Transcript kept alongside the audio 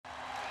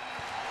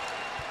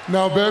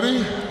Now,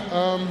 Betty,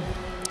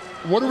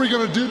 what are we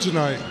going to do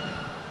tonight?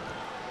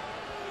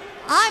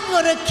 I'm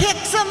gonna kick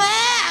some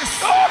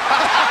ass!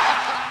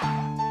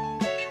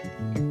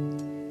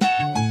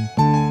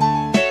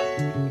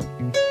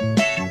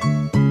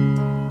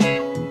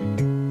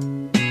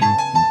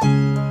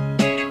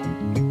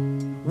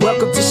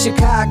 Welcome to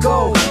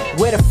Chicago,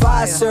 where the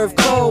fire serve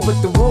cold,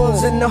 but the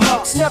Wolves and the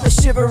Hawks never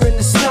shiver in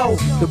the snow.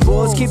 The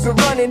Bulls keep it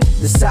running,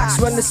 the Sox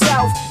run the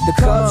South, the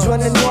Cubs run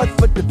the North,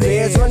 but the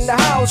Bears run the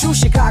house. True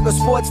Chicago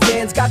sports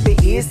fans got their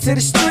ears to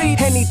the street.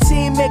 Any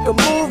team make a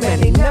move,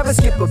 man, they never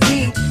skip a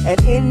beat. And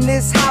in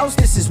this house,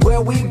 this is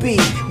where we be.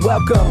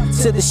 Welcome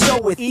to the show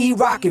with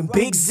E-Rock and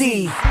Big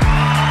Z.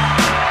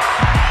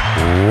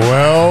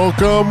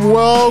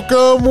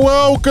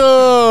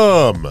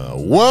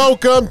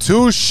 Welcome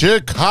to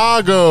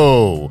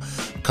Chicago.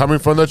 Coming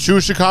from the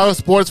True Chicago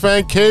Sports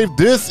Fan Cave,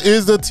 this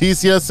is the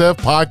TCSF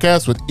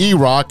podcast with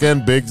E-Rock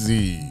and Big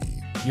Z.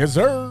 Yes,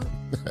 sir.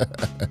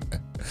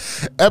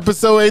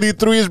 Episode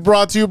 83 is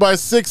brought to you by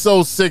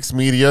 606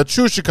 Media,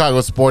 True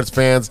Chicago Sports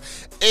Fans,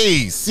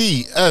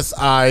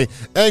 ACSI,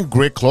 and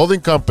Grit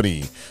Clothing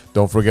Company.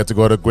 Don't forget to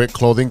go to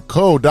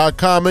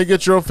gritclothingco.com and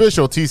get your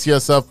official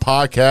TCSF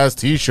podcast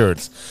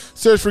t-shirts.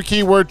 Search for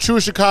keyword True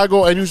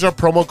Chicago and use our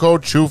promo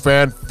code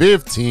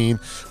TrueFan15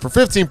 for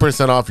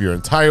 15% off your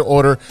entire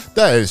order.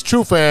 That is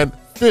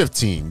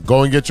TrueFan15.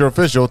 Go and get your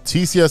official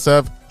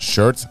TCSF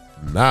shirts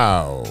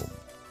now.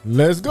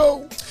 Let's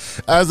go.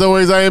 As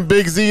always, I am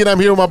Big Z, and I'm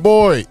here with my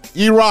boy,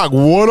 E-Rock.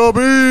 What up,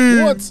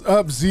 E? What's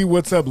up, Z?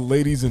 What's up,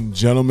 ladies and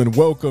gentlemen?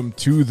 Welcome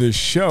to the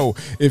show.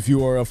 If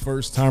you are a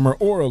first-timer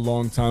or a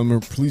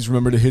long-timer, please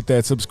remember to hit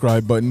that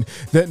subscribe button,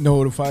 that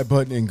notify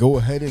button, and go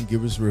ahead and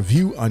give us a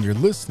review on your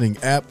listening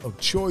app of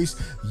choice.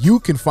 You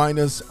can find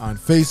us on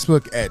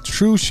Facebook at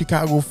True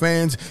Chicago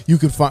Fans. You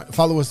can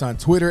follow us on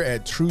Twitter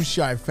at True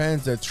Chi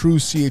Fans, at True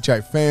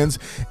CHI Fans,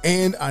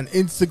 and on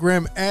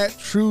Instagram at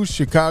True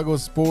Chicago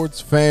Sports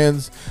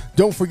Fans.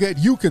 Don't forget,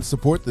 you can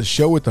support the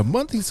show with a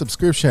monthly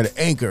subscription at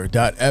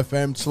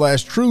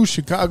anchor.fm/True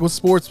Chicago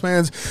Sports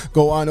Fans.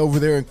 Go on over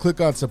there and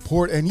click on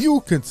support, and you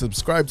can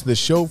subscribe to the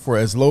show for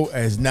as low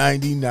as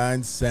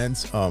 99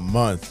 cents a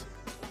month.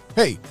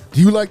 Hey,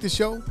 do you like the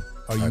show?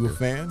 Are you a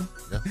fan?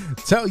 Yeah.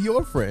 Tell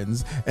your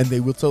friends, and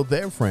they will tell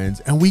their friends,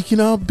 and we can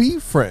all be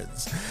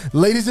friends.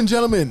 Ladies and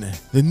gentlemen,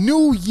 the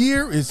new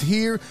year is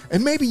here,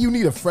 and maybe you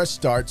need a fresh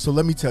start, so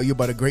let me tell you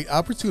about a great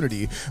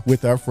opportunity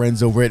with our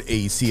friends over at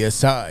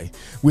ACSI.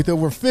 With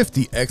over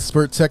 50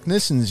 expert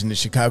technicians in the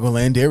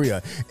Chicagoland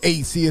area,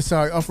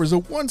 ACSI offers a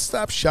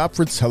one-stop shop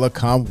for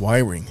telecom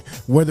wiring,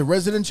 whether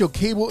residential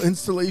cable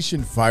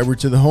installation, fiber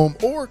to the home,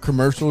 or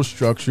commercial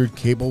structured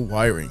cable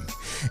wiring.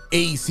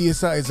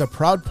 ACSI is a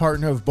proud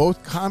partner of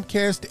both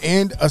Comcast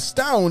and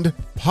Astound,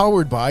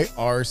 powered by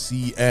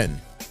RCN.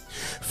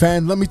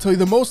 Fan, let me tell you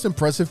the most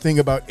impressive thing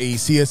about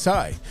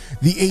ACSI.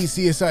 The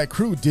ACSI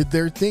crew did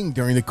their thing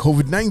during the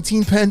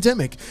COVID-19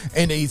 pandemic,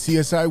 and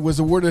ACSI was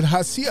awarded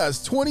Hacia's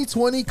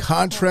 2020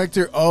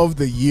 Contractor of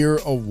the Year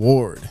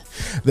award.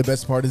 The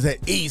best part is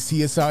that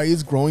ACSI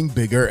is growing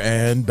bigger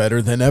and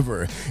better than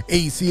ever.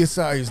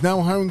 ACSI is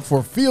now hiring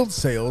for field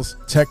sales,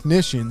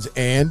 technicians,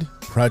 and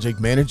project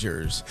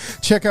managers.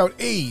 Check out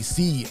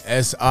acsi.tech.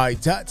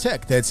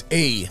 That's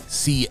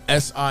acsi.tech,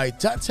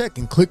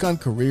 and click on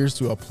careers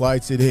to apply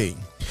today.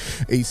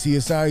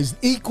 ACSI is an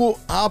equal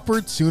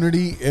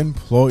opportunity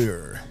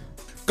employer.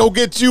 Go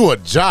get you a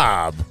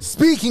job.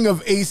 Speaking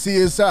of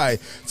ACSI,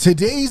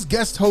 today's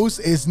guest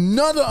host is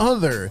none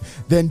other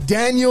than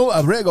Daniel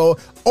Abrego,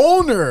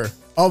 owner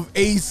of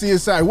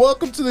ACSI.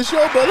 Welcome to the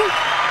show, brother.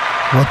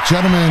 Well,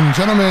 gentlemen,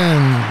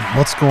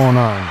 what's going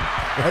on?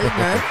 Hey,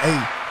 man.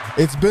 Hey,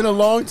 it's been a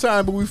long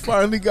time, but we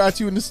finally got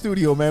you in the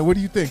studio, man. What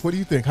do you think? How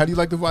do you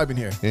like the vibe in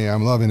here? Hey,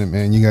 I'm loving it,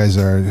 man. You guys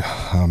are,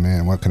 oh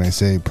man, what can I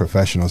say?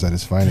 Professionals at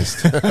its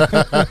finest.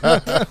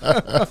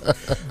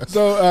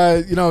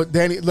 So,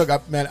 Danny, look,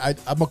 I'm going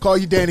to call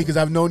you Danny because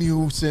I've known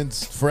you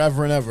since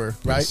forever and ever,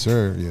 right? Yes,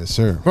 sir. Yes,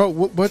 sir. Bro,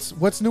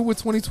 what's new with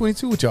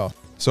 2022 with y'all?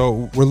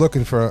 So we're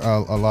looking for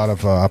a lot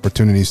of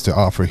opportunities to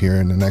offer here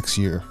in the next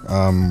year.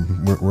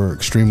 We're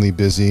extremely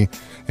busy,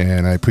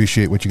 and I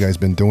appreciate what you guys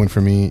been doing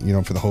for me,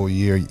 for the whole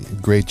year.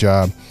 Great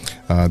job.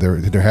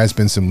 There has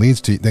been some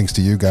leads thanks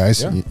to you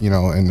guys, yeah.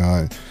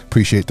 And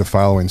appreciate the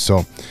following.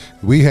 So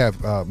we have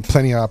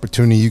plenty of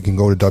opportunity. You can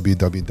go to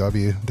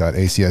www.acsi.tech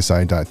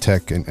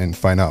and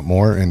find out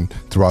more. And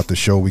throughout the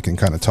show, we can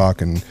kind of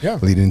talk and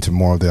lead into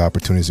more of the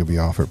opportunities that we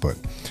offer. But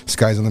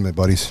sky's the limit,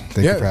 buddies.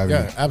 Thank you for having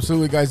me. Yeah,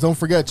 absolutely, guys. Don't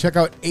forget, check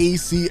out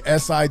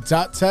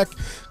acsi.tech.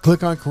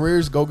 Click on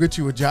careers, go get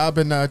you a job,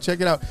 and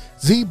check it out.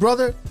 Z,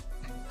 brother,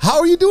 how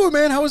are you doing,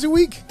 man? How was your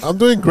week? I'm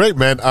doing great,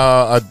 man.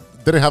 I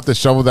didn't have to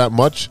shovel that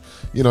much.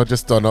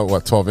 Just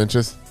 12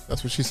 inches.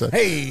 That's what she said.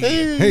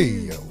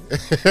 Hey.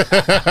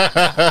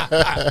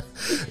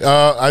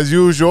 As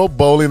usual,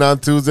 bowling on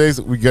Tuesdays.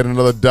 We get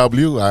another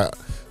W.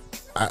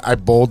 I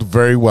bowled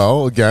very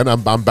well. Again,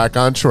 I'm back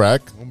on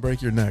track. Don't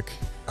break your neck.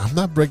 I'm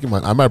not breaking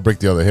mine. I might break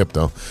the other hip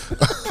though.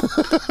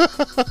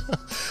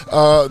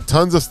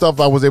 Tons of stuff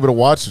I was able to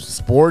watch: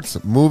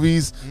 sports,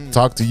 movies.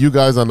 Talk to you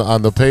guys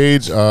on the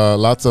page.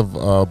 Lots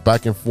of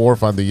back and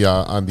forth on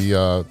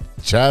the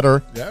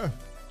chatter. Yeah.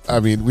 I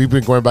mean, we've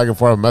been going back and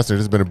forth on Messenger.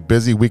 It's been a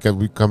busy weekend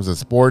when it comes to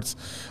sports.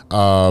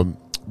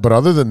 But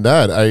other than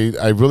that,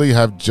 I really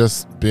have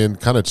just been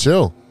kind of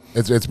chill.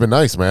 It's been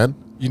nice, man.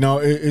 You know,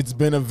 it's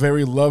been a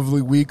very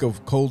lovely week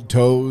of cold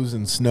toes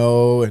and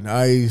snow and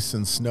ice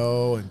and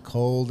snow and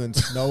cold and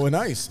snow and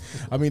ice.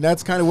 I mean,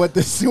 that's kind of what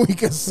this week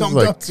has summed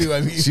up to.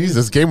 I mean,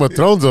 Jesus, Game of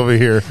Thrones over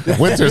here.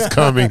 Winter's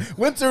coming.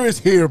 Winter is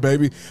here,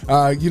 baby.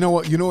 You know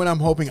what? You know what I'm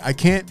hoping? I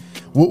can't.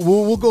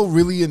 We'll go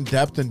really in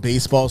depth in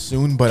baseball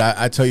soon, but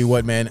I tell you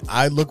what, man,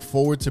 I look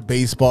forward to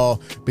baseball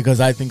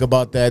because I think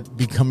about that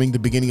becoming the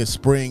beginning of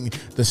spring,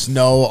 the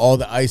snow, all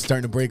the ice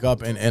starting to break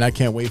up, and I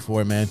can't wait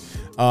for it, man.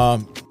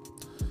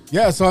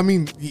 Yeah, so I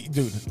mean,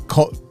 dude,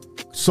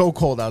 so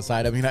cold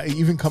outside. I mean,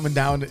 even coming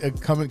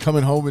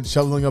home and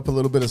shoveling up a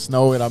little bit of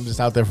snow, and I'm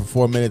just out there for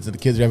 4 minutes, and the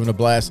kids are having a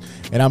blast,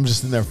 and I'm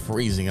just in there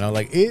freezing, and I'm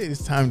like,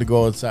 it's time to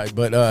go outside.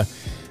 But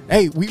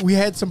hey, we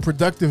had some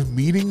productive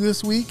meeting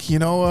this week. You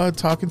know,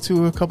 talking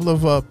to a couple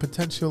of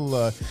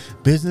potential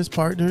business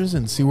partners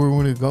and see where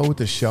we're going to go with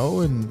the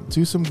show and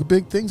do some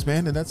big things,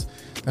 man. And that's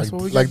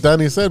what we got. Like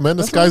Danny said, man,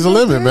 the sky's the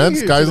limit, man.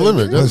 Sky's the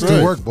limit. Let's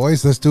do work,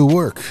 boys. Let's do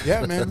work.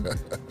 Yeah, man.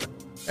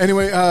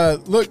 Anyway,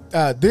 look,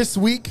 this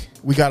week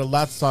we got a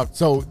lot to talk.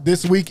 So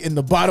this week in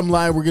the bottom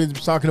line, we're going to be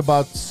talking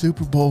about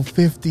Super Bowl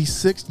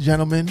 56,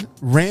 gentlemen,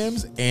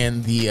 Rams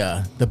and the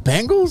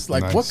Bengals.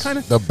 Like, Nice. what kind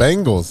of The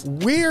Bengals.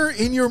 Where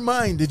in your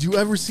mind did you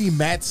ever see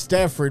Matt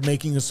Stafford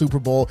making a Super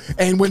Bowl?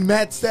 And when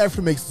Matt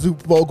Stafford makes the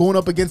Super Bowl going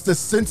up against the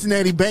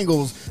Cincinnati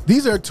Bengals,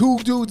 these are two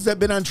dudes that have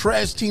been on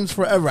trash teams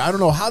forever. I don't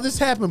know how this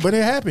happened, but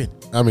it happened.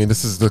 I mean,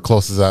 this is the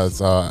closest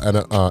as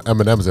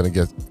Eminem's going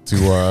to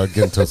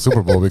get into a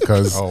Super Bowl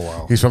because Oh,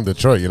 wow. he's from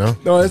Detroit, you know?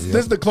 No, this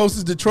is the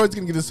closest Detroit's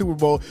going to get a Super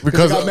Bowl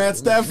Because, they got Matt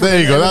Stafford.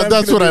 there you go. and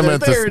That's Eminem's what gonna I be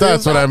meant there. to- There it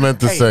that's is. what I meant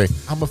to say.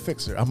 I'm a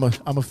fixer. I'm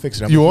a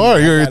fixer. You are.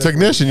 You're a I got it.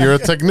 technician. You're a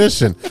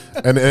technician.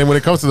 And when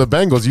it comes to the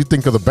Bengals, you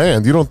think of the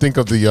band. You don't think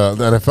of the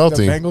NFL The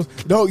team.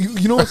 Bengals. No,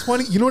 you know what's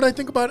funny? You know what I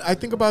think about? I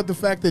think about the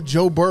fact that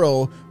Joe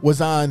Burrow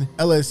was on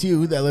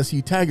LSU, the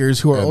LSU Tigers,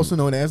 who are also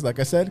known as, like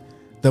I said,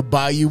 the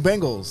Bayou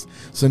Bengals.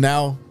 So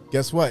now,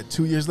 guess what?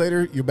 2 years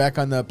later, you're back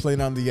on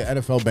playing on the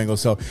NFL Bengals.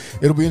 So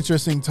it'll be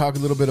interesting to talk a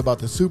little bit about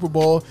the Super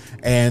Bowl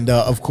and,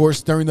 of course,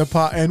 stirring the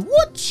pot and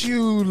what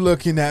you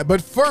looking at.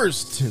 But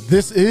first,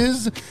 this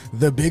is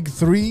the Big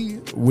Three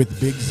with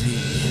Big Z.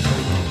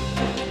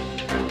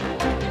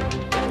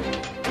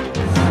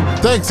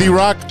 Thanks,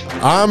 E-Rock.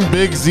 I'm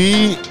Big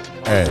Z,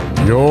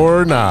 and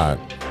you're not.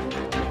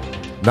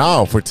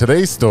 Now for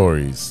today's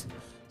stories.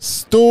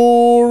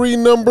 Story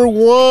number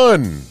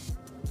 1.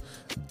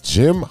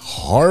 Jim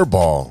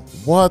Harbaugh.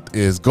 What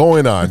is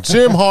going on?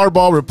 Jim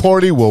Harbaugh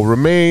reportedly will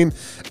remain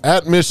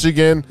at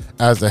Michigan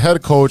as the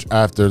head coach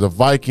after the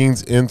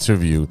Vikings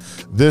interview.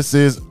 This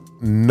is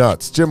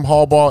nuts. Jim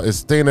Harbaugh is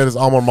staying at his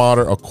alma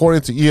mater.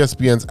 According to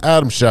ESPN's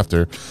Adam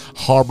Schefter,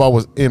 Harbaugh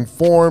was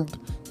informed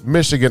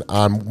Michigan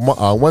on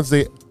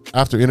Wednesday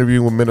after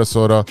interviewing with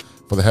Minnesota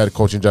for the head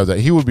coaching job that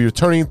he would be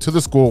returning to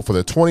the school for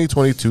the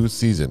 2022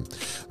 season.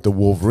 The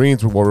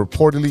Wolverines were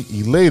reportedly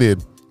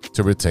elated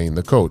to retain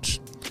the coach.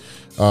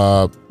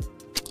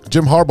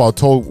 Jim Harbaugh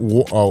told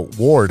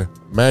Ward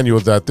Manuel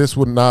that this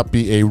would not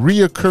be a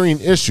reoccurring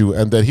issue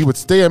and that he would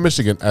stay at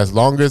Michigan as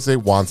long as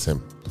it wants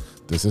him.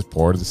 This is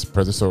per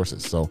the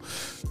sources. So,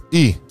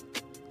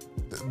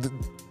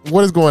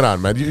 what is going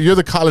on, man? You're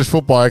the college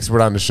football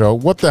expert on the show.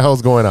 What the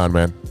hell's going on,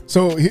 man?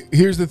 So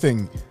here's the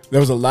thing. There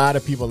was a lot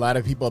of people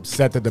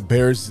upset that the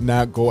Bears did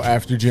not go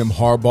after Jim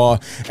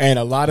Harbaugh, and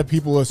a lot of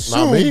people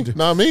assumed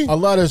Not me. A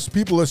lot of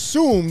people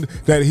assumed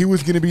that he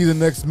was going to be the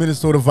next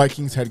Minnesota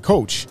Vikings head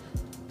coach.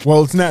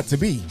 Well, it's not to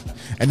be,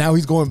 and now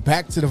he's going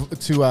back to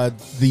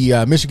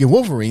the Michigan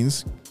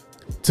Wolverines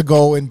to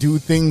go and do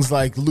things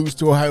like lose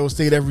to Ohio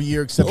State every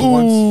year except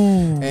once,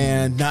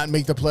 and not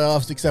make the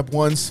playoffs except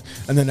once,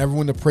 and then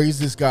everyone to praise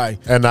this guy.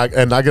 And I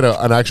get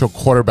an actual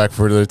quarterback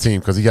for their team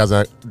because he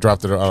hasn't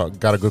got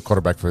a good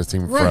quarterback for his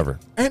team forever.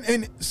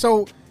 And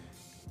so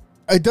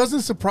it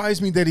doesn't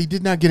surprise me that he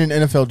did not get an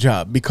NFL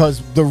job,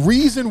 because the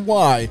reason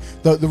why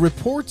the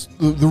reports,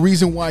 the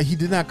reason why he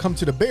did not come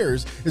to the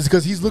Bears is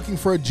because he's looking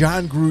for a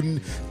John Gruden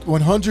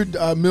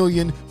 $100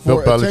 million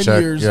for Bill 10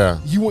 Belichick, years. yeah.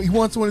 He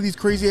wants one of these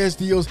crazy ass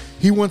deals.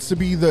 He wants to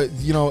be the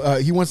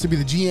he wants to be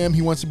the GM.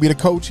 He wants to be the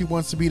coach. He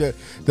wants to be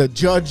the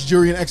judge,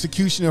 jury, and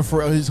executioner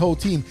for his whole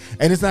team.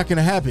 And it's not going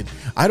to happen.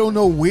 I don't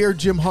know where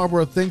Jim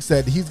Harbaugh thinks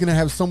that he's going to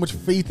have so much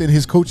faith in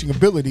his coaching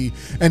ability.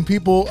 And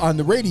people on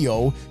the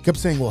radio kept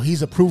saying, "Well,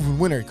 he's a proven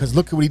winner because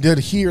look at what he did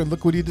here and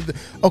look what he did."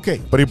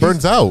 Okay, But he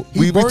burns out.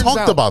 We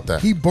talked about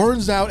that. He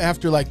burns out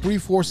after like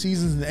 3-4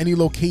 seasons in any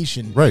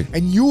location. Right.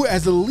 And you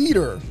as a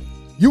leader,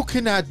 you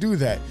cannot do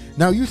that.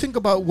 Now you think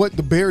about what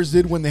the Bears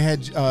did when they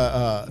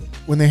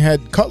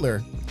had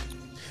Cutler,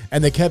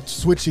 and they kept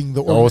switching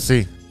the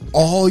OC.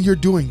 All you're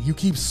doing, you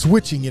keep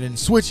switching it and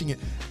switching it.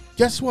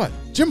 guess what?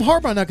 Jim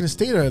Harbaugh not going to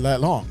stay there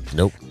that long.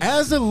 Nope.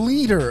 As a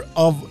leader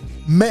of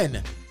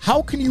men,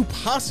 how can you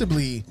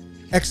possibly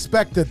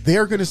expect that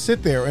they're going to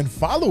sit there and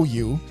follow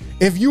you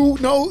if you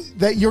know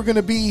that you're going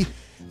to be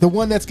the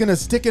one that's going to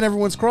stick in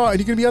everyone's craw and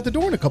you're going to be out the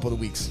door in a couple of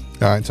weeks?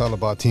 It's all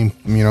about team,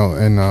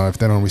 and if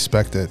they don't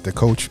respect the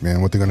coach,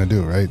 man, what they're going to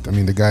do, right? I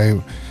mean, the guy,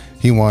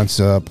 he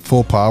wants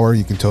full power.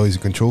 You can tell he's a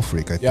control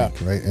freak, I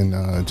think, right? And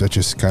that's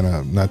just kind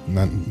of not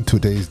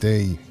today's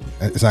day.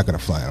 It's not going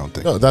to fly, I don't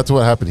think. No, that's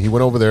what happened. He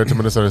went over there to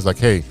Minnesota. He's like,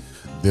 hey,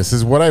 this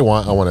is what I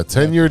want. I want a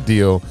 10-year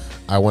deal.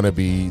 I want to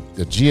be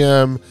the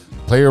GM,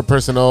 player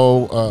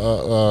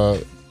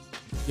personnel,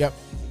 Yep.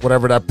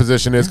 whatever that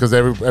position is, because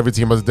every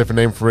team has a different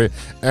name for it.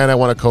 And I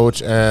want to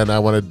coach, and I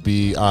want to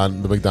be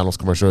on the McDonald's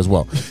commercial as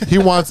well. He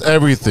wants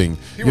everything.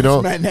 He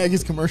wants Matt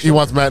Nagy's commercial. He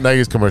wants Matt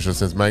Nagy's commercial,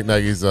 since Matt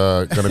Nagy's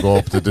going to go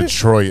up to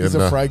Detroit. He's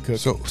and a fry cook.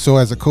 So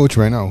as a coach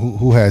right now,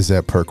 who has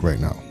that perk right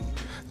now?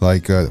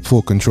 Like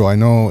full control. I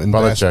know in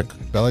Belichick.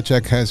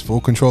 Belichick has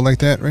full control like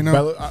that right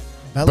now.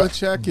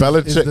 Belichick.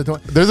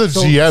 Belichick. There's a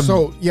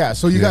GM.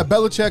 So you got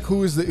Belichick,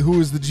 who is the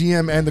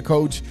GM and the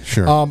coach.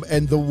 Sure.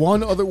 And the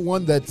one other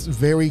one that's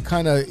very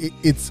kind of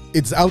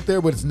it's out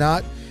there, but it's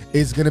not,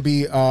 is going to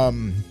be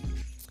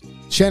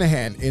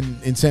Shanahan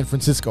in San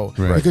Francisco,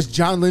 Right. because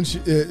John Lynch,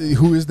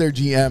 who is their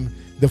GM,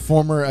 the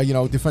former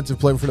defensive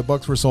player for the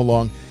Bucs for so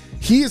long,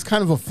 he is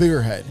kind of a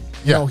figurehead.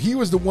 You know, he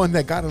was the one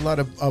that got a lot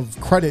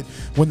of credit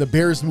when the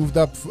Bears moved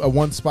up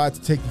one spot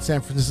to take the San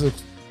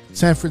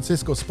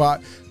Francisco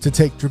spot to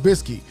take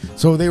Trubisky.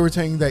 So they were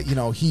saying that,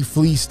 he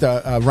fleeced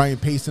Ryan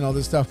Pace and all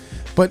this stuff.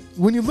 But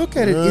when you look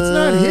at it, it's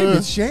not him.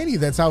 It's Shanny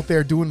that's out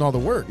there doing all the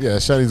work. Yeah,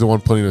 Shanny's the one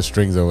pulling the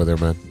strings over there,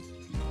 man.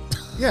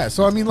 Yeah,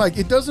 so I mean,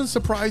 it doesn't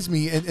surprise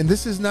me, and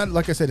this is not,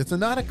 like I said, it's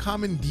not a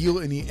common deal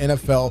in the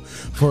NFL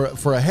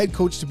for a head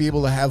coach to be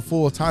able to have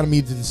full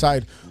autonomy to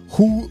decide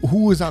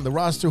who is on the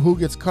roster, who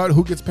gets cut,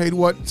 who gets paid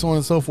what, so on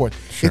and so forth.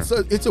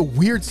 Sure. It's a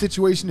weird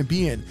situation to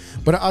be in,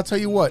 but I'll tell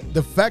you what,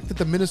 the fact that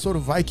the Minnesota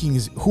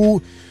Vikings,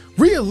 who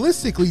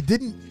realistically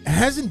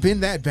hasn't been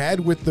that bad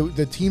with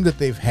the team that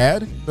they've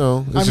had.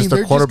 No, it's just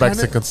the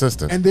quarterback's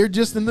inconsistent. And they're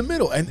just in the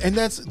middle. And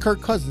that's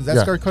Kirk Cousins.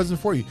 That's Kirk Cousins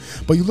for you.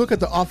 But you look at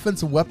the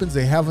offensive weapons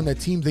they have on that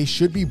team, they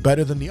should be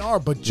better than they are.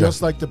 But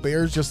just like the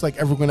Bears, just like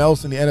everyone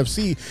else in the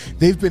NFC,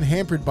 they've been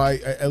hampered by,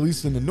 at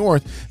least in the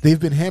North, they've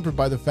been hampered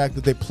by the fact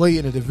that they play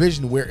in a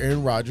division where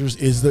Aaron Rodgers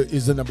is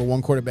the number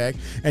one quarterback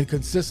and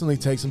consistently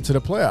takes them to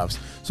the playoffs.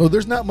 So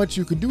there's not much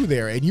you can do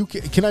there. And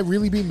can I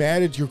really be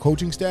mad at your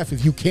coaching staff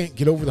if you can't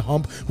get over the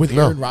hump with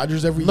Aaron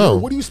Rodgers every year?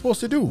 What are you supposed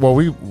to do? Well,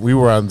 we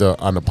were on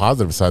the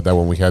positive side that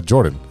when we had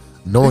Jordan,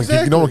 no one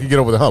could get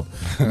over the hump.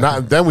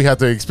 Then we had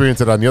to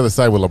experience it on the other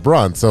side with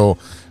LeBron. So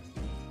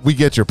we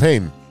get your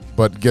pain,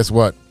 but guess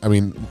what? I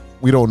mean,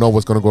 we don't know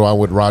what's going to go on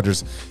with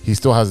Rodgers. He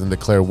still hasn't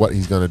declared what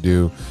he's going to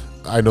do.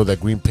 I know that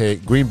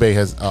Green Bay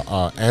has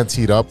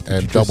anteed up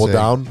and doubled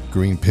down.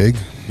 Green pig.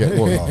 Yeah,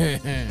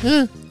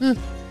 well,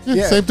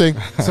 same thing.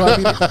 So I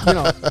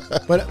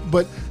mean,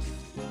 but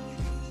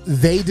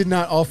they did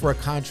not offer a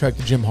contract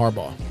to Jim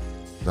Harbaugh.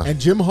 No.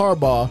 And Jim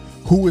Harbaugh,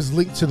 who was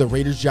linked to the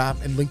Raiders job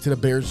and linked to the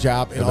Bears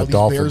job, and all these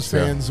Dolphins, Bears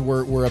fans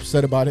were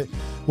upset about it.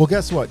 Well,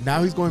 guess what?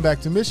 Now he's going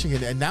back to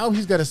Michigan, and now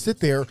he's got to sit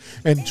there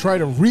and try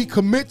to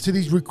recommit to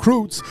these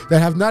recruits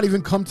that have not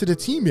even come to the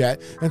team yet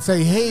and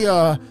say,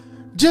 hey,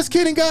 just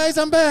kidding, guys,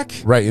 I'm back.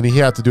 Right, and he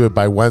had to do it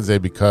by Wednesday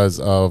because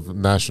of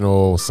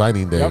National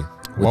Signing Day. Yep.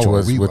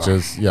 Which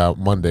is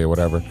Monday or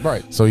whatever.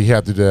 Right. So he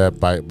had to do that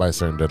by a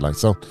certain deadline.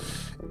 So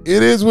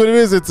it is what it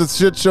is. It's a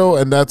shit show,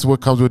 and that's what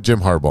comes with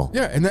Jim Harbaugh.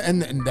 Yeah,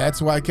 and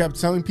that's why I kept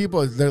telling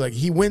people, they're like,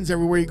 he wins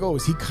everywhere he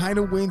goes. He kind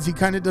of wins. He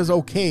kind of does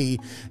okay.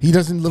 He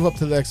doesn't live up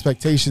to the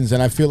expectations,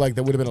 and I feel like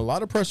there would have been a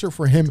lot of pressure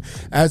for him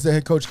as the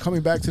head coach coming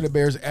back to the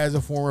Bears as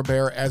a former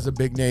Bear, as a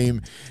big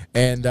name.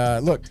 And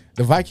look,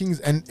 the Vikings,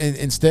 and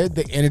instead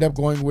they ended up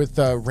going with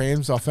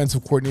Rams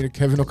offensive coordinator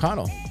Kevin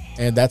O'Connell.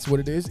 And that's what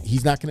it is.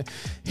 He's not going to...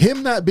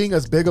 Him not being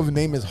as big of a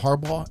name as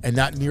Harbaugh and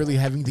not nearly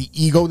having the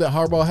ego that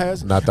Harbaugh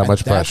has... Not that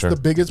much pressure. That's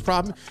the biggest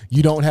problem.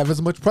 You don't have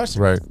as much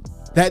pressure. Right.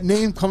 That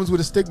name comes with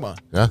a stigma.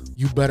 Yeah.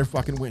 You better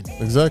fucking win.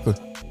 Exactly.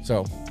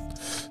 So...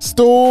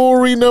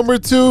 Story number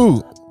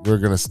 2. We're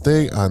going to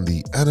stay on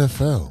the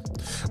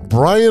NFL.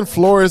 Brian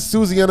Flores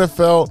sues the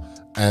NFL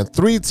and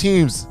 3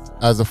 teams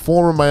as a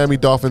former Miami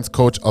Dolphins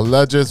coach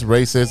alleges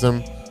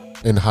racism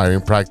in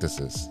hiring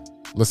practices.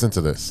 Listen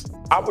to this.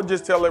 I would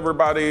just tell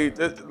everybody,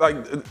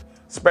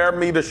 spare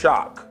me the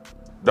shock.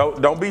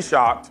 Don't be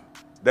shocked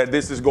that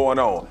this is going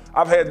on.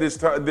 I've had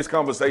this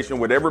conversation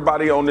with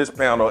everybody on this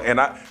panel, and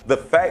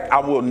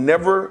I will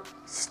never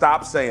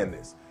stop saying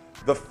this.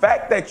 The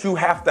fact that you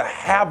have to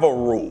have a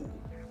rule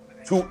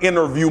to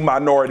interview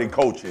minority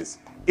coaches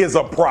is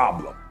a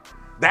problem.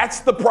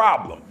 That's the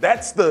problem.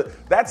 That's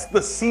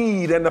the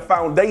seed and the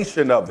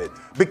foundation of it,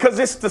 because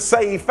it's to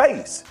save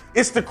face.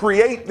 It's to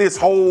create this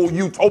whole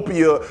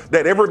utopia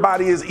that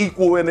everybody is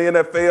equal in the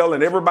NFL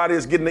and everybody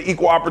is getting the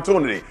equal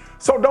opportunity.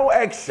 So don't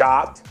act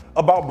shocked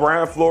about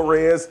Brian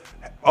Flores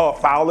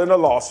filing a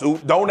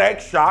lawsuit. Don't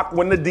act shocked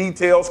when the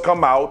details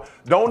come out.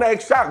 Don't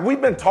act shocked.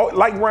 We've been talking,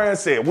 like Ryan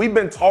said, we've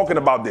been talking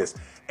about this,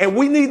 and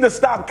we need to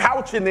stop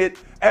couching it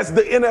as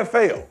the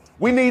NFL.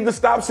 We need to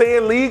stop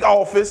saying league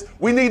office.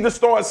 We need to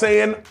start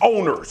saying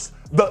owners.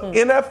 The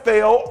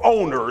NFL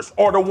owners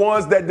are the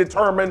ones that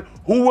determine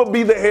who will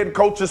be the head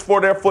coaches for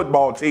their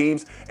football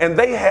teams, and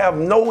they have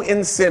no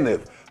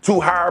incentive to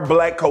hire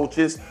black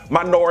coaches,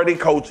 minority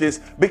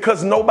coaches,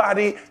 because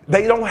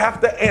they don't have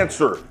to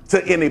answer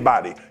to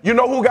anybody. You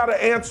know who got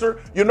to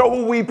answer? You know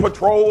who we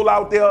patrol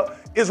out there?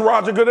 Is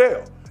Roger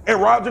Goodell. And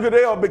Roger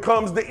Goodell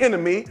becomes the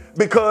enemy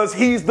because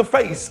he's the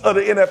face of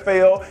the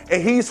NFL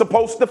and he's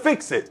supposed to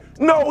fix it.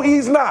 No,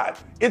 he's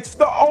not. It's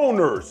the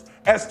owners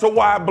as to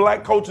why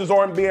black coaches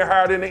aren't being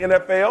hired in the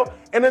NFL.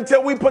 And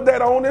until we put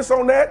that onus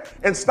on that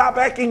and stop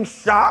acting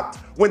shocked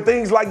when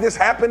things like this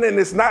happen and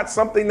it's not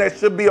something that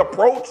should be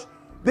approached,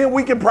 then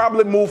we can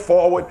probably move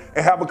forward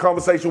and have a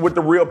conversation with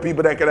the real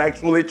people that can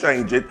actually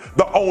change it,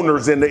 the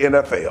owners in the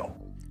NFL.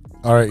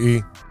 All right,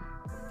 E,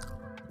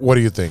 what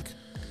do you think?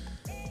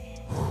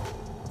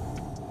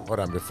 Hold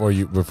on, before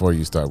you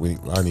start,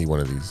 I need one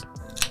of these.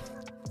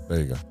 There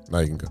you go. Now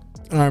you can go.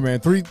 All right,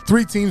 man.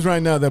 Three teams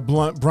right now that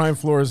Brian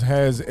Flores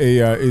has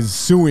is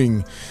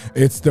suing.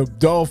 It's the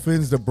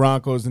Dolphins, the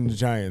Broncos, and the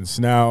Giants.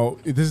 Now,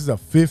 this is a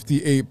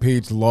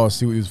 58-page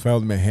lawsuit. It was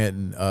filed in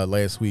Manhattan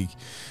last week.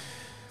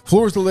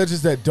 Flores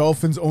alleges that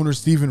Dolphins owner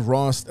Stephen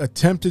Ross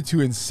attempted to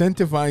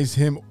incentivize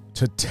him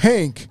to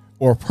tank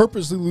or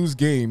purposely lose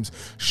games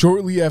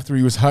shortly after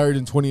he was hired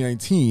in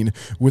 2019,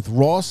 with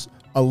Ross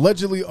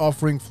allegedly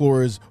offering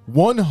Flores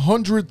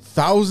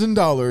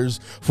 $100,000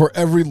 for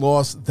every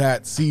loss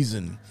that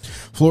season.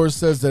 Flores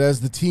says that as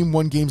the team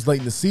won games late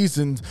in the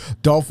season,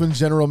 Dolphins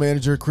general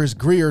manager Chris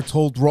Grier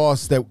told him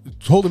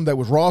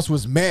that Ross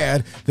was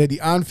mad that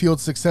the on-field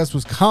success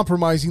was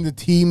compromising the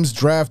team's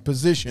draft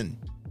position.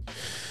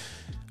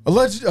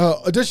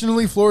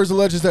 Additionally, Flores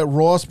alleges that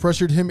Ross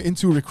pressured him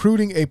into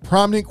recruiting a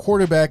prominent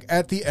quarterback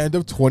at the end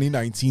of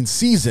 2019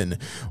 season,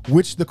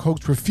 which the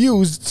coach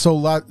refused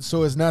so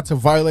as not to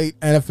violate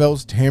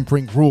NFL's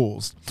tampering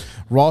rules.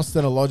 Ross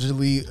then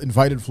allegedly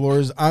invited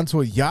Flores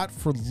onto a yacht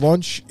for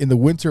lunch in the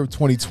winter of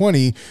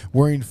 2020,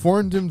 where he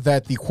informed him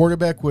that the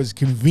quarterback was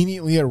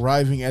conveniently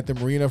arriving at the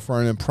marina for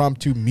an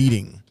impromptu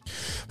meeting.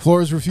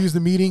 Flores refused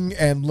the meeting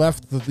and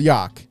left the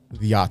yacht.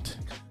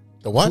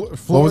 The what?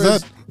 Flores, What was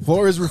that?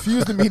 Flores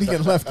refused the meeting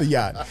and left the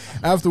yacht.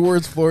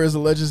 Afterwards, Flores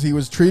alleges he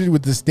was treated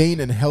with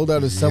disdain and held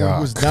out as someone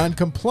who was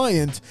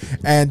non-compliant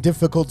and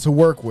difficult to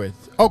work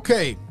with.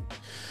 Okay,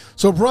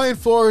 so Brian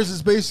Flores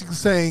is basically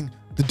saying,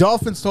 the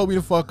Dolphins told me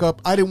to fuck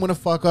up. I didn't want to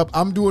fuck up.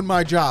 I'm doing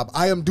my job.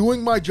 I am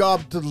doing my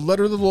job to the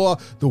letter of the law,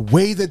 the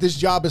way that this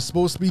job is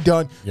supposed to be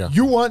done. Yeah.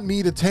 You want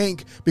me to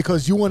tank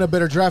because you want a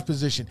better draft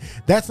position.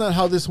 That's not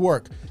how this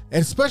works.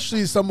 And especially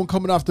as someone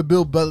coming off the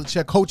Bill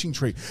Belichick coaching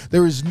tree.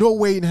 There is no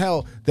way in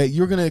hell that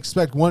you're going to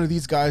expect one of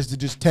these guys to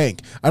just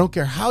tank. I don't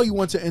care how you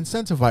want to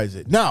incentivize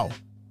it. Now,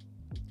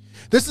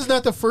 this is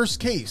not the first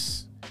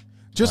case.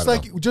 Just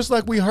like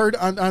we heard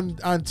on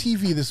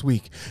TV this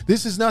week.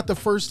 This is not the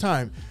first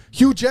time.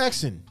 Hugh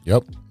Jackson.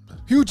 Yep.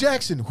 Hugh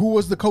Jackson, who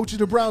was the coach of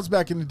the Browns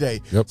back in the day,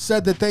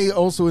 said that they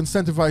also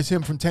incentivized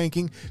him from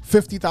tanking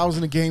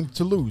 $50,000 a game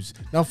to lose.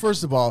 Now,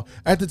 first of all,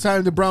 at the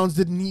time, the Browns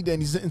didn't need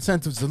any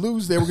incentives to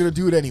lose. They were going to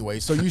do it anyway.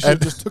 So you should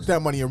have just took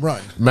that money and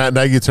run. Matt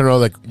Nagy turned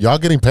around like, y'all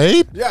getting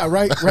paid? Yeah,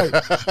 right.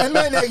 And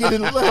Matt Nagy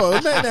did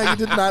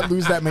not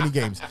lose that many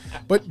games.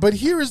 But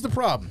here is the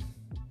problem.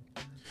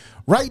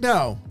 Right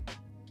now,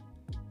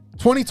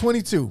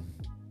 2022,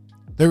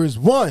 there is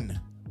one,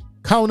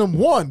 count them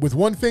one with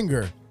one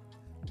finger,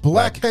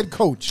 black head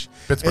coach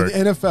Pittsburgh.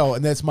 in the NFL,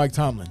 and that's Mike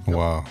Tomlin.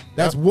 Wow.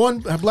 That's one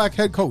black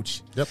head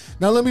coach. Yep.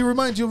 Now, let me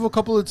remind you of a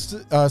couple of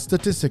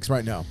statistics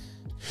right now.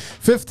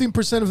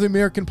 15% of the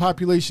American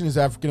population is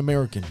African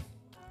American.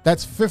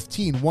 That's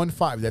 15.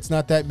 That's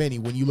not that many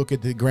when you look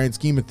at the grand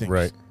scheme of things.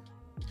 Right.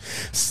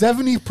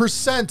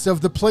 70%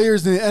 of the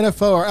players in the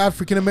NFL are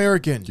African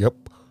American. Yep.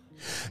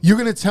 You're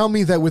going to tell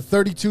me that with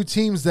 32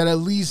 teams that at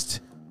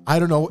least,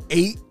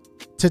 8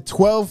 to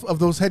 12 of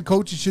those head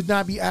coaches should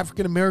not be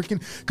African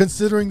American,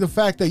 considering the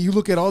fact that you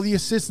look at all the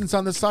assistants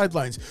on the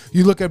sidelines.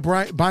 You look at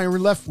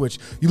Byron Leftwich.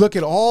 You look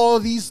at all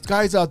these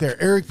guys out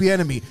there, Eric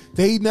Bieniemy.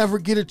 They never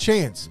get a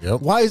chance.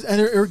 Yep. Why is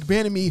Eric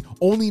Bieniemy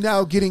only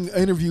now getting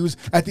interviews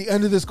at the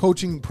end of this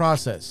coaching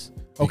process?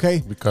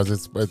 Okay? Because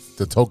it's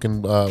the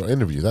token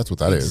interview. That's what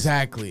that is.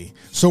 Exactly.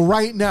 So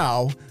right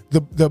now,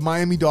 the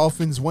Miami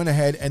Dolphins went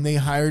ahead and they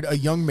hired a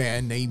young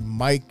man named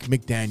Mike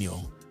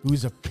McDaniel, who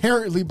is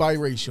apparently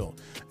biracial.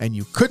 And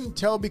you couldn't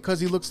tell because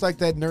he looks like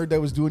that nerd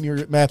that was doing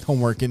your math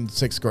homework in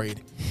 6th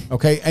grade.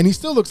 Okay? And he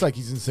still looks like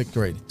he's in 6th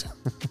grade.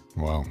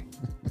 Wow.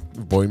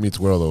 Boy meets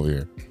world over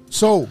here.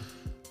 So,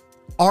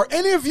 are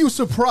any of you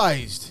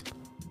surprised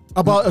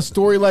about a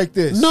story like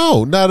this?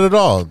 No, not at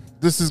all.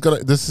 This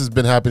has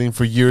been happening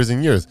for years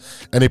and years,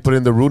 and they put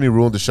in the Rooney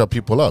Rule to shut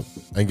people up.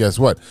 And guess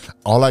what?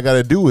 All I got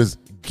to do is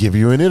give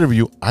you an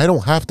interview. I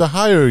don't have to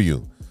hire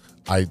you.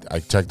 I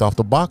checked off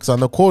the box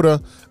on the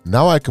quota.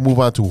 Now I can move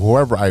on to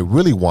whoever I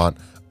really want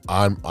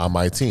on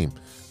my team,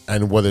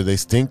 and whether they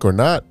stink or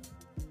not,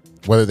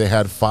 whether they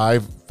had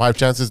five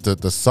chances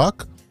to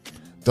suck,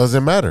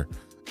 doesn't matter.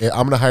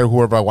 I'm gonna hire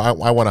whoever I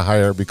want to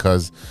hire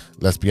because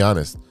let's be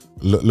honest.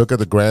 Look at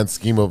the grand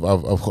scheme of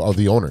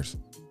the owners.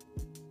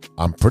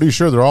 I'm pretty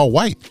sure they're all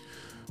white.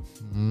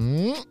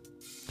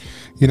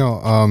 You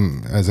know,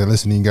 as I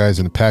listen to you guys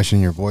and the passion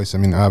in your voice, I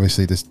mean,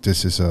 obviously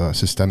this is a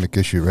systemic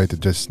issue, right? That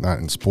just not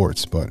in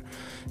sports, but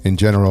in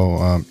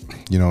general,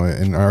 you know,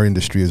 in our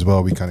industry as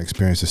well, we kind of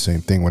experience the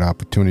same thing with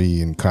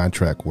opportunity and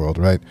contract world,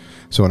 right?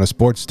 So in a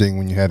sports thing,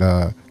 when you had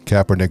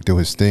Kaepernick do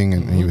his thing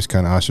and he was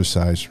kind of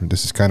ostracized,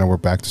 this is kind of we're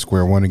back to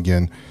square one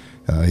again.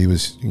 He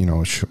was, you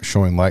know,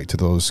 showing light to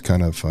those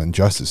kind of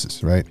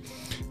injustices, right?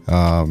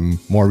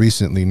 More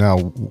recently now,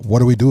 what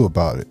do we do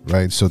about it,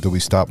 right? So do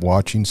we stop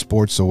watching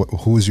sports? So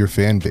who is your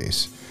fan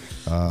base?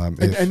 And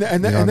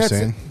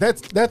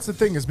that's the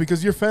thing, is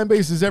because your fan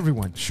base is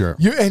everyone. Sure.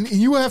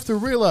 You have to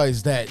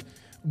realize that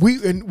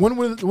one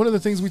of the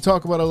things we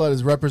talk about a lot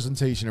is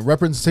representation, and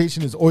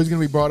representation is always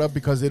going to be brought up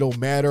because it'll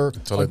matter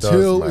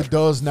until it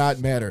does not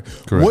matter.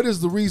 Correct. What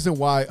is the reason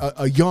why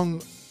a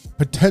young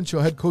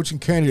potential head coaching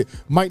candidate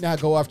might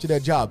not go after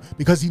that job?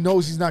 Because he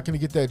knows he's not going to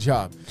get that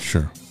job.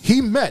 Sure.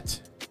 He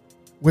met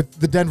with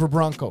the Denver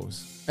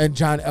Broncos and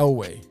John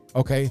Elway.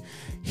 Okay,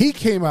 he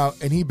came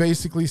out and he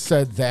basically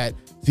said that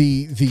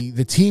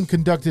the team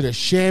conducted a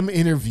sham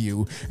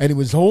interview and it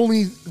was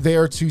only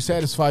there to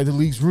satisfy the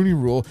league's Rooney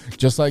Rule,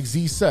 just like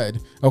Z said.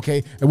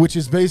 Okay, which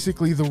is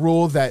basically the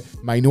rule that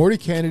minority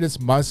candidates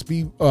must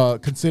be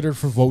considered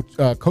for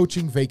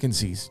coaching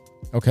vacancies.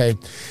 Okay,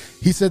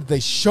 he said they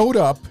showed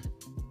up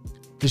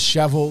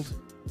disheveled,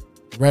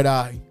 red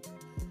eye,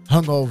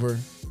 hungover.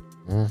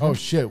 Oh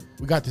shit,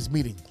 we got this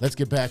meeting. Let's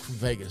get back from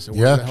Vegas or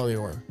where the hell they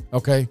were.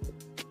 Okay.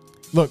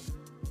 Look,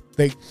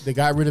 they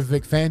got rid of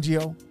Vic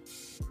Fangio.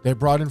 They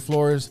brought in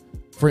Flores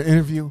for an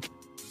interview.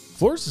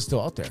 Flores is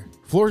still out there.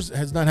 Flores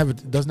does not have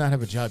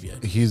a job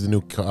yet. He's the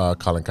new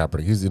Colin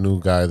Kaepernick. He's the new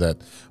guy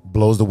that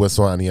blows the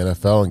whistle on the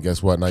NFL, and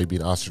guess what? Now you're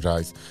being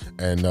ostracized,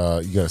 and you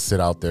got to sit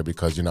out there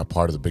because you're not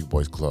part of the big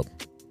boys club.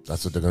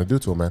 That's what they're going to do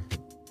to him, man.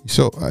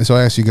 So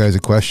I ask you guys a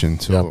question.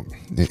 So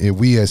if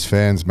we as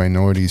fans,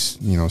 minorities,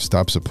 you know,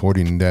 stop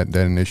supporting that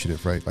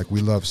initiative, right? Like,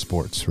 we love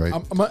sports, right?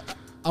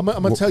 I'm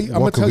gonna tell you. I'm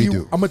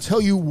gonna tell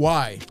you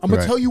why. I'm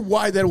gonna tell you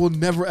why that will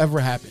never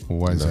ever happen.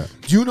 Why is that?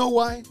 Do you know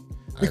why?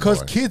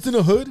 Because kids in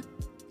the hood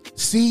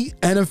see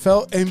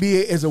NFL,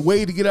 NBA as a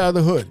way to get out of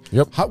the hood.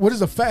 Yep. What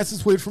is the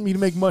fastest way for me to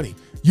make money?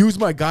 Use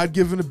my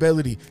God-given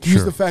ability.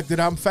 Use the fact that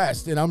I'm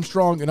fast and I'm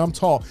strong and I'm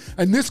tall.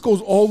 And this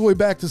goes all the way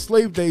back to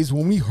slave days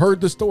when we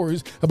heard the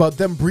stories about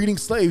them breeding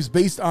slaves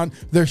based on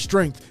their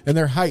strength and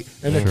their height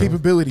and their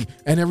capability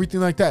and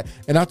everything like that.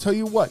 And I'll tell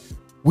you what,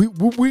 we're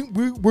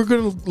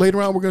gonna later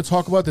on we're gonna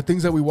talk about the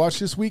things that we watched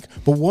this week.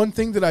 But one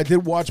thing that I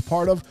did watch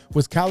part of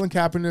was Colin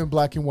Kaepernick in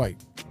Black and White.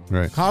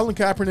 Right. Colin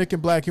Kaepernick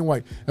in Black and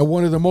White. And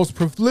one of the most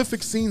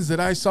prolific scenes that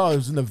I saw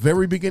was in the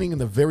very beginning, in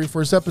the very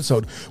first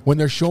episode, when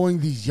they're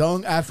showing these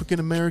young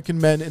African-American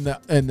men in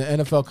the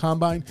NFL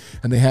Combine,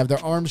 and they have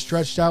their arms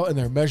stretched out, and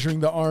they're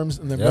measuring the arms,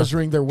 and they're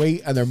measuring their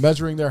weight, and they're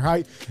measuring their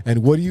height.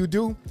 And what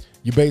do?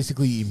 You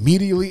basically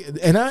immediately,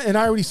 and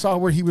I already saw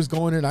where he was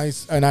going, and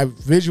I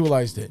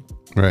visualized it.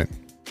 Right.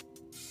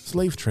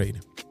 Slave trade.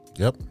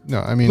 Yep.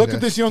 No, I mean, look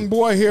at this young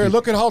boy here.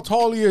 Look at how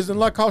tall he is and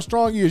look how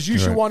strong he is. You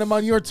should want him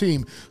on your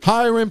team.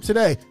 Hire him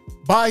today.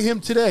 Buy him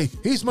today.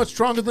 He's much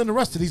stronger than the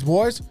rest of these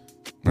boys.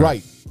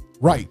 Right.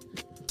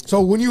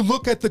 So when you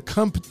look at the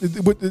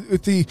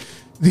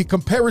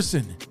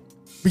comparison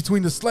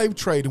between the slave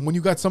trade and when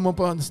you got someone up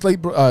on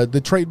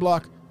the trade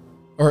block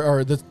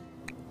or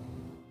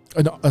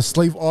a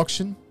slave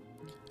auction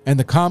and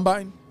the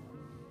combine,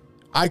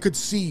 I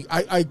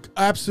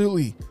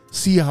absolutely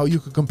see how you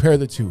could compare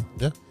the two.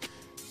 Yeah.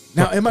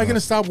 Now, am I going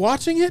to stop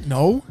watching it?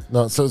 No.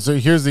 So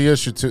here's the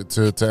issue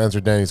to answer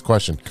Danny's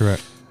question.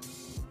 Correct.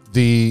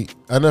 The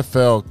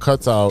NFL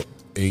cuts out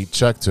a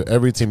check to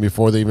every team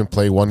before they even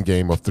play one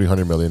game of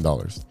 $300 million.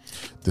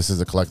 This is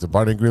a collective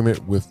bargaining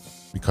agreement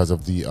because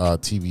of the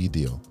TV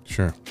deal.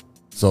 Sure.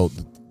 So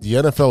the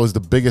NFL is the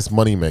biggest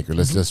money maker.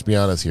 Let's just be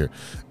honest here.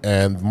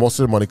 And most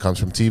of the money comes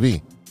from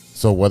TV.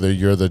 So whether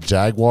you're the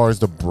Jaguars,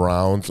 the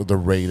Browns, or the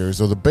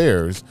Raiders, or the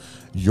Bears,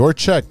 your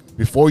check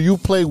before you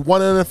play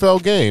one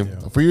NFL game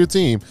for your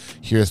team,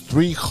 here's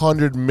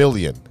 $300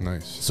 million.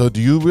 Nice. So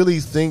do you really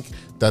think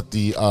that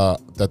the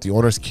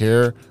owners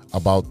care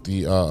about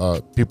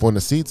the people in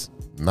the seats?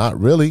 Not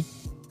really,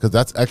 because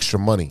that's extra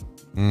money.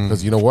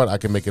 Because you know what? I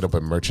can make it up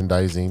in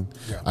merchandising.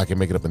 Yeah. I can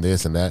make it up in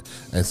this and that.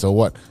 And so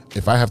what?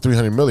 If I have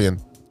 $300 million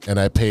and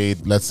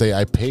let's say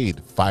I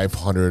paid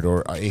 500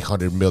 or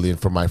 800 million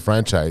for my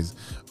franchise,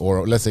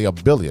 or let's say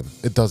 $1 billion,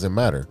 it doesn't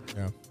matter.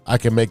 Yeah. I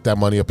can make that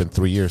money up in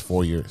 3 years,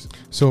 4 years.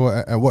 So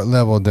at what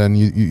level then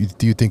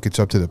do you think it's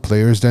up to the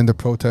players then to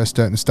protest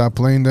that and stop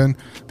playing then?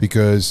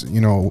 Because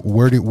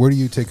where do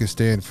you take a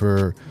stand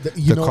for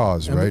the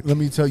cause, right? Let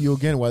me tell you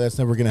again why that's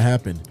never going to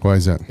happen. Why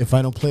is that? If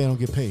I don't play, I don't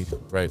get paid.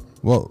 Right.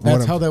 Well,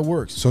 That's how that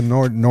works. So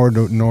nor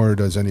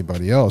does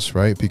anybody else,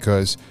 right?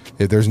 Because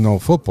if there's no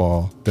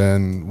football,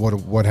 then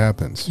what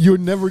happens? You're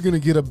never going to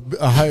get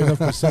a high enough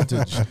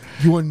percentage.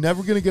 You are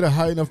never going to get a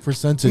high enough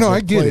percentage. No, of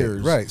I get it.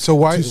 players Right. So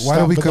why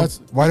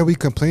do we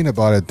complain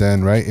about it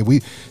then, right?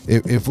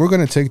 If we're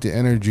going to take the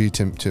energy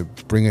to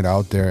bring it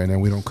out there and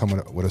then we don't come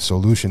up with a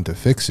solution to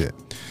fix it,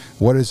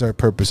 what is our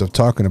purpose of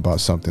talking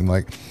about something?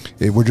 Like,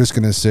 if we're just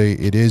going to say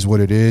it is what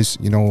it is,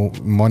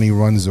 money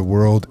runs the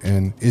world,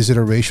 and is it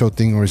a racial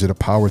thing or is it a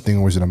power thing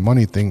or is it a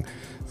money thing?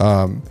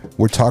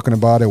 We're talking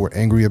about it, we're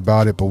angry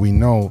about it, but we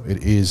know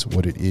it is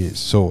what it is.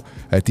 So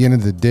at the end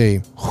of the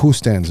day, who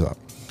stands up?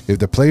 If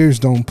the players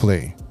don't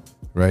play,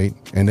 right,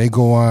 and they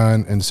go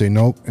on and say,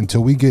 nope,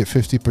 until we get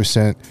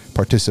 50%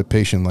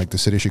 participation like the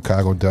city of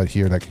Chicago did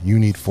here, like you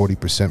need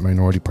 40%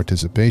 minority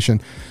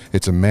participation,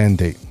 it's a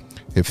mandate.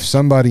 If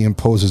somebody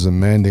imposes a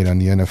mandate on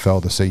the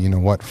NFL to say,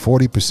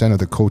 40% of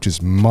the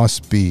coaches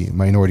must be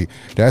minority,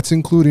 that's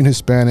including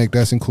Hispanic,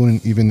 that's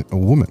including even a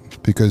woman,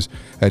 because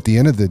at the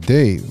end of the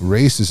day,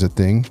 race is a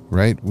thing,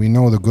 right? We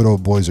know the good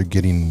old boys are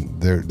getting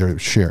their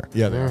share.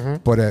 Yeah, they are.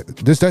 But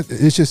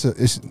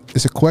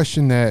it's a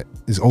question that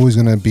is always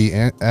going to be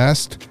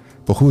asked.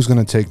 But who's going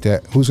to take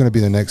that? Who's going to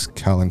be the next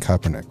Colin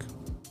Kaepernick?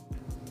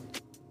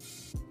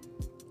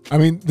 I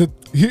mean,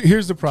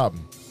 here's the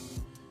problem.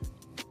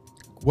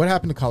 What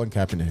happened to Colin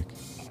Kaepernick?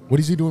 What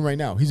is he doing right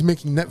now? He's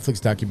making Netflix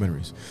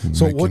documentaries.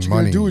 So what you're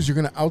going to do is you're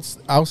going to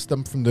oust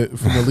them from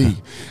the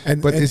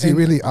league. But is he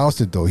really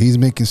ousted though? He's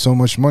making so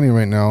much money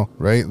right now,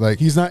 right? Like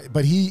he's not.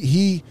 But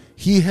he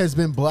has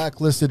been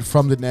blacklisted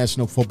from the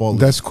National Football League.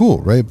 That's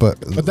cool, right?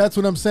 But that's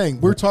what I'm saying.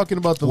 We're talking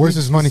about the. Where's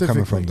league his money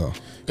coming from, though?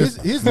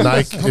 His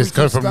Nike. It's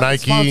coming from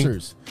Nike.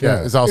 Sponsors.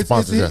 Yeah, it's all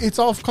sponsors. It's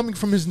all coming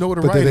from his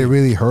notoriety. But did they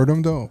really hurt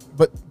him though?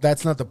 But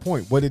that's not the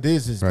point. What it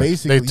is Right.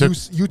 basically They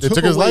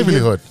took his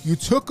livelihood. You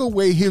took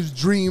away his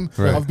dream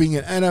Right. of being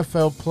an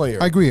NFL player.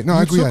 I agree. No,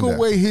 I agree You on took that.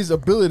 away his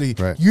ability.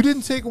 Right. You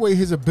didn't take away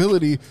his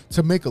ability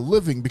to make a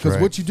living because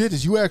Right. what you did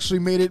is you actually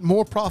made it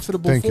more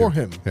profitable Thank for you.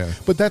 him. Yeah.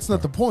 But that's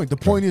not the point. The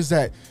point is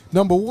that,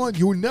 number one,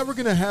 you're never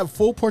going to have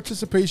full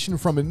participation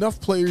from enough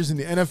players in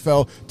the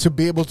NFL to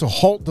be able to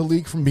halt the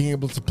league from being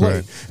able to play.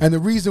 Right. And the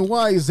reason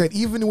why is that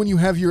even when you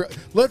have your,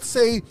 let's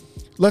say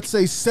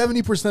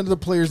 70% of the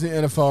players in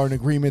the NFL are in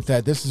agreement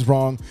that this is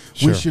wrong,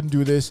 Sure. we shouldn't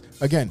do this.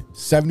 Again,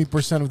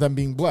 70% of them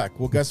being black.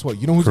 Well, guess what?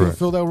 You know who's going to Correct.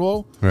 fill that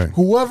role? Right.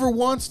 Whoever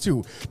wants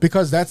to,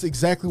 because that's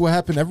exactly what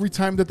happened every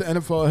time that the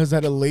NFL has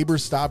had a labor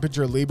stoppage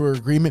or a labor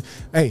agreement.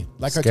 Hey,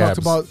 like I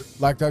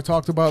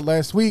talked about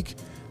last week,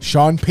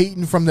 Sean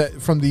Payton from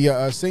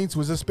the Saints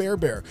was a spare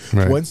bear.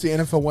 Right. Once the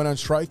NFL went on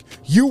strike,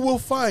 you will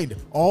find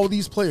all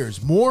these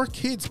players. More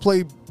kids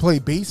play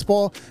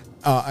baseball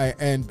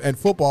and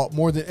football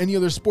more than any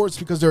other sports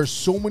because there are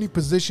so many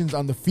positions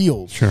on the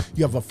field. Sure.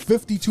 You have a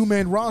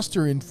 52-man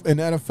roster in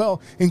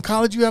NFL. In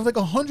college, you have like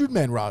a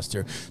 100-man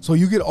roster. So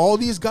you get all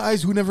these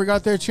guys who never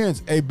got their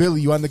chance. Hey, Billy,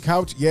 you on the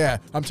couch? Yeah,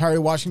 I'm tired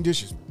of washing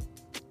dishes.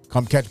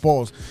 Come catch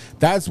balls.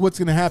 That's what's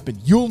going to happen.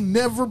 You'll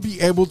never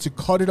be able to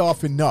cut it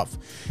off enough.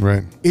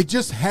 Right. It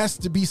just has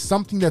to be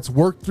something that's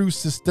worked through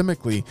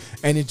systemically,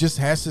 and it just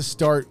has to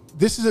start.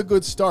 This is a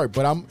good start,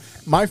 but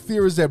my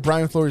fear is that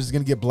Brian Flores is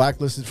going to get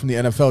blacklisted from the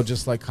NFL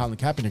just like Colin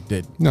Kaepernick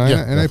did. No, Yeah, and I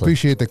definitely.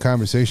 appreciate the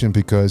conversation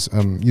because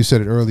you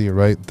said it earlier,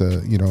 right?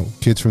 The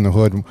kids from the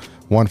hood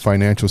want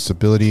financial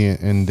stability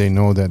and they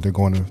know that they're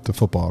going to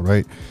football,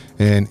 right?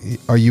 And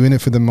are you in it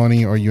for the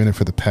money or are you in it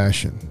for the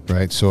passion,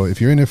 right? So if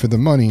you're in it for the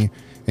money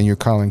and you're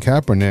Colin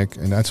Kaepernick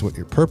and that's what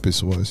your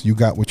purpose was, you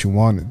got what you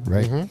wanted,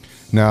 right?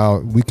 Mm-hmm. Now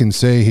we can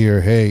say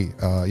here, hey,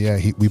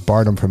 we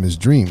barred him from his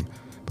dream,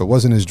 but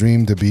wasn't his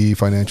dream to be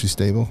financially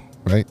stable?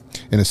 Right,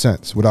 in a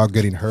sense, without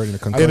getting hurt in a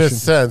concussion. In a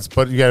sense,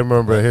 but you got to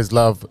remember his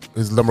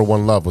number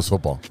one love was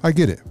football. I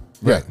get it.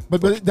 Right.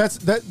 But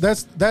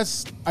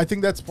that's I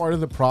think that's part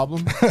of the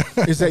problem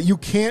is that you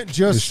can't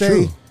just It's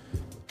say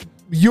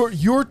true.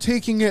 you're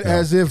taking it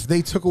as if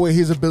they took away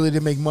his ability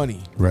to make money.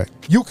 Right.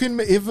 You can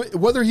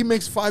whether he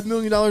makes $5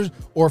 million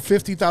or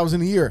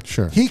 $50,000 a year,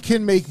 Sure. he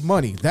can make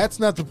money. That's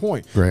not the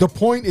point. Right. The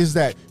point is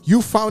that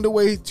you found a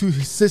way to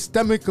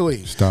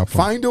systemically Stop him.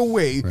 find a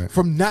way Right.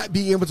 from not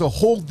being able to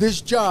hold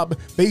this job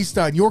based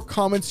on your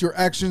comments, your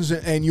actions,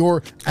 and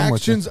your I'm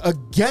with you. actions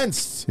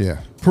against Yeah.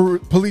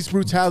 police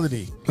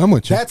brutality. I'm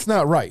with you. That's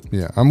not right.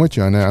 Yeah, I'm with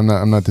you on that.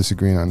 I'm not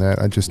disagreeing on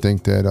that. I just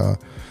think that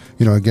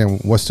again,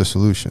 what's the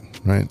solution,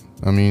 right?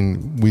 I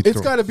mean, It's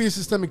got to be a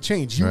systemic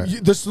change.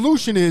 Right. The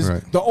solution is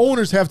Right. the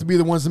owners have to be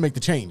the ones that make the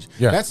change.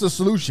 Yeah. That's the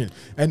solution.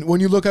 And when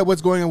you look at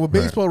what's going on with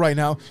baseball right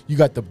now, you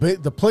got the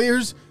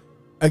players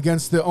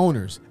against the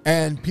owners.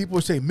 And people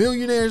say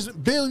billionaires,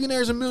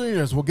 and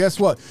millionaires. Well, guess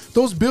what?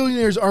 Those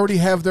billionaires already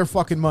have their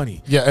fucking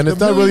money. Yeah, and the it's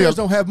not really millionaires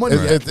don't have money.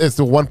 yet. It's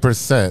the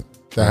 1%.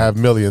 that have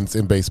millions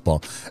in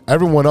baseball.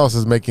 Everyone else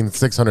is making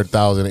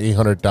 600,000,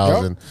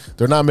 800,000.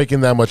 They're not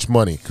making that much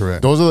money.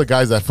 Correct. Those are the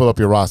guys that fill up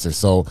your roster.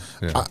 So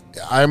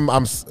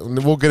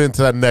we'll get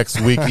into that next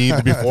week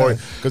either before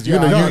because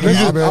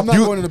I'm not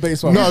going to the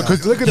baseball. No, game.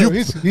 because Look at him.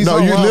 He's no,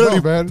 all you wound literally,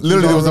 up, man.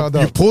 literally, He's there all was wound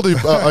you up. pulled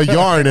a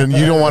yarn and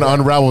you don't want to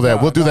unravel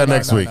that. We'll do that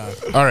next week.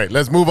 All right,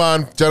 let's move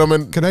on,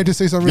 gentlemen. Can I just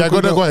say something? Yeah,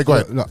 real go quick, ahead, though? go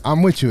ahead. No,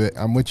 I'm with you.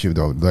 I'm with you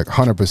though. Like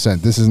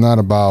 100%. This is not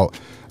about.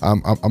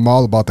 I'm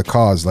all about the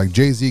cause. Like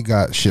Jay-Z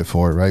got shit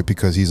for it, right?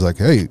 Because he's like,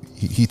 hey,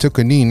 he took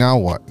a knee. Now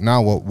what?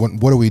 Now what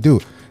do we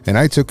do? And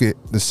I took it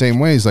the same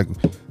way. It's like,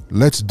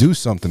 let's do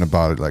something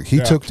about it. Like he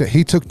took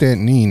that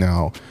knee.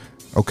 Now,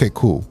 okay,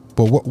 cool.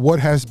 But what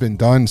has been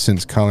done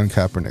since Colin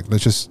Kaepernick?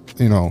 Let's just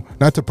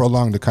not to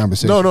prolong the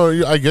conversation.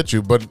 No, I get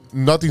you, but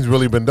nothing's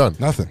really been done.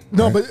 Nothing.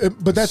 No, right?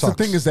 but that's the Sucks.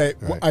 thing is that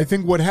Right. I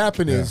think what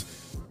happened is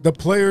the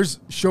players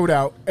showed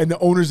out and the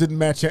owners didn't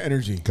match that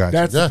energy. Gotcha.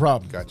 That's Yeah. the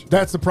problem. Gotcha.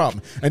 That's the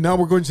problem. And now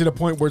we're going to the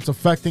point where it's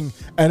affecting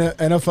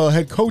NFL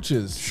head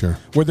coaches. Sure.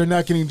 Where they're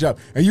not getting a job.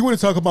 And you want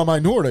to talk about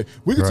minority?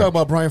 We could Right. talk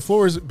about Brian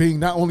Flores being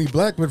not only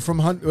black but from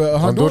Honduras.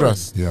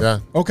 Honduras. Yeah. Yeah.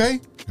 Okay.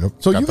 Yep.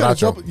 So you got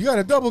Catracho.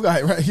 a double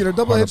guy, right? You know,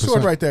 double head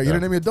sword 100%. right there. You know Yeah.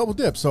 what I mean? A double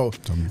dip. So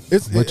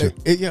it's with you.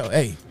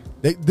 hey,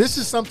 this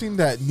is something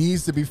that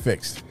needs to be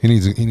fixed. He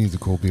needs a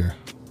cold beer.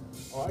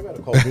 Oh, I got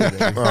a cold beer,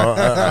 baby.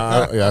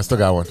 Yeah, I still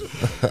got one.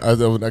 I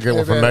get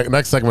one for man.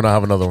 next segment. I'll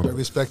have another I one.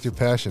 respect your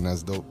passion.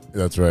 That's dope.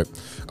 That's right.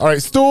 All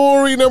right,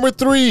 story number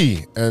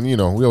 3. And, we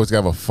always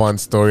have a fun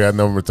story at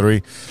number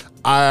 3.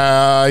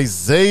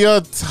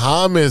 Isaiah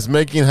Thomas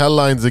making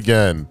headlines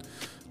again.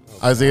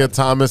 Isaiah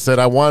Thomas said,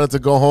 I wanted to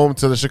go home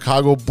to the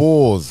Chicago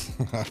Bulls.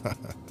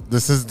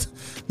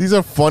 These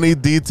are funny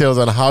details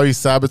on how he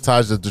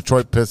sabotaged the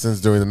Detroit Pistons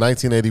during the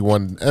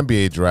 1981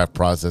 NBA draft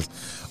process,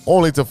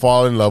 only to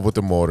fall in love with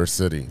the Motor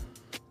City.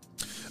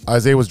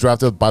 Isaiah was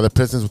drafted by the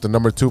Pistons with the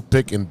number 2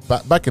 pick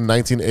back in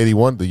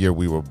 1981, the year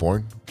we were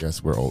born.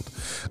 Guess we're old.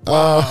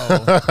 81.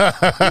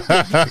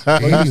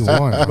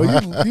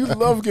 But you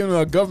love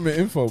giving government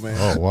info, man.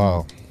 Oh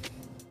wow.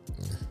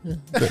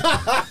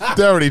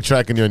 They're already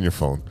tracking you on your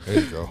phone. There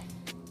you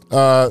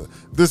go.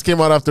 This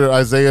came out after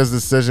Isaiah's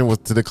decision was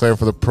to declare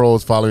for the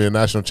pros following a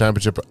national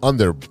championship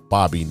under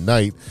Bobby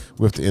Knight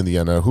with the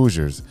Indiana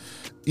Hoosiers.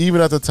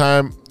 Even at the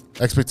time,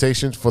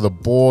 expectations for the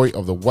boy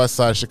of the West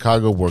Side of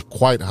Chicago were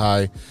quite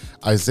high.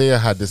 Isaiah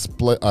had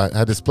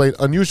displayed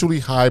unusually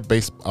high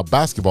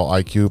basketball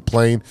IQ,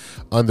 playing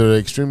under the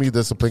extremely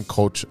disciplined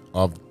coach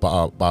of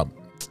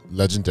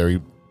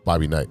legendary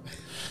Bobby Knight.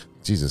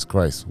 Jesus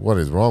Christ, what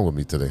is wrong with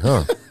me today,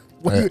 huh?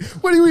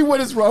 What do you mean? What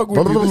is wrong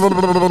with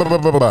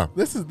you?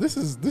 This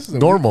is a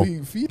Normal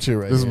weekly feature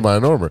right This is here. my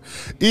normal.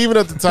 Even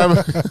at the time,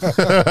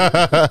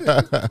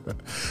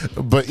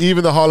 but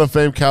even the Hall of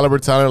Fame caliber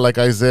talent like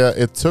Isaiah,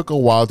 it took a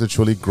while to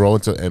truly grow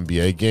into an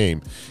NBA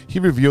game. He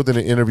revealed in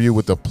an interview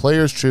with the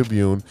Players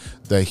Tribune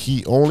that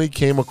he only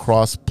came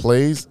across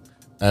plays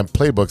and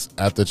playbooks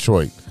at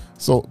Detroit.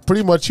 So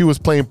pretty much he was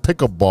playing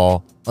pickup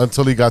ball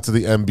until he got to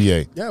the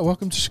NBA. Yeah,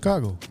 welcome to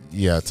Chicago.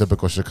 Yeah,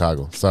 typical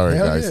Chicago. Sorry,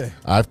 Hell guys. yeah.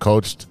 I've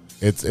coached.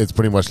 It's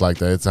pretty much like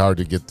that. It's hard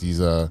to get these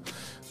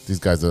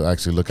guys to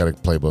actually look at a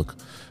playbook.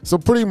 So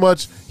pretty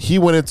much he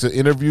went into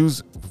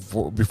interviews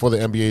before the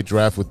NBA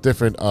draft with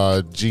different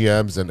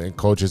GMs and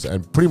coaches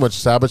and pretty much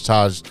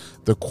sabotaged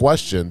the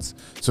questions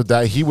so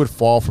that he would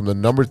fall from the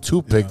number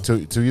 2 pick to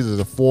either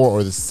the 4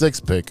 or the 6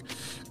 pick.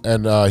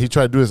 And he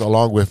tried to do this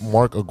along with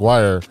Mark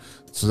Aguirre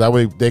so that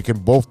way they can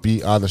both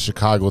be on the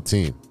Chicago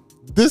team.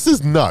 This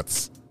is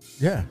nuts.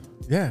 Yeah,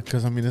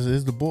 because I mean,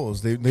 it's the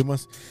Bulls. They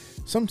must.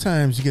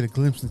 Sometimes you get a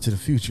glimpse into the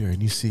future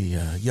and you see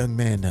a young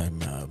man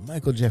named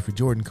Michael Jeffrey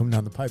Jordan coming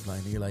down the pipeline,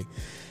 and you're like,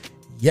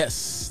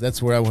 yes,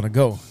 that's where I want to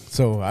go.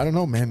 So I don't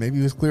know, man. Maybe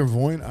it was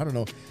clairvoyant. I don't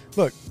know.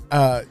 Look,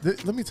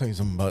 let me tell you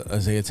something about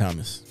Isaiah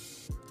Thomas.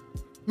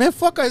 Man,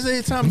 fuck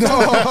Isaiah Thomas.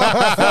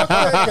 Fuck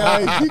that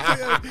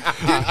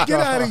guy. Get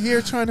out of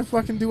here trying to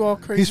fucking do all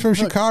crazy. He's from Look,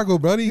 Chicago,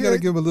 brother. You Yeah. got to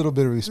give him a little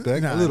bit of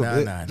respect. a little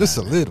bit. Just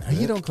a little bit.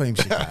 He don't claim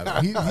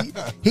Chicago.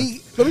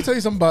 He let me tell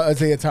you something about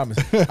Isaiah Thomas.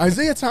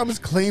 Isaiah Thomas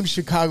claims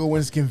Chicago when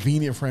it's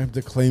convenient for him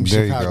to claim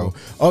There you Chicago. go.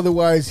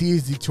 Otherwise,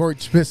 he's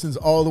Detroit Pistons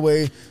all the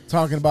way,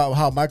 talking about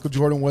how Michael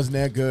Jordan wasn't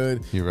that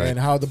good, You're right. and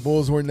how the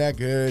Bulls weren't that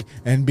good,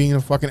 and being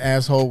a fucking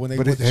asshole when they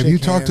But went to have shake you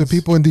talked to hands.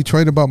 people in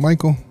Detroit about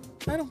Michael?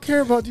 I don't care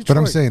about Detroit. But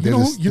I'm saying you they're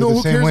know, the- you know they're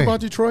who the same cares way. about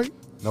Detroit?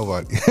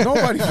 Nobody.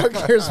 Nobody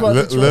fucking cares about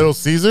Detroit. Little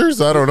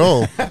Caesars? I don't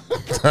know.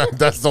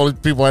 That's the only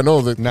people I know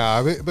that.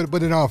 Nah,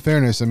 but in all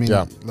fairness, I mean,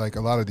 Yeah. like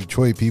a lot of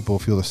Detroit people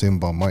feel the same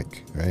about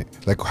Mike, right?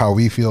 Like how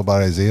we feel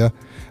about Isaiah.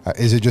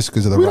 Is it just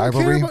because of the We don't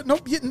care rivalry? about, no,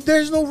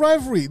 there's no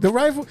rivalry. The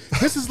rival.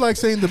 This is like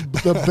saying the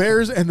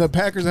Bears and the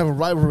Packers have a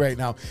rivalry right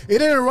now.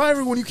 It ain't a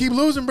rivalry when you keep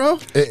losing, bro.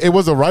 It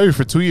was a rivalry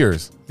for 2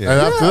 years. Yeah.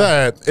 And after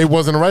that, it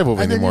wasn't a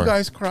rivalry And then anymore. you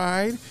guys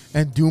cried,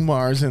 and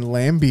Dumars and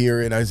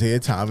Lambier and Isaiah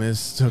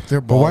Thomas took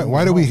their But ball.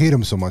 why do we hate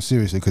him so much?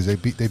 Seriously, because they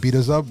beat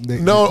us up.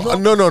 No.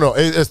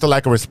 It's the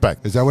lack of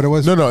respect. Is that what it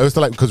was? No, it's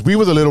the like because we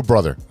were the little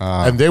brother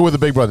and they were the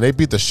big brother. They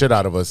beat the shit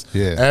out of us.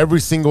 Yeah.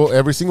 Every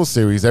single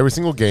series, every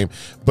single game.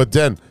 But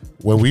then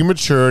when we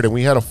matured and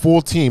we had a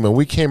full team and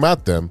we came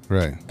at them,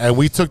 Right. and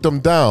we took them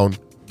down,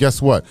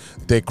 guess what?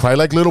 They cried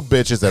like little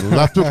bitches and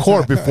left the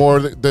court before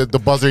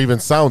the buzzer even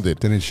sounded.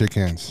 Didn't shake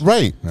hands.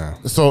 Right. Yeah.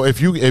 So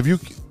if you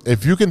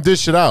can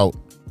dish it out,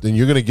 then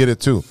you're gonna get it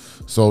too.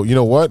 So you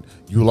know what?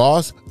 You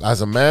lost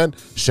as a man.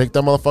 Shake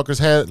that motherfucker's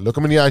hand. Look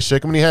him in the eye.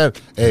 Shake him in the hand.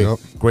 Hey, Yep.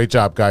 great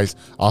job, guys.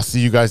 I'll see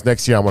you guys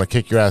next year. I'm gonna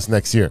kick your ass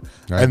next year.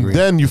 I And agree.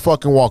 then you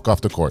fucking walk off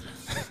the court.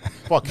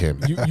 Fuck him.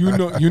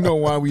 You know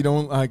why we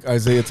don't like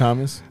Isaiah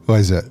Thomas? Why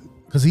is that?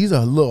 Because he's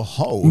a little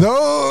hoe.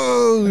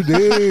 No,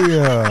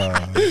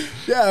 damn.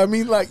 Yeah, I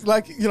mean, like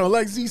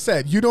Z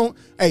said, you don't.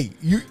 Hey,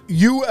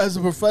 you as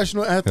a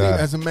professional athlete, Yeah.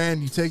 as a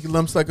man, you take your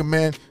lumps like a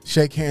man.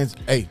 Shake hands.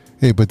 Hey,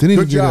 Hey, but didn't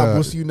Good he get, job.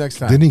 We'll see you next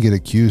time. Didn't he get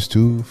accused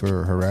too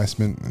for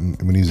harassment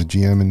when he was a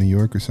GM in New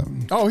York or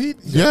something? oh,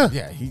 Yeah.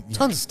 he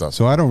Tons of stuff.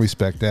 So I don't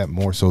respect that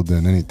more so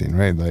than anything,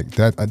 right? Like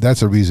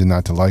that's a reason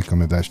not to like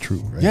him if that's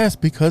true, right? yes,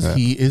 because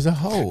he is a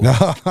hoe.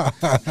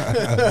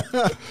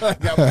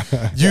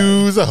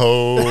 Use a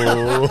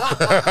hoe.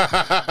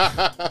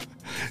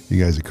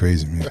 You guys are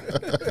crazy, man.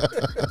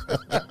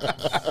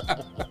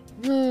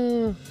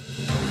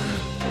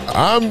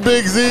 I'm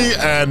Big Z,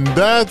 and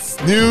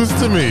that's news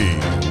to me.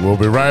 We'll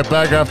be right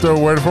back after a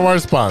word from our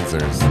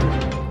sponsors.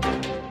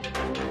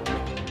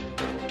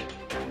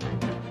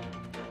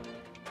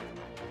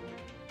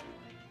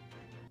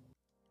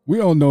 We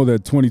all know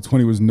that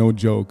 2020 was no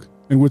joke,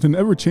 and with an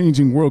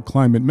ever-changing world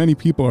climate, many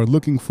people are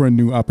looking for a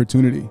new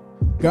opportunity.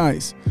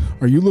 Guys,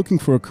 are you looking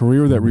for a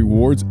career that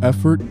rewards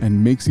effort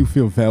and makes you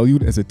feel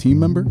valued as a team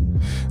member?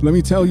 Let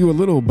me tell you a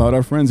little about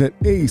our friends at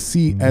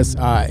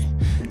ACSI.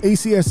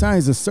 ACSI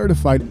is a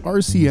certified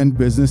RCN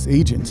business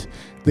agent.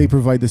 They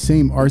provide the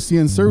same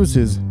RCN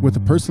services with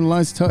a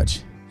personalized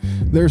touch.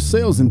 Their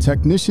sales and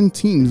technician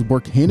teams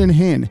work hand in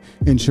hand,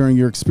 ensuring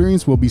your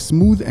experience will be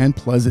smooth and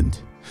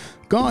pleasant.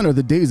 Gone are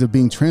the days of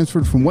being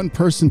transferred from one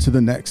person to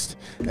the next.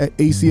 At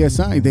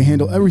ACSI, they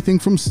handle everything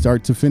from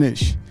start to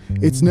finish.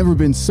 It's never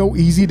been so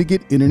easy to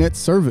get internet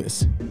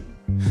service.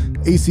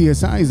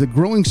 ACSI is a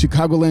growing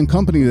Chicagoland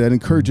company that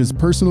encourages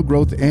personal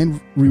growth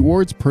and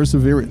rewards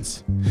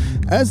perseverance.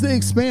 As they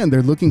expand,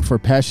 they're looking for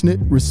passionate,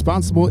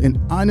 responsible, and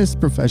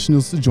honest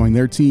professionals to join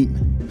their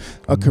team.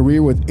 A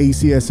career with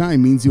ACSI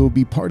means you'll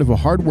be part of a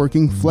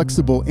hardworking,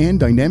 flexible, and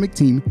dynamic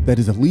team that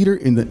is a leader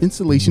in the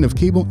installation of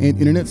cable and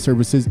internet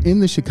services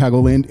in the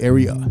Chicagoland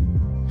area.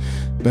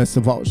 Best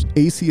of all,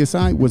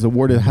 ACSI was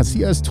awarded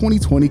Hacias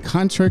 2020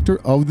 Contractor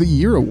of the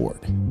Year Award.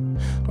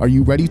 Are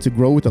you ready to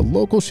grow with a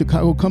local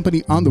Chicago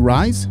company on the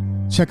rise?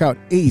 Check out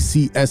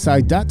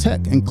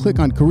acsi.tech and click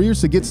on careers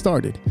to get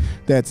started.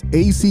 That's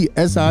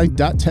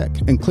acsi.tech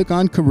and click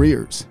on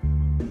careers.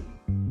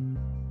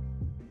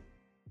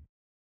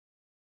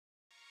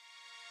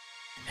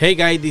 Hey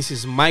guys, this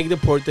is Mike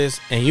Deportes,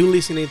 and you're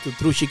listening to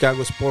True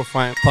Chicago Sport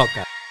Fan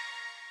Podcast.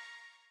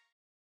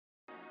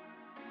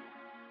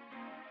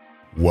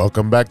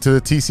 Welcome back to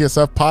the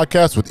TCSF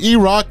podcast with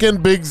E-Rock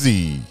and Big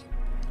Z.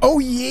 Oh,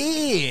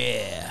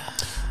 yeah.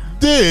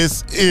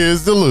 This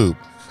is The Loop,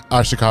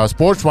 our Chicago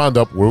sports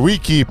roundup where we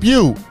keep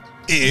you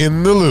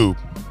in the loop.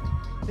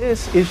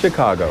 This is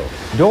Chicago.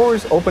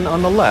 Doors open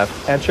on the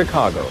left at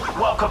Chicago.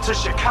 Welcome to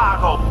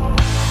Chicago.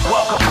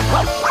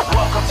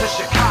 Welcome to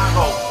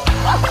Chicago.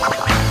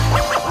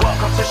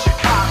 Welcome to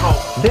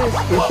Chicago. This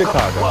is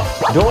Chicago.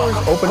 Doors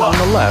open on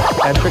the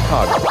left at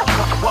Chicago.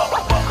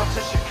 Welcome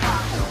to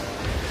Chicago.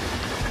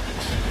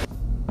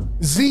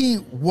 Z,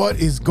 what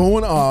is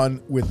going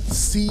on with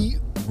C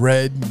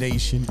Red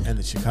Nation and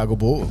the Chicago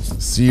Bulls?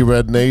 C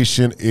Red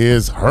Nation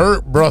is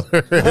hurt,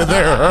 brother.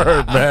 They're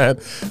hurt, man.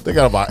 They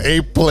got about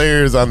 8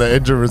 players on the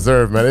injured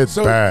reserve, man. It's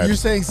So bad. you're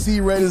saying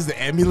C Red is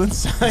the ambulance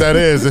sign? That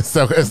is. It's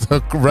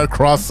the Red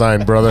Cross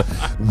sign, brother.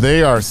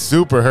 They are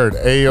super hurt.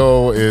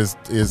 AO is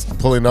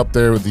pulling up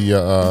there with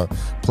the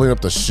pulling up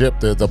the ship,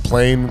 the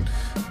plane,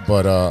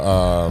 but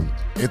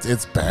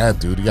it's bad,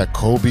 dude. You got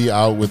Kobe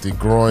out with the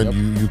groin.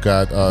 You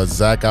got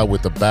Zach out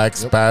with the back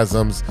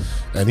spasms,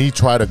 and he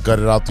tried to gut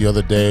it out the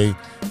other day,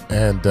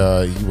 and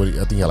I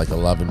think he had like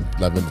 11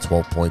 to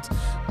 12 points.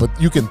 But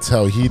you can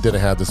tell he didn't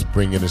have the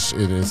spring in his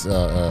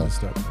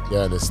step.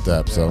 Yeah, in his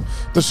step. Yeah. So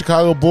the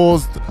Chicago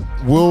Bulls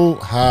will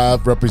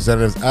have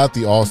representatives at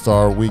the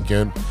All-Star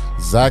weekend.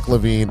 Zach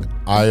LaVine,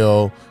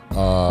 Io.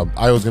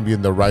 Io's gonna be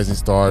in the Rising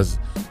Stars,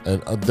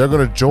 and they're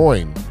gonna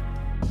join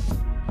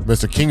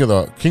Mr. King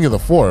of the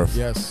Fourth,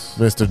 Yes.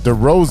 Mr.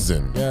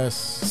 DeRozan. Yes.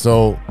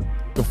 So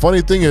the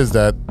funny thing is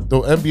that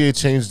the NBA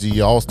changed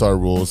the All-Star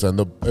rules, and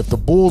if the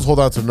Bulls hold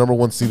on to the number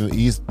 1 seed in the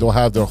East, they'll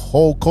have their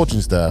whole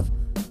coaching staff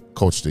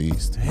coach the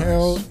East.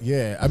 Hell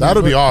yeah. I mean,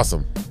 That'll be look,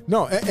 awesome.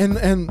 No,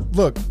 and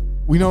look,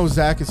 we know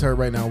Zach is hurt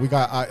right now. We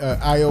got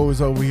Io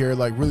is over here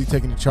like really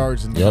taking the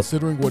charge, and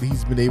considering what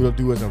he's been able to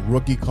do as a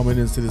rookie coming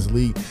into this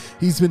league,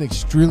 he's been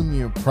extremely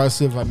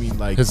impressive. I mean,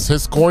 like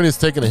His scoring is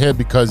taking a hit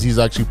because he's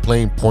actually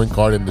playing point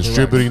guard and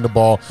distributing the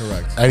ball.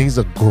 Correct. And he's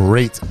a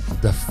great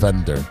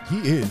defender. he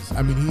is.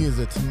 I mean, he is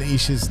a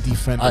tenacious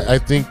defender. I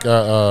think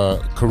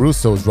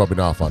Caruso is rubbing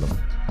off on him.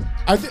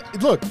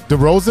 Look,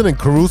 DeRozan and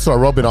Caruso are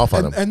rubbing off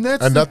on him. and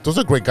that's those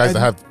are great guys to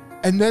have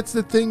And that's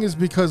the thing is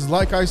because,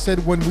 like I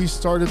said when we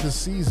started the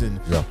season,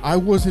 Yeah. I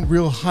wasn't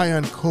real high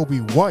on Kobe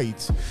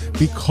White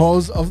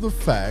because of the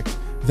fact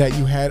that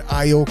you had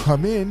Io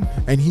come in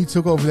and he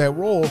took over that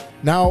role.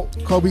 Now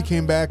Kobe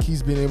came back.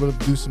 He's been able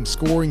to do some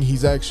scoring.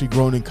 He's actually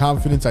grown in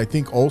confidence. I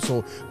think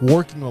also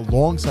working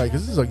alongside,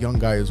 because this is a young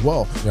guy as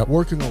well,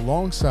 working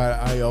alongside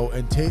Io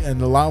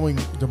and allowing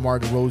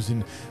DeMar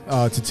DeRozan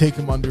to take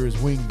him under his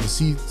wing to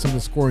see some of the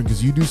scoring,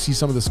 because you do see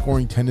some of the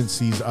scoring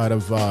tendencies out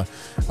of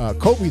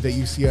Kobe that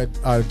you see out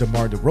of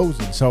DeMar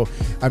DeRozan. So,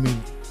 I mean,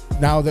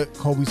 now that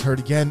Kobe's hurt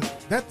again,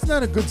 that's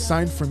not a good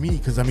sign for me,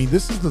 because, I mean,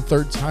 this is the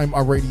third time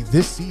already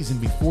this season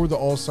before the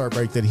All-Star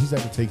break that he's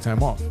had to take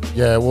time off.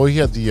 Yeah, well, he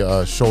had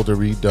the shoulder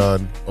redone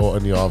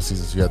in the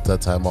offseason, so he had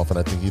that time off, and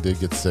I think he did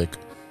get sick.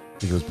 I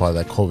think it was part of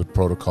that COVID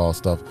protocol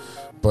stuff.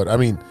 But, I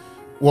mean,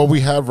 what we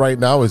have right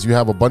now is you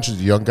have a bunch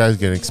of young guys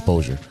getting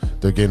exposure.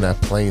 They're getting that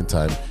playing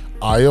time.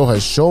 Io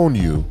has shown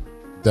you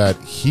that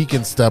he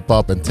can step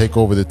up and take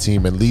over the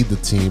team and lead the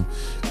team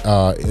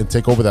and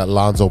take over that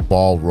Lonzo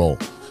Ball role.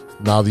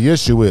 Now, the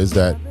issue is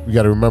that we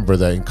got to remember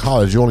that in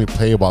college, you only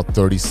play about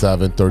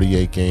 37,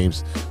 38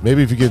 games.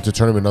 Maybe if you get into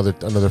tournament,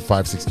 another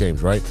 5-6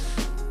 games, right?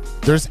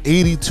 There's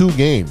 82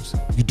 games.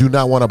 You do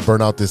not want to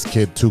burn out this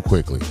kid too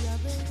quickly.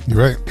 You're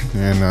right.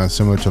 And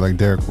similar to like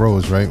Derrick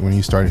Rose, right? When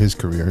he started his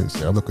career, it's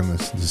looking the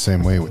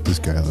same way with this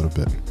guy a little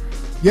bit.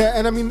 Yeah,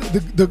 and I mean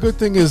the good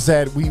thing is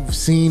that we've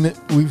seen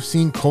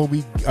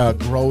Kobe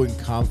grow in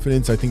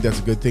confidence. I think that's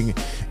a good thing,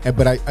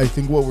 but I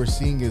think what we're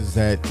seeing is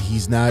that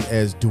he's not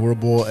as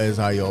durable as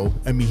Io.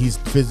 I mean, he's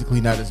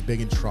physically not as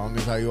big and strong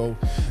as Io,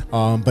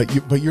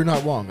 but you're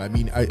not wrong. I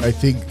mean, I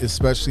think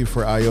especially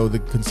for Io,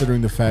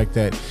 considering the fact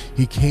that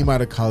he came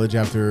out of college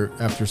after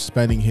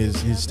spending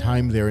his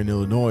time there in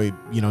Illinois,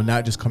 you know,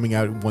 not just coming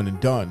out one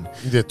and done.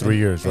 He did 3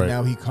 years, right? And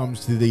now he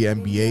comes to the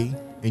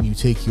NBA. And you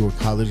take your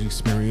college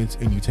experience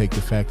and you take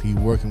the fact that you're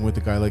working with a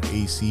guy like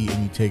AC,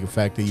 and you take the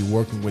fact that you're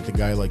working with a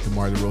guy like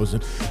DeMar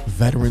DeRozan.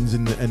 Veterans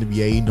in the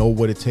NBA know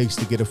what it takes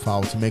to get a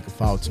foul, to make a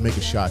foul, to make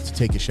a shot, to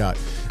take a shot.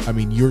 I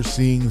mean, you're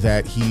seeing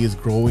that he is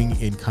growing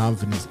in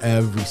confidence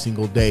every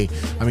single day.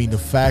 I mean, the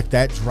fact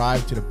that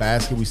drive to the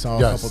basket we saw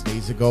a couple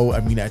days ago,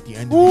 I mean, at the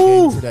end of the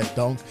game for that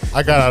dunk.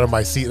 I got out of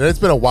my seat. And it's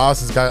been a while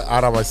since I got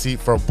out of my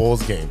seat for a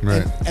Bulls game.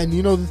 Right. And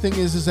you know, the thing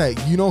is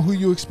that you know who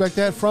you expect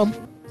that from?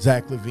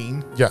 Zach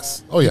LaVine.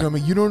 Yes. Oh, yeah. You know what I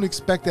mean? You don't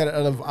expect that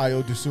out of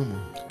Io DeSumo.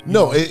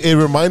 No, it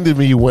reminded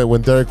me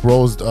when Derrick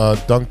Rose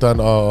dunked on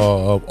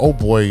old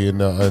boy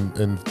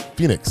in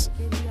Phoenix.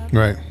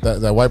 Right.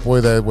 That white boy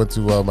that went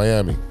to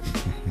Miami.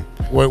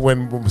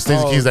 when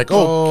Stacey Keys like,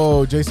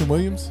 Jason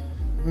Williams?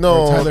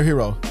 No. Or Tyler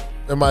Hero?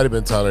 It might have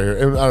been Tyler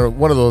Hero. I don't know,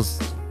 one of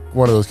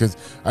those kids.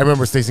 I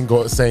remember Stacey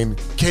saying,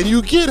 "Can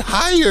you get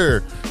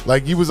higher?"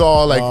 Like he was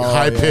all like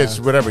high pitched,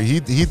 whatever. He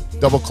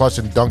double clutched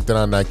and dunked it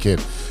on that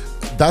kid.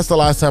 That's the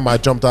last time I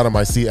jumped out of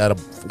my seat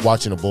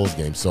watching a Bulls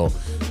game. So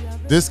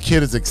this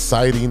kid is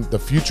exciting. The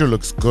future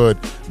looks good.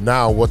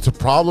 Now, what's the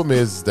problem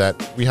is that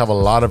we have a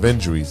lot of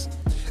injuries.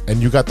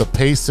 And you got the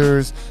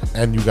Pacers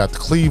and you got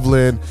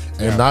Cleveland,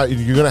 and now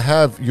you're gonna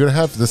have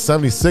the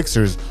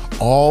 76ers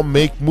all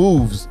make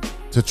moves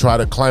to try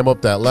to climb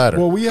up that ladder.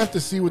 Well, we have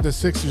to see what the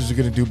Sixers are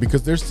going to do,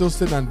 because they're still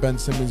sitting on Ben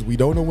Simmons. We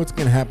don't know what's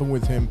going to happen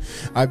with him.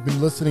 I've been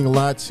listening a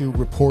lot to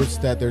reports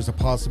that there's a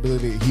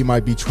possibility he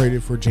might be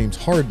traded for James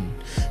Harden,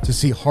 to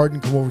see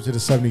Harden come over to the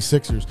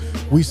 76ers.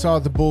 We saw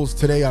the Bulls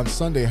today on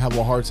Sunday have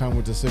a hard time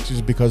with the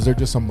Sixers because they're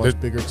just a much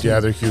bigger team. Yeah,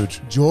 they're huge.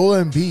 Joel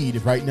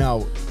Embiid right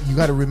now, you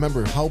got to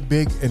remember how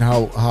big and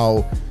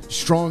how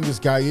strong this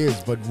guy is,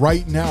 but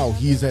right now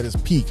he's at his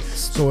peak.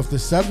 So if the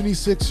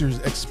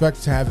 76ers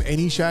expect to have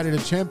any shot at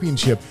a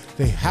championship,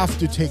 they have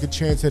to take a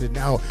chance at it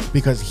now,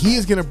 because he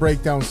is going to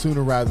break down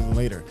sooner rather than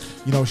later.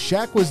 You know,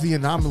 Shaq was the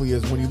anomaly,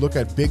 as when you look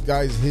at big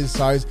guys his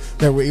size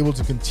that were able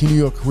to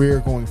continue a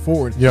career going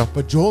forward. Yeah.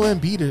 But Joel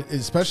Embiid,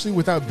 especially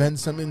without Ben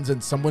Simmons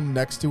and someone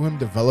next to him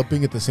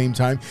developing at the same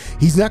time,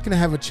 he's not going to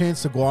have a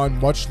chance to go on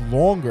much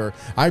longer.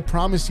 I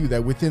promise you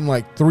that within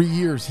like 3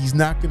 years, he's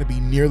not going to be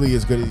nearly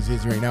as good as he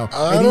is right now.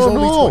 I don't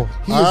know.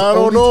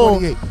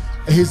 28.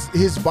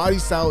 His body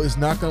style is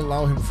not going to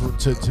allow him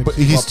to. But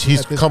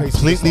he's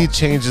completely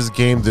changed his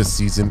game this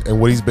season, and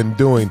what he's been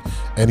doing,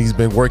 and he's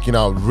been working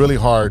out really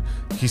hard.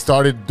 He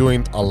started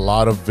doing a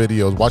lot of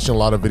videos, watching a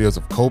lot of videos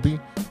of Kobe,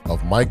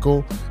 of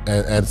Michael,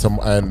 and some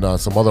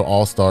other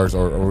All-Stars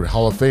or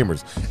Hall of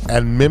Famers,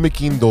 and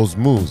mimicking those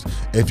moves.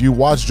 If you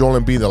watch Joel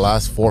Embiid the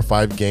last 4 or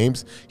 5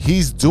 games,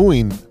 he's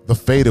doing the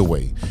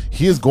fadeaway.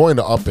 He is going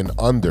to up and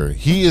under.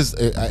 He is.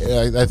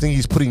 I think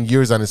he's putting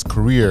years on his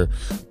career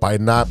by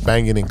not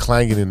banging and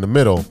clanging in the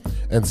middle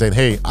and saying,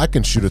 "Hey, I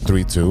can shoot a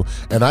 3-2,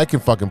 and I can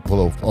fucking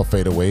pull a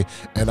fadeaway,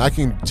 and I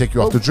can take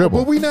you off the dribble."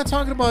 But we're not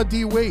talking about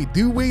D Wade.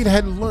 D Wade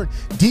hadn't learned.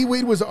 D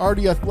Wade was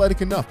already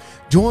athletic enough.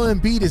 Joel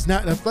Embiid is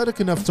not athletic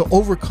enough to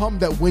overcome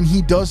that when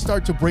he does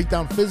start to break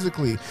down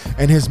physically,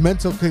 and his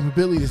mental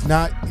capability is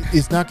not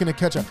going to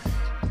catch up.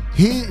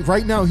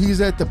 Right now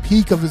he's at the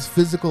peak of his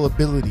physical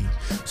ability.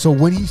 So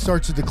when he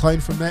starts to decline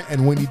from that,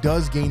 and when he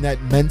does gain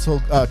that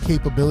mental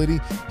capability,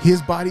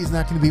 his body is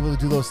not going to be able to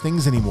do those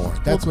things anymore.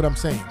 That's what I'm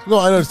saying. No,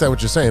 I understand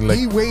what you're saying. Like,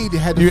 D Wade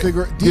had to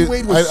figure. D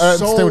Wade was I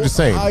understand what you're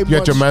saying. You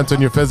got your mental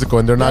and your physical,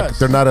 and they're not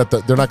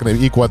going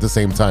to equal at the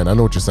same time. I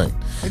know what you're saying.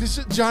 And it's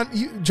just John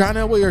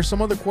Elway or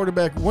some other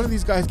quarterback. One of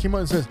these guys came out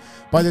and says,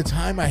 "By the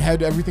time I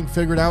had everything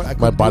figured out,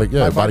 my body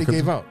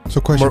gave out." So,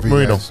 question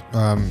for you guys: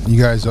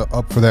 you guys are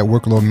up for that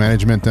workload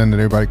management? Then that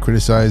everybody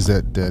criticized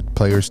that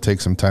players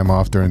take some time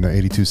off during the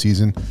 '82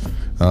 season.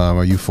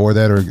 Are you for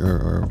that, or what's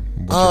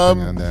your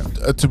opinion on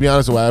that? To be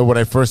honest, when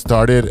I first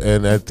started,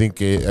 and I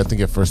think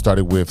it first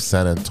started with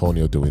San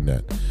Antonio doing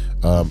that.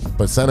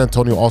 But San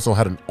Antonio also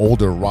had an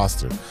older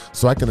roster,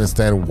 so I can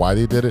understand why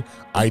they did it.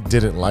 I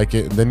didn't like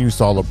it, and then you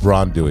saw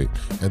LeBron do it,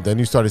 and then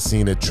you started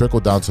seeing it trickle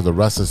down to the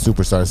rest of the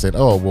superstars saying,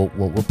 "Oh, well,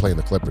 we're playing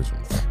the Clippers."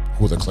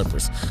 Who are the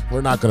Clippers?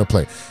 We're not going to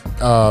play.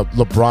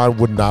 LeBron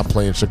would not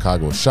play in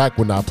Chicago. Shaq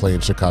would not play in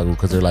Chicago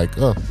because they're like,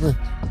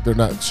 they're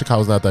not.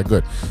 Chicago's not that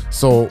good.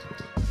 So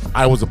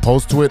I was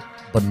opposed to it,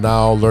 but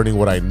now learning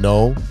what I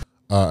know.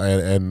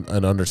 And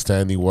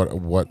understanding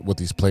what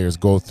these players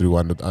go through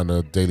on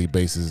a daily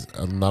basis,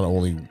 not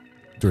only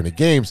during the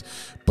games,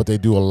 but they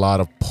do a lot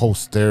of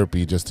post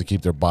therapy just to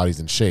keep their bodies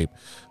in shape.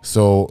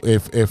 So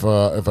if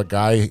a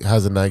guy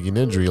has a nagging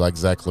injury like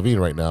Zach LaVine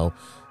right now,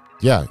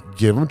 yeah,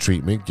 give him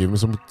treatment, give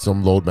him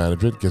some load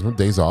management, give him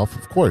days off.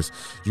 Of course,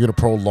 you're gonna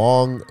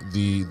prolong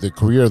the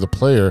career of the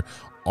player.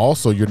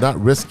 Also, you're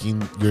not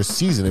risking your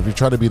season if you're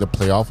trying to be the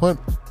playoff hunt.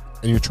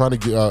 And you're trying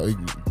to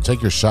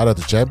take your shot at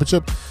the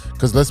championship,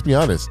 because let's be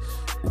honest,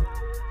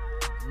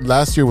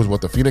 last year was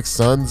the Phoenix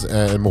Suns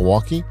and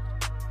Milwaukee,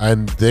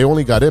 and they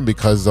only got in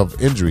because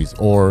of injuries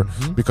or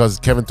because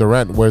Kevin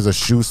Durant wears a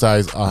shoe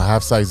size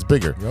half size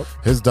bigger. Yep.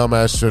 His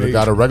dumbass should have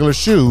got a regular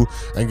shoe,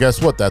 and guess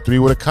what? That 3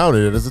 would have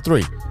counted it as a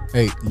 3.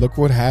 Hey, look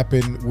what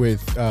happened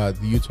with the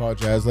Utah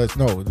Jazz.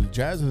 The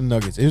Jazz and the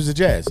Nuggets. It was the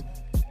Jazz.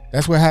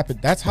 That's what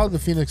happened. That's how the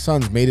Phoenix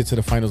Suns made it to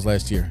the finals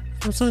last year.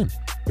 I'm saying.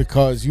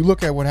 Because you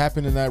look at what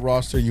happened in that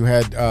roster, you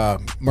had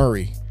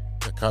Murray.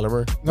 Kyler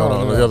Murray?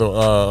 No, the other.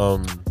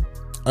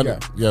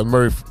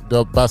 Murray,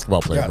 the basketball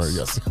player. Yes. Murray,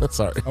 yes.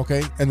 Sorry.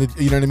 Okay, and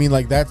you know what I mean?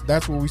 Like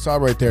that's what we saw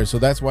right there. So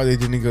that's why they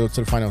didn't go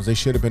to the finals. They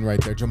should have been right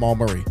there. Jamal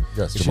Murray.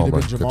 Yes, Jamal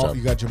Murray.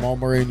 You got Jamal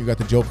Murray and you got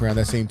the Joker on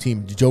that same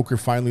team. The Joker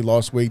finally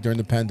lost weight during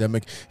the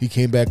pandemic. He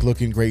came back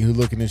looking great. He's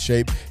looking in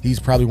shape.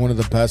 He's probably one of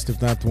the best,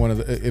 if not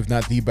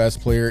the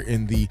best player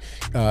in the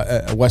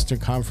Western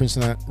Conference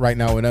right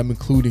now. And I'm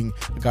including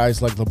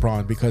guys like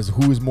LeBron, because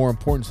who is more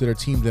important to their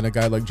team than a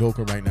guy like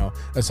Joker right now,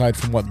 aside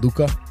from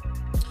Luka?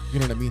 You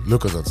know what I mean?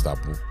 Luka's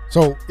unstoppable.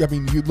 So, I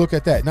mean, you look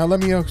at that. Now,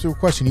 let me ask you a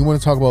question. You want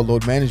to talk about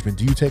load management.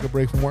 Do you take a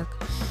break from work?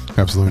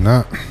 Absolutely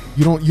not.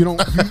 You don't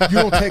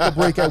take a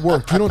break at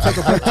work. You don't take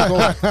a break to go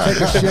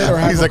take a shit or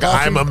have He's like,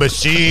 I'm a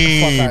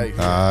machine.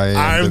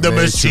 I'm the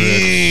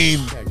machine.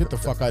 Yeah, get the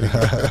fuck out of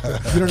here.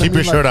 You know Keep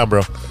your shirt on,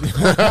 bro.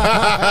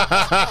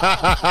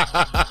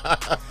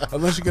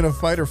 Unless you're going to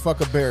fight or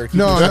fuck a bear.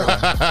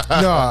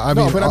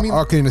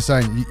 All kidding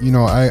aside,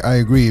 I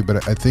agree,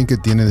 but I think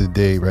at the end of the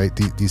day, right,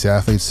 these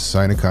athletes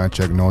sign a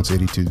contract. No, it's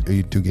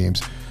 82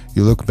 games.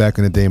 You look back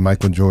in the day,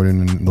 Michael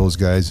Jordan and those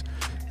guys.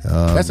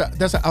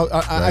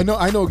 I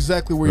know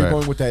exactly where you're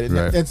going with that.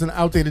 It's an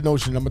outdated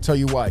notion. I'm gonna tell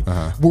you why.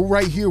 We're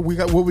right here. We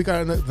got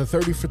in the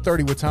 30 for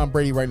 30 with Tom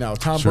Brady right now.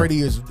 Tom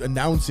Brady is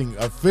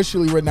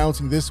officially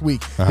announcing this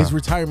week his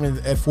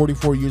retirement at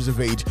 44 years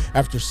of age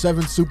after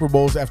 7 Super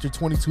Bowls, after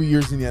 22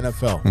 years in the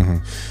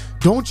NFL.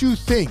 Don't you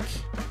think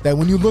that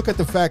when you look at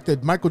the fact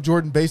that Michael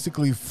Jordan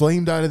basically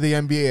flamed out of the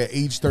NBA at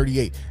age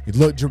 38,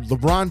 look,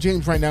 LeBron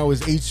James right now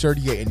is age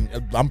 38,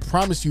 and I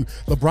promise you,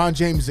 LeBron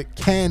James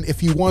can, if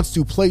he wants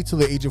to, play till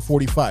the age of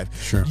 45.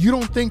 Sure. You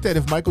don't think that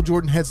if Michael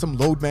Jordan had some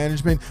load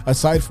management,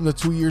 aside from the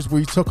 2 years where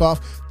he took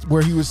off,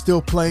 where he was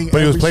still playing,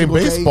 but he was playing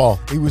baseball.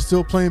 He was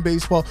still playing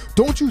baseball.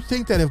 Don't you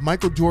think that if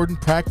Michael Jordan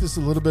practiced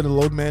a little bit of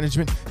load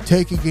management,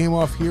 take a game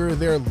off here or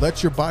there,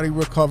 let your body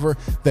recover,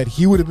 that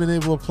he would have been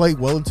able to play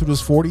well into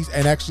his 40s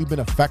and actually been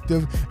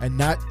effective?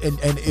 And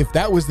if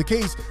that was the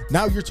case,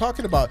 now you're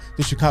talking about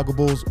the Chicago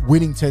Bulls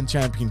winning 10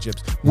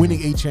 championships,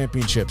 winning 8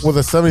 championships. Well,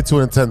 the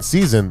 72-10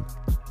 season,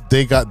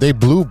 they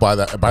blew by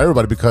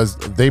everybody, because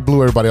they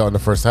blew everybody out in the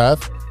first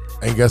half.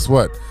 And guess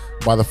what?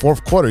 By the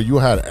fourth quarter, you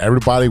had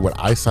everybody with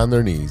ice on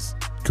their knees.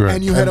 Correct.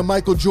 And you had a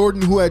Michael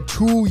Jordan who had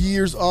 2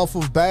 years off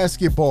of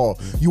basketball.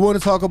 You want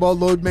to talk about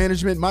load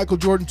management? Michael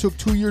Jordan took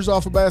 2 years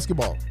off of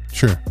basketball.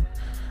 Sure.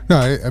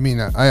 No, I mean,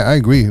 I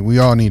agree. We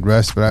all need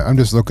rest, but I'm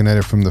just looking at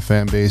it from the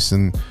fan base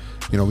and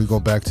You know, we go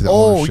back to the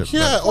Oh ownership.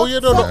 yeah, But- oh yeah,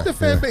 no, Fuck no. the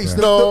fan base.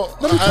 No,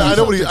 Let me tell you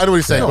I know what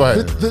he's saying. No, Go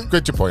ahead. the-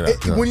 Get your point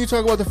out. When you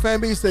talk about the fan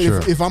base, that Sure.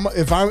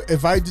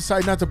 if I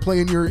decide not to play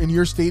in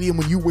your stadium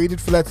when you waited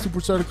for that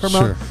superstar to come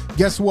Sure. out,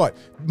 guess what?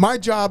 My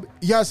job,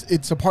 yes,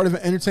 it's a part of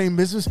an entertainment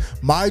business.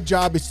 My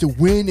job is to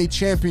win a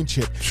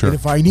championship. Sure. And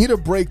if I need a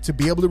break to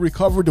be able to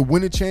recover to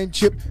win a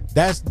championship,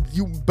 that's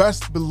you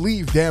best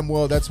believe damn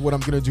well that's what I'm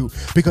gonna do.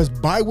 Because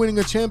by winning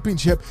a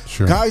championship,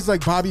 Sure. guys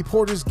like Bobby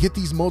Portis get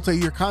these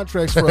multi-year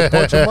contracts for a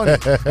bunch of money,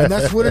 and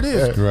that's what it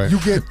is. Right. You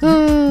get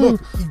look.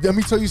 Let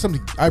me tell you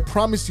something. I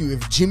promise you,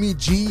 if Jimmy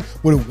G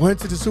would have went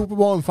to the Super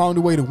Bowl and found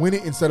a way to win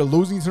it instead of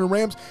losing to the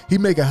Rams, he'd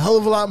make a hell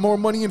of a lot more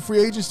money in free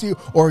agency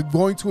or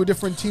going to a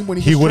different team when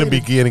He gets wouldn't be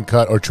traded. getting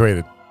cut or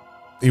traded.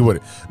 He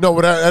wouldn't. No,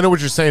 but I know what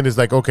you're saying is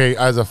like, okay,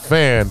 as a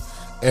fan,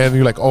 and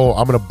you're like, oh,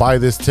 I'm gonna buy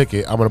this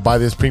ticket. I'm gonna buy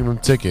this premium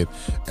ticket,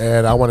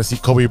 and I want to see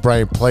Kobe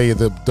Bryant play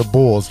the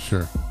Bulls.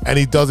 Sure. And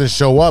he doesn't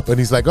show up, and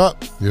he's like, oh,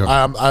 Yeah.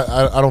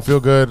 I don't feel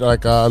good.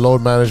 Like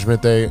load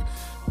management day.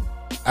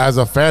 As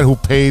a fan who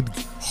paid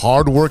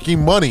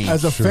hardworking money,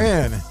 As a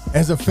fan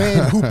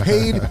who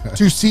paid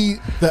to see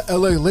the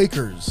LA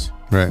Lakers,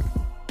 Right.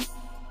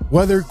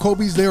 whether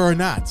Kobe's there or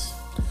not.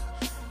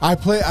 I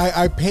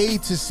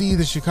paid to see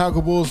the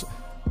Chicago Bulls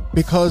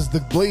because the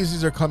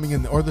Blazers are coming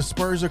in or the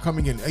Spurs are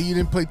coming in. Hey, you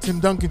didn't play Tim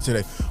Duncan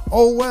today.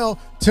 Oh, well,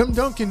 Tim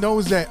Duncan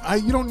knows that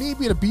you don't need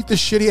me to beat the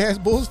shitty-ass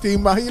Bulls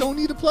team. You don't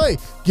need to play.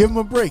 Give him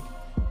a break.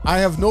 I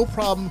have no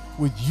problem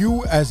with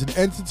you as an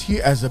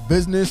entity, as a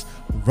business,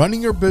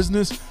 running your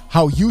business,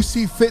 how you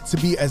see fit to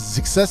be as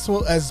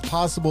successful as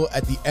possible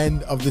at the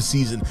end of the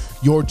season.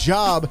 Your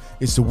job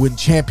is to win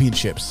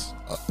championships.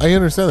 I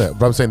understand that,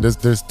 but I'm saying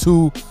there's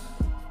two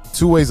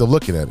ways of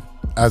looking at it.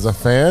 As a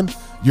fan,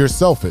 you're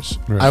selfish.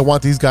 Right. I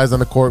want these guys on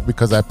the court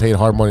because I paid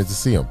hard money to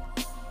see them.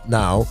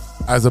 Now,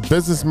 as a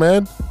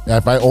businessman,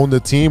 if I own the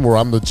team or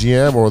I'm the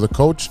GM or the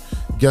coach,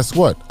 guess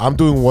what? I'm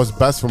doing what's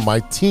best for my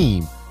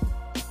team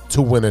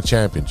to win a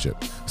championship.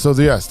 So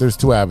yes, there's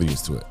two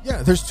avenues to it.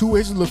 Yeah, there's two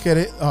ways to look at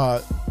it.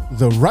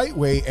 The right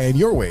way and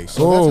your way.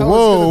 So Whoa, that's how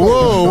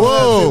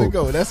whoa, it's gonna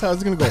go. That's how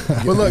it's gonna go.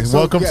 But look,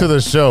 Welcome to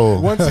the show.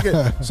 Once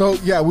again, so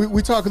yeah,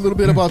 we talk a little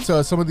bit about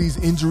some of these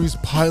injuries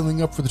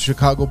piling up for the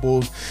Chicago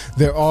Bulls.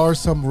 There are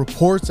some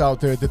reports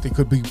out there that they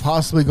could be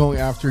possibly going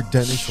after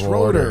Dennis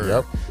Schroeder.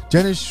 Yep.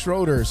 Dennis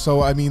Schroeder.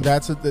 So I mean,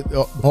 that's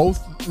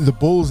both the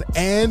Bulls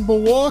and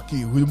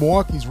Milwaukee.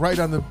 Milwaukee's right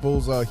on the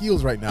Bulls'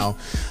 heels right now,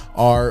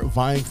 are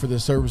vying for the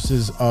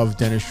services of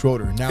Dennis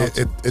Schroeder. Now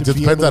It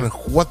depends on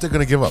what they're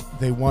going to give up.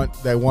 They want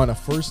a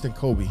first and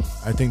Kobe.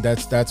 I think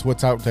that's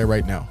what's out there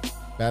right now.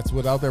 That's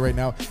what's out there right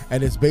now.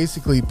 And it's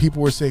basically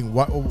people were saying,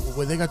 "What?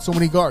 Well, they got so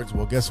many guards."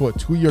 Well, guess what?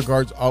 2-year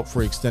guards out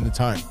for extended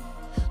time.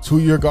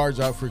 2-year guards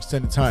out for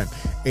extended time.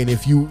 And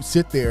if you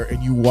sit there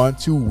and you want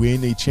to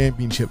win a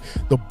championship,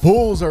 the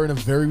Bulls are in a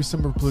very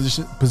similar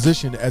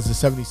position as the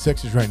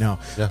 76ers right now.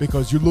 Yeah.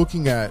 Because you're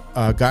looking at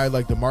a guy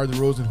like DeMar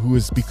DeRozan, who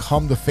has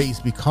become the face,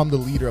 become the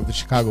leader of the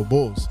Chicago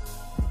Bulls.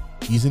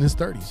 He's in his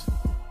 30s.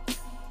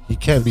 He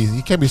can't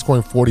be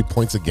scoring 40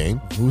 points a game.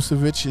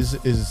 Vucevic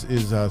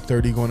is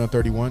 30 going on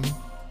 31.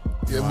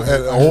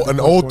 An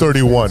old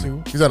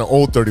 31. He's on an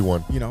old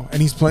 31. You know,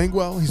 and he's playing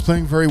well. He's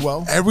playing very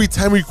well. Every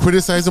time we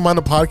criticize him on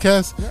the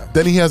podcast,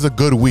 then he has a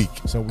good week.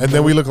 So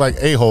then we look like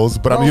a-holes.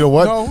 But you know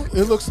what? No,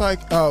 it looks like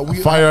we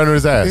fire under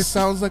his ass. It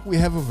sounds like we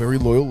have a very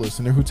loyal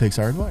listener who takes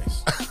our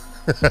advice.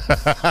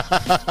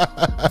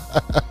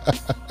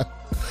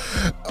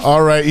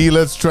 All right, E,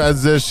 let's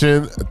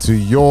transition to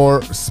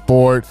your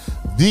sport,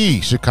 the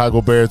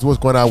Chicago Bears. What's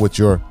going on with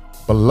your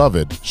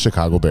beloved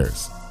Chicago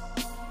Bears?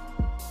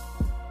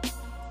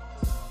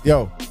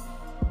 Yo,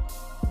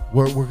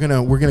 we're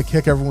gonna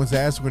kick everyone's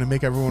ass. We're gonna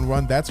make everyone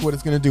run. That's what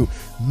it's gonna do.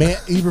 Matt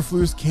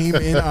Eberflus came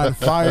in on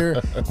fire.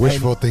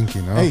 Wishful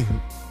thinking. Huh? Hey,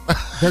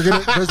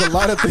 there's a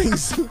lot of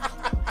things.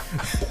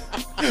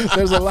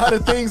 There's a lot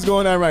of things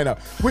going on right now.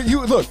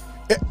 You look.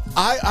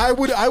 I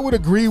would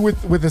agree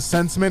with the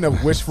sentiment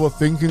of wishful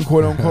thinking,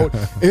 quote unquote,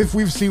 if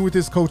we've seen what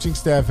this coaching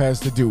staff has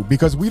to do,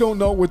 because we don't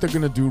know what they're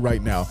going to do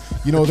right now.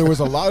 You know, there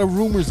was a lot of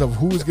rumors of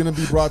who's going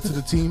to be brought to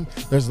the team.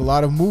 There's a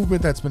lot of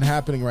movement that's been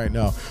happening right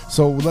now.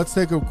 So let's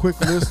take a quick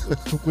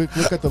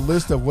look at the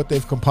list of what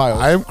they've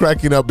compiled. I am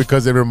cracking up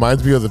because it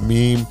reminds me of the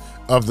meme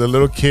of the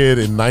little kid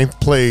in 9th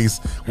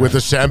place with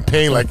the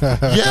champagne, like,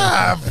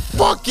 yeah,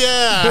 fuck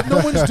yeah. But no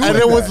one's doing and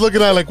everyone's that.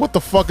 looking at it like, what the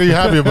fuck are you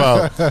happy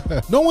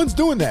about? No one's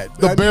doing that.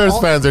 The Bears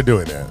fans are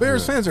doing that.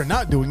 Bears fans are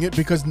not doing it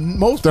because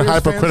most They're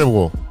Bears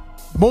hypercritical.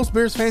 Most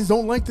Bears fans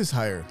don't like this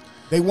hire.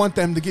 They want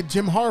them to get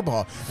Jim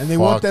Harbaugh, and they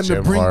want them to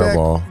Jim bring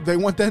Harbaugh. back. They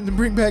want them to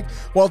bring back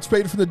Walt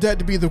Spade from the dead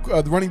to be the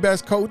running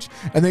backs coach,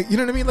 and you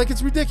know what I mean? Like,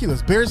 it's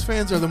ridiculous. Bears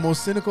fans are the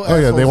most cynical. Oh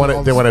yeah, assholes they of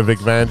all want this. Vic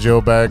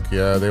Fangio back.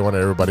 Yeah, they want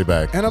everybody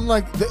back. And I'm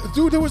like,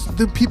 dude,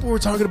 the people were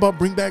talking about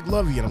bring back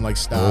Lovey, and I'm like,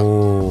 stop.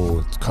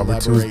 Oh, cover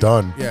two is Collaborate.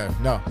 done. Yeah,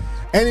 no.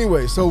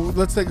 Anyway, so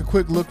let's take a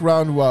quick look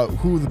around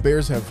who the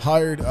Bears have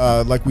hired.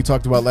 Like we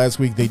talked about last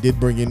week, they did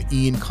bring in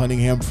Ian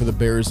Cunningham for the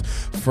Bears'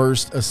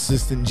 first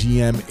assistant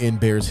GM in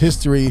Bears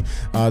history.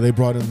 They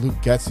brought in Luke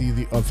Getsy,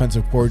 the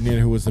offensive coordinator,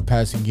 who was the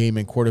passing game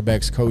and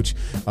quarterbacks coach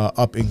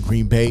up in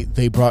Green Bay.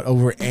 They brought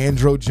over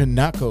Andrew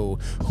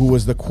Janako, who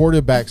was the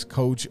quarterbacks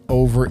coach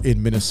over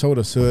in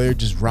Minnesota. So they're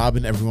just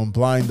robbing everyone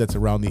blind that's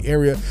around the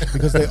area,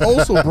 because they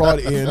also brought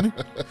in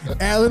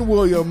Alan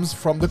Williams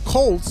from the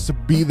Colts to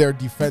be their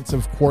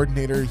defensive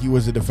coordinator. He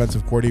was a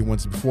defensive coordinator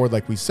once before,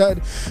 like we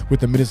said,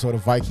 with the Minnesota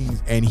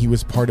Vikings, and he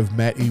was part of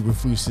Matt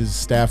Eberflus's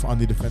staff on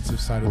the defensive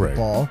side of the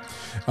ball.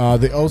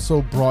 They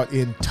also brought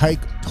in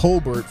Tyke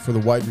Tolbert for the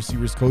wide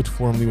receivers coach,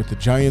 formerly with the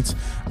Giants.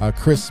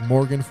 Chris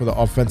Morgan for the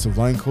offensive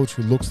line coach,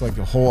 who looks like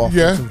the whole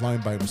offensive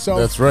line by himself.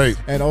 That's right.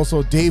 And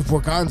also Dave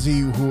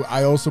Borgonzi, who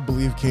I also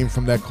believe came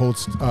from that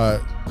Colts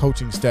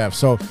coaching staff.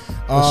 So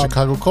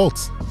Chicago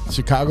Colts.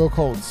 Chicago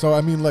Colts. So,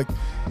 I mean, like,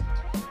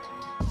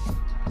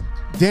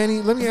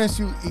 Danny, let me ask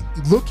you,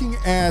 looking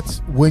at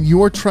when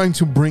you're trying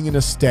to bring in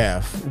a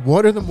staff,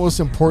 what are the most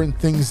important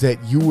things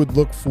that you would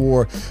look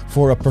for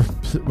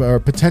a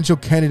potential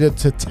candidate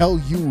to tell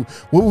you?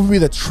 What would be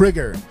the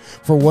trigger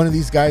for one of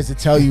these guys to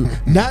tell you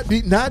not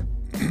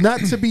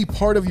to be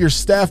part of your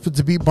staff, but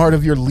to be part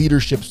of your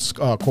leadership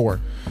core?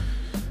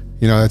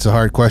 You know, that's a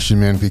hard question,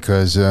 man,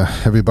 because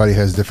everybody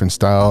has different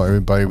style.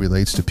 Everybody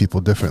relates to people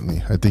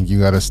differently. I think you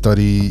got to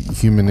study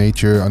human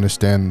nature,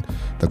 understand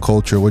the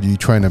culture. What are you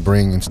trying to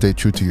bring, and stay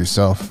true to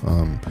yourself.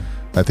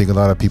 I think a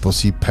lot of people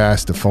see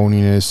past the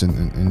phoniness,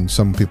 and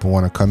some people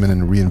want to come in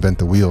and reinvent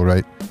the wheel,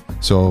 right?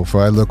 So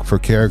I look for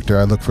character,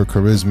 I look for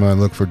charisma, I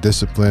look for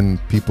discipline,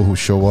 people who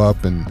show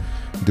up and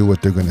do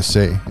what they're going to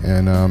say,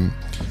 and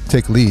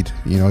take lead.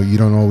 You know, you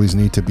don't always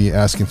need to be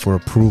asking for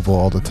approval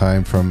all the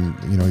time from,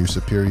 you know, your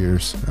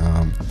superiors.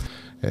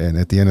 And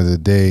at the end of the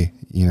day,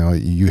 you know,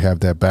 you have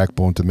that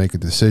backbone to make a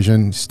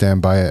decision,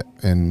 stand by it,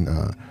 and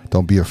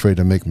don't be afraid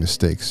to make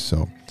mistakes.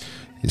 So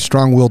a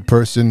strong-willed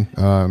person,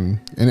 and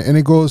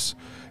it goes,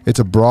 it's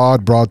a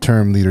broad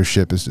term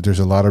leadership. There's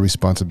a lot of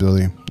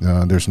responsibility.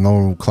 There's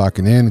no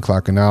clocking in,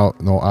 clocking out,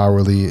 no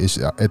hourly.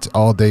 It's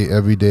all day,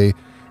 every day.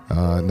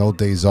 No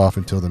days off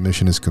until the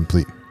mission is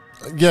complete.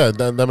 Yeah,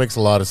 that makes a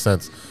lot of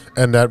sense,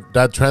 and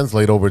that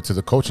translate over to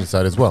the coaching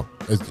side as well.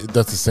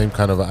 That's the same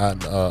kind of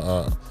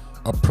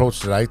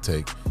approach that I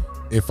take.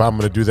 If I'm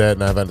going to do that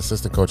and I have an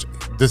assistant coach,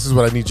 this is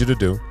what I need you to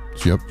do.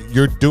 Yep.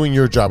 You're doing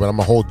your job, and I'm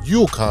going to hold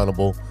you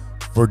accountable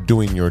for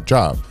doing your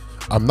job.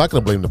 I'm not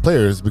going to blame the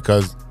players,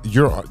 because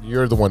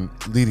you're the one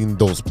leading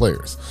those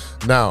players.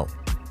 Now,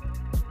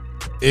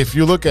 if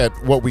you look at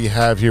what we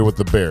have here with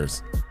the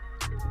Bears,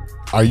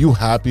 are you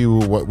happy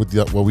with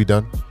what we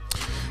done?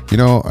 You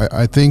know,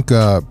 I think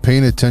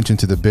paying attention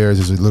to the Bears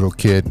as a little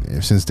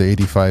kid, since the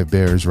 85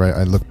 Bears, right?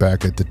 I look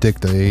back at the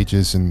Dicta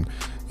ages, and,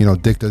 you know,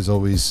 Dicta's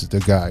always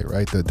the guy,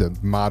 right? The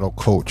model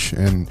coach.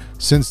 And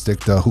since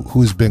Dicta,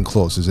 who's been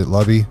close? Is it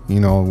Lovey? You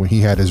know, when he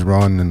had his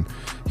run and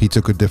he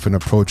took a different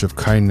approach of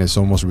kindness,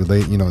 almost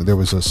relate. You know, there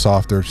was a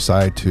softer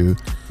side to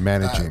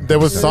managing. There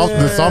was the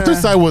softer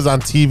side was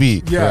on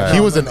TV. Yeah, he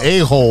was an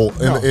a-hole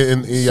on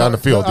the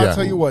field. I'll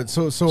tell you what.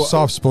 So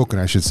soft spoken,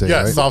 I should say.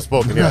 Yeah, right? soft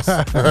spoken. Yes.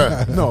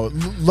 No,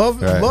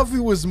 Lovey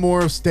was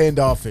more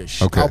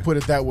standoffish. Okay. I'll put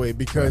it that way,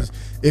 because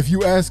if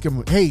you ask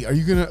him, "Hey,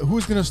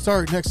 who's gonna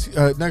start next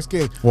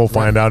game?" We'll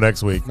find out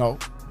next week.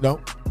 No,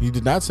 he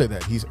did not say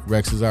that.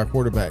 Rex is our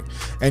quarterback,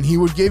 and he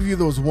would give you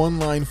those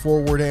one-line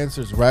forward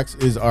answers. Rex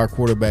is our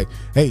quarterback.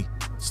 Hey,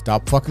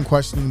 stop fucking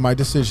questioning my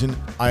decision.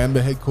 I am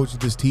the head coach of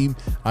this team.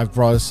 I've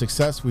brought us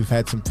success. We've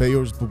had some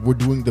failures, but we're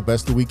doing the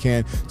best that we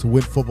can to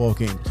win football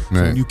games. So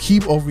Right. when you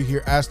keep over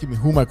here asking me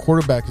who my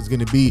quarterback is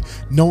going to be,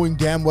 knowing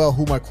damn well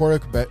who my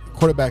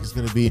quarterback is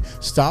going to be,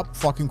 stop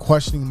fucking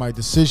questioning my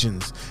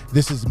decisions.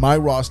 This is my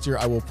roster.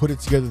 I will put it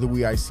together the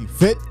way I see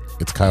fit.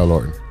 It's Kyle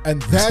Orton. And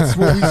that's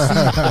what we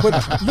see.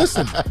 But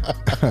listen,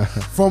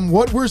 from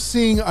what we're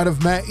seeing out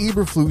of Matt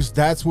Eberflus,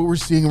 that's what we're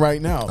seeing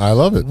right now. I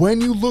love it. When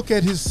you look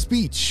at his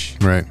speech,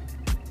 Right.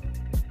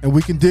 and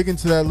we can dig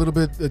into that a little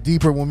bit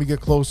deeper when we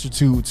get closer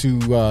to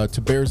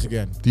Bears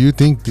again. Do you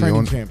think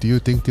Training camp. Do you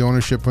think the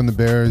ownership from the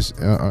Bears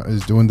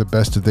is doing the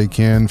best that they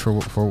can for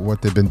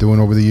what they've been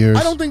doing over the years?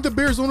 I don't think the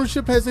Bears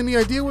ownership has any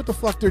idea what the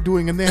fuck they're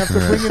doing, and they have to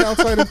bring in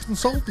outside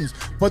consultants.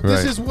 But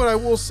this Right. is what I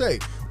will say.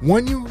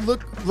 When you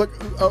look,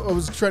 I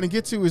was trying to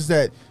get to is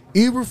that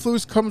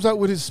Eberflus comes out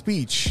with his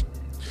speech,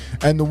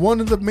 and one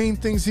of the main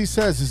things he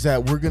says is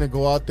that we're going to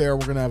go out there,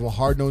 we're going to have a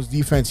hard-nosed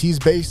defense. He's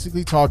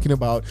basically talking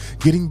about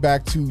getting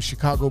back to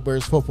Chicago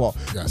Bears football.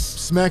 Yes.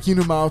 Smack you in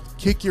the mouth,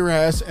 kick your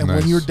ass, and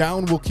when Nice. you're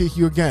down, we'll kick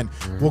you again.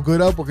 We'll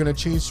get up, we're going to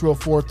change to a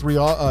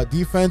 4-3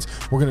 defense.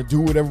 We're going to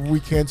do whatever we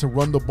can to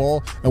run the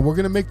ball, and we're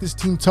going to make this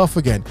team tough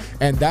again.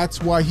 And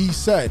that's why he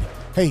said,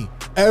 hey,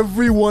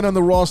 everyone on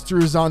the roster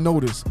is on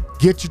notice.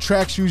 Get your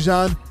track shoes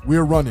on,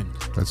 we're running.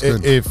 That's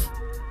good.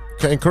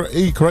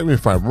 Correct me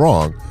if I'm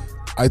wrong,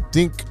 I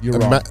think You're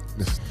wrong.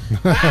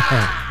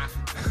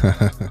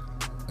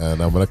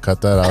 and I'm going to cut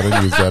that out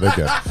and use that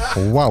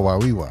again. Wow, wow,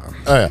 wee, wow.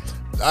 Oh, yeah.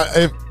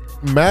 If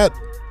Matt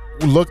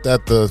looked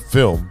at the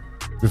film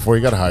before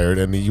he got hired,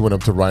 and he went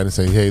up to Ryan and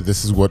said, "Hey,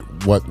 this is what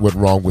went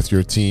wrong with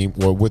your team,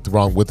 or what's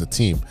wrong with the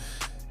team."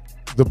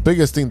 The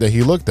biggest thing that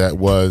he looked at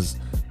was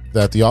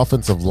that the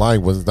offensive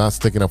line was not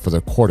sticking up for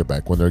their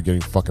quarterback when they're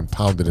getting fucking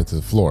pounded into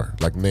the floor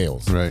like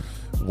nails. Right.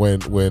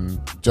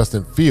 When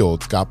Justin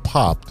Fields got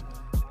popped,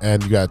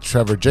 and you got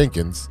Tevin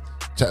Jenkins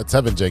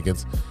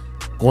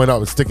going up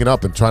and sticking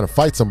up and trying to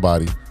fight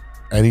somebody,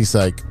 and he's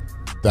like,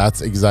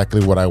 that's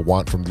exactly what I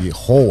want from the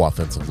whole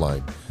offensive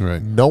line.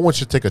 Right. No one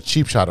should take a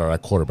cheap shot at our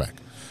quarterback.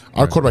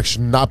 Our quarterback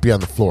should not be on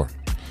the floor,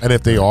 and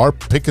if they are,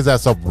 pick his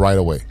ass up right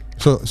away.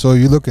 So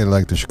you look at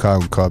like the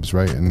Chicago Cubs,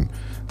 right, and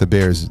the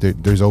Bears.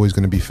 There's always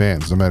going to be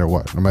fans, no matter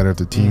what, no matter if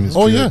the team is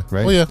good,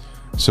 right? Oh yeah.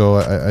 So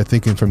I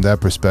think from that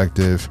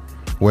perspective,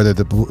 whether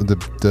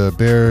the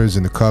Bears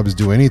and the Cubs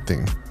do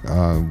anything,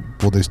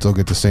 will they still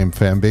get the same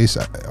fan base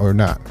or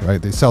not?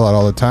 Right? They sell out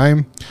all the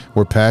time.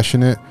 We're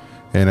passionate,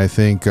 and I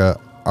think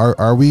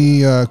are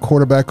we a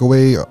quarterback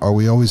away? Are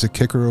we always a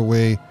kicker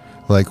away?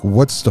 Like,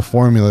 what's the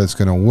formula that's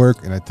going to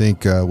work? And I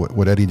think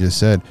what Eddie just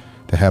said,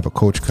 to have a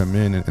coach come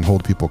in and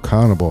hold people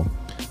accountable,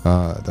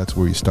 that's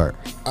where you start.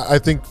 I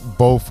think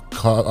both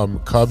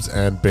Cubs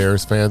and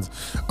Bears fans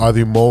are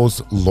the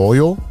most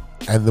loyal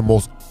and the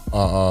most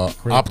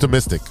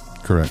optimistic.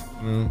 Correct.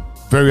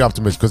 Very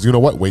optimistic, because you know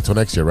what? Wait till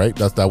next year, right?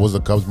 That was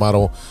the Cubs'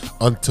 motto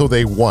until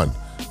they won,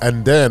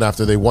 and then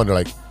after they won, they're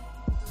like,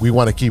 we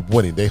want to keep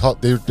winning. They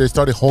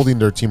started holding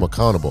their team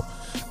accountable,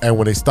 and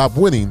when they stopped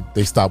winning,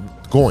 they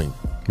stopped going.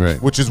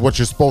 Right. Which is what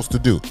you're supposed to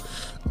do.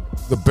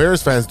 The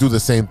Bears fans do the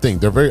same thing.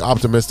 They're very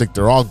optimistic.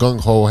 They're all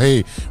gung-ho.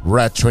 Hey, we're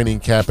at training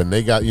camp, and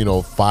they got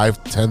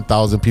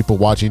 5,000-10,000 people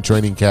watching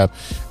training camp,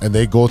 and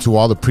they go to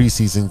all the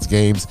preseason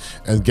games,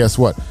 and guess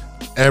what?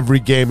 Every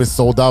game is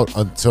sold out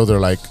until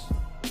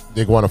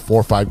they go on a 4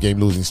 or 5 game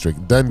losing streak.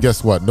 Then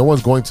guess what? No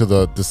one's going to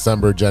the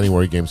December,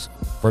 January games.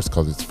 First,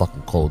 because it's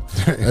fucking cold,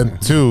 and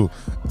 2,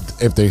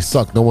 if they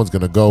suck, no one's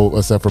gonna go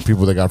except for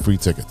people that got free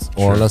tickets,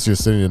 or unless you're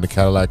sitting in the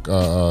Cadillac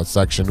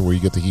section where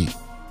you get the heat.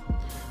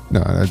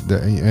 No,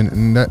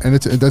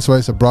 that's why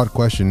it's a broad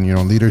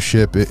question.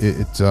 Leadership.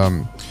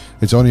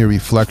 It's only a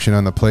reflection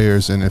on the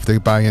players, and if they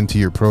buy into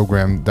your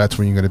program, that's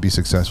when you're going to be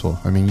successful.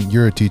 I mean,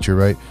 you're a teacher,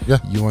 right? Yeah.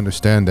 You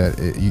understand that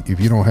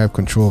if you don't have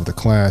control of the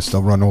class,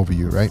 they'll run over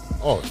you, right?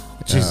 Oh,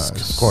 Jesus,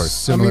 of course.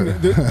 Similar. I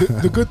mean,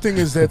 the good thing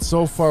is that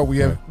so far we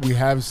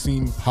have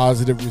seen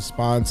positive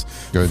response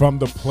from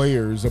the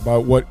players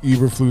about what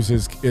Eberflus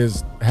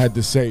has had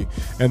to say,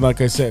 and like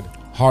I said,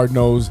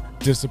 hard-nosed,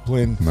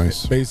 discipline.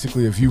 Nice.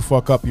 Basically, if you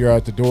fuck up, you're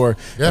out the door.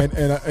 Yeah.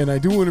 And I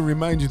do want to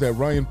remind you that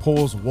Ryan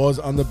Poles was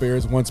on the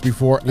Bears once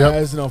before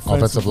as an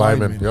offensive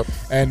lineman. Yep.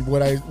 And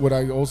what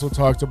I also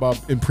talked about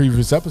in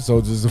previous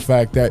episodes is the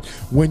fact that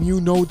when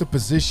you know the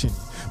position,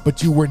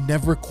 but you were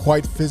never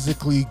quite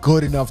physically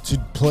good enough to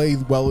play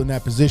well in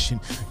that position,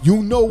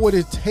 you know what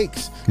it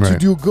takes to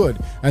do good.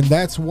 And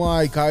that's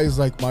why guys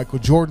like Michael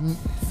Jordan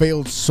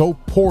failed so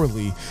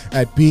poorly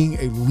at being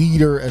a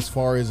leader as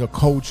far as a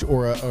coach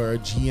or a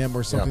GM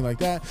or something like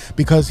that,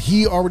 because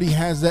he already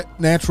has that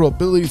natural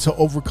ability to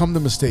overcome the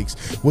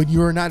mistakes. When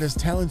you're not as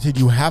talented,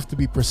 you have to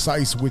be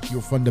precise with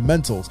your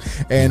fundamentals.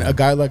 And a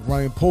guy like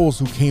Ryan Poles,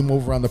 who came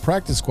over on the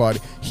practice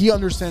squad, he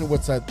understands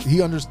what's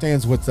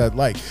that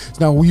like.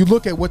 Now, when you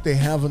look at what they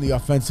have on the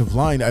offensive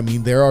line, I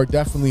mean, there are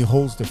definitely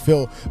holes to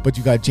fill, but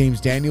you got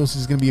James Daniels,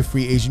 who's going to be a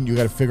free agent. You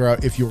got to figure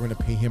out if you're going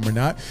to pay him or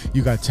not.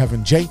 You got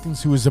Tevin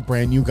Jenkins, who is a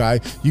brand new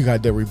guy. You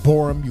got Derry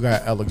Borum. You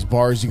got Alex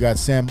Bars. You got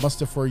Sam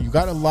Mustipher. You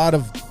got a lot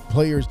of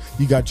players.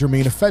 You got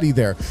Jermaine Ifedi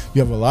there.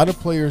 You have a lot of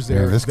players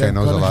there. This guy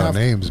knows a lot of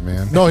names,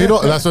 man. No, he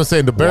don't. That's what I'm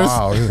saying. The Bears,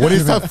 when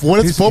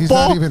it's football, he's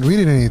not even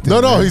reading anything.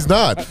 No, man. he's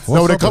not.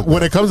 No,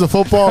 when it comes to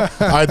football,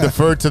 I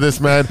defer to this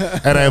man,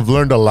 and I've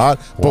learned a lot.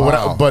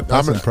 But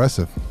That's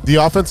impressive. The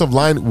offensive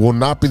line will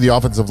not be the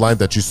offensive line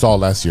that you saw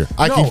last year.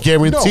 I can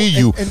guarantee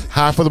you,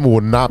 half of them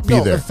will not be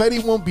there.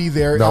 Ifedi won't be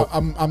there. No.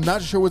 I'm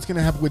not sure what's going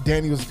to happen with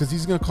Daniels, because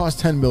he's going to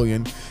cost $10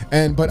 million.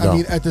 But I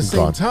mean, at the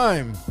same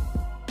time,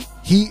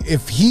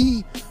 if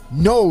he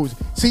knows.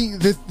 See,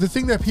 the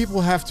thing that people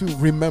have to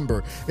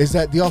remember is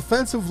that the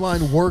offensive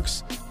line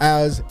works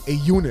as a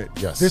unit.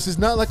 Yes. This is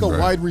not like a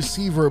wide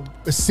receiver,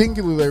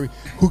 singularly,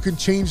 who can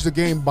change the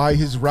game by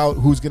his route,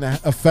 who's going to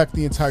affect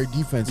the entire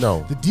defense.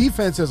 No. The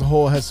defense as a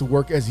whole has to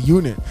work as a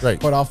unit. Right.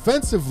 But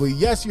offensively,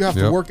 yes, you have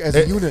to work as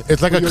a unit.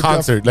 It's like a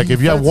concert. Like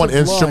if you have one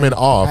instrument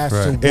off,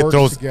 it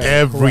throws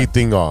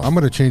everything off. I'm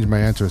going to change my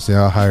answer and say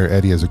I'll hire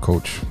Eddie as a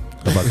coach.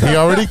 He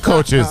already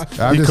coaches.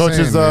 He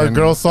coaches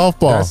girls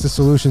softball. That's the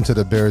solution to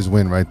the Bears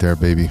win right there,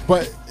 baby.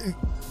 But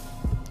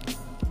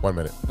 1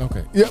 minute.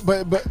 Okay. Yeah,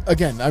 but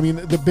again, I mean,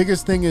 the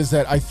biggest thing is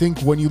that I think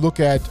when you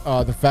look at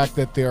the fact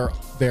that their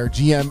their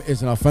GM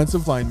is an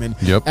offensive lineman.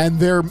 Yep. And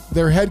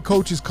their head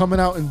coach is coming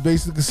out and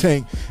basically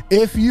saying,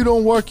 if you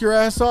don't work your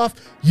ass off,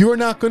 you're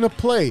not going to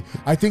play.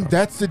 I think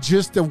that's the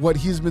gist of what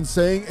he's been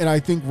saying. And I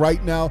think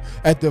right now,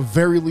 at the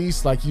very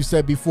least, like you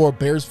said before,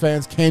 Bears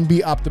fans can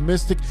be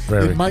optimistic.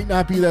 Very. It might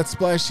not be that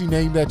splashy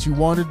name that you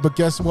wanted, but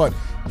guess what?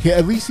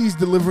 At least he's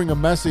delivering a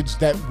message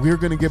that we're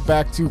going to get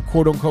back to,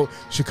 quote unquote,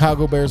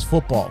 Chicago Bears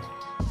football.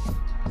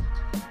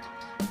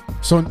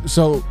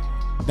 So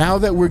now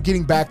that we're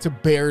getting back to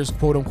Bears,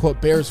 quote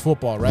unquote, Bears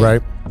football, right?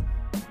 Right.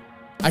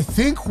 I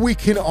think we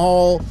can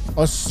all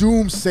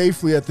assume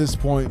safely at this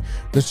point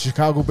the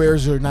Chicago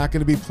Bears are not going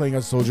to be playing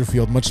at Soldier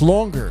Field much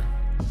longer.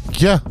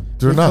 Yeah,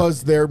 they're not.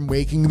 Because they're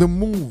making the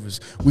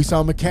moves. We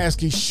saw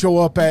McCaskey show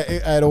up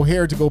at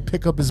O'Hare to go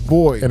pick up his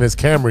boy. And his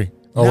Camry.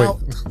 Oh, Now-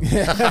 wait.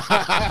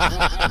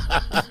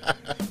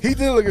 He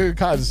did look like a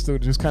college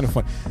student. It was kind of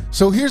fun.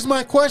 So here's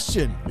my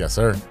question. Yes,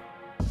 sir.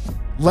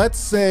 Let's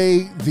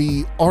say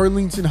the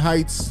Arlington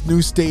Heights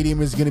new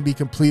stadium is going to be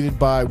completed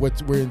by we're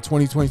in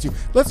 2022.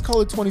 Let's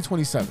call it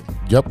 2027.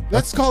 Yep.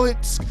 Let's call it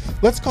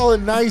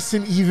nice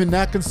and even,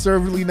 not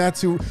conservatively, not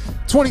too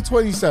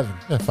 2027.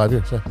 Yeah, 5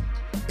 years. Yeah.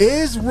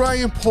 Is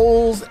Ryan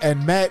Poles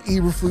and Matt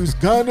Eberflus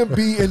gonna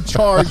be in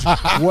charge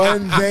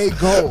when they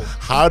go?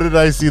 How did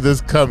I see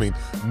this coming?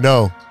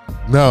 No.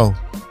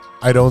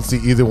 I don't see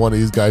either one of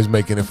these guys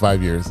making it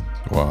 5 years.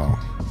 Wow.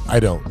 I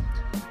don't.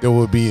 There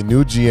will be a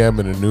new GM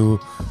and a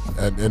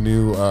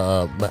new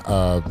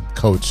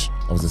coach.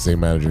 I was the same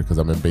manager because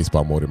I'm in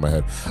baseball mode in my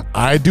head.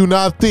 I do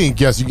not think.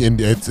 Yes, you can.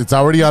 It's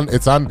already on.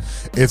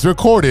 It's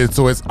recorded,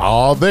 so it's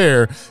all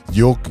there.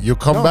 You'll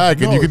come back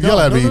and you can yell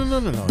at me.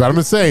 No. But I'm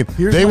just saying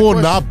they will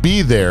not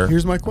be there.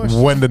 Here's my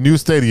question. When the new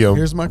stadium.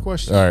 Here's my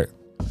question. All right.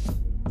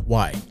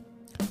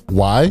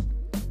 Why?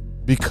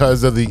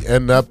 Because of the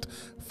inept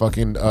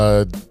fucking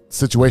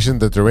situation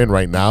that they're in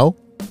right now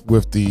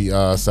with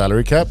the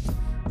salary cap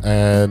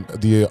and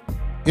the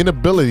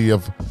inability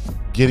of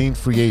getting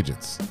free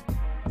agents.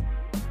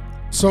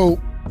 So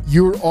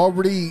you're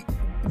already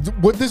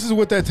this is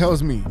what that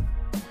tells me.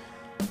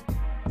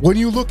 When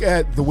you look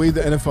at the way the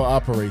NFL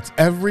operates,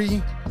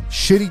 every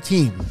shitty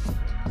team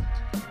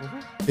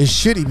is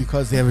shitty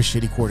because they have a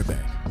shitty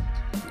quarterback.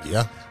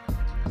 Yeah.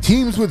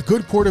 Teams with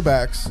good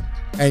quarterbacks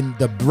and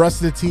the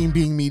rest of the team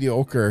being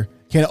mediocre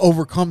can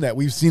overcome that.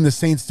 We've seen the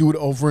Saints do it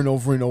over and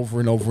over and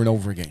over and over and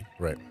over again.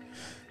 Right.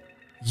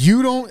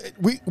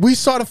 We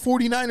saw the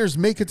 49ers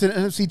make it to the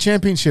NFC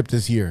Championship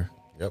this year.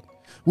 Yep.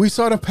 We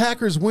saw the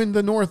Packers win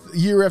the North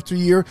year after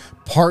year,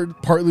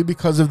 partly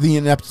because of the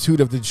ineptitude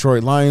of the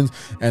Detroit Lions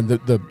and the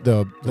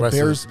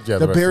Bears.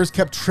 The Bears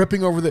kept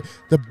tripping over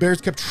the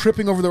Bears kept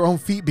tripping over their own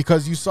feet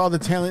because you saw the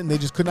talent and they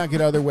just could not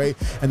get out of their way.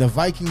 And the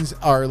Vikings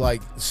are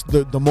like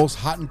the most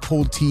hot and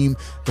cold team,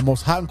 the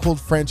most hot and cold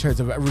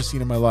franchise I've ever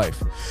seen in my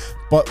life.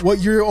 But what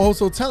you're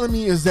also telling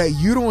me is that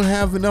you don't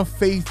have enough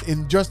faith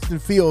in Justin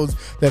Fields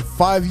that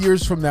 5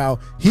 years from now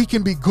he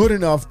can be good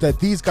enough that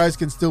these guys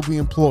can still be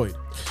employed.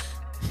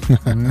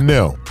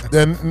 No.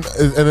 And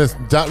it's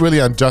not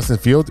really on Justin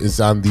Fields, it's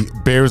on the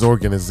Bears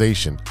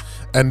organization.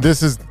 And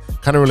this is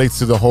kind of relates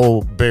to the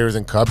whole Bears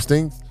and Cubs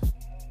thing.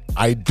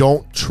 I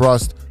don't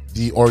trust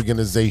the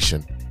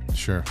organization.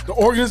 Sure. The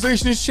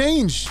organization has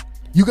changed.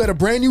 You got a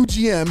brand new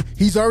GM.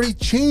 He's already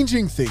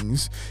changing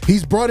things.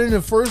 He's brought in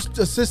the first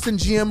assistant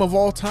GM of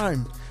all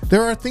time.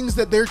 There are things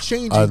that they're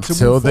changing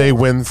until to they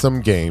forward. win some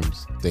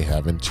games. They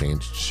haven't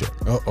changed shit.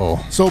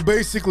 So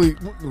basically,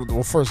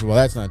 well, first of all,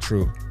 that's not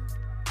true.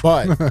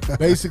 But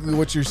basically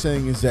what you're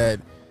saying is that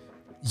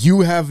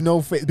you have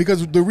no faith,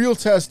 because the real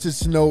test is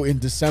to know in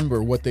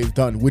December what they've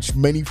done, which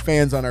many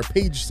fans on our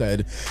page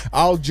said,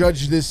 I'll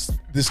judge this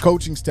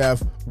coaching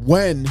staff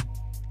when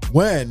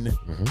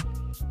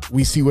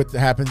we see what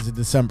happens in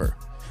December.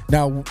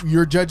 Now,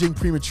 you're judging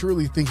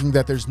prematurely, thinking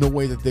that there's no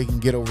way that they can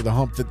get over the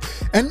hump.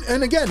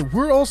 And again,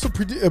 we're also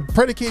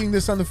predicating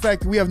this on the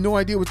fact that we have no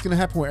idea what's going to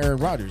happen with Aaron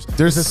Rodgers.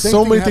 There's The same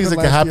so thing many things that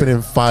happened can last happen year.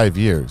 in 5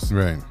 years.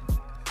 Right.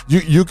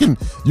 You can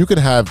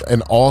have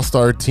an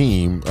all-star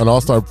team, an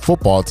all-star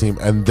football team,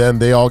 and then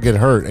they all get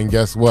hurt. And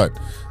guess what?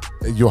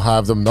 You'll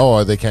have them know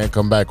or they can't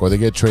come back, or they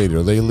get traded,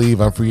 or they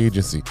leave on free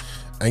agency.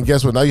 And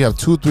guess what? Now you have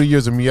 2-3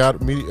 years of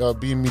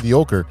being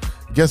mediocre.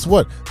 Guess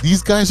what?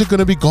 These guys are going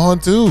to be gone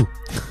too.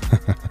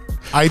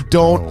 I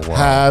don't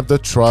have the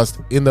trust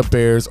in the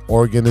Bears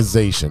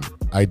organization.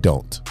 I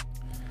don't.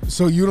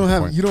 So you don't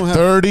have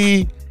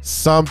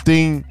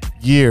 30-something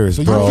years,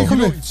 so bro.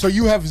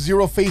 You have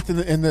zero faith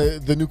in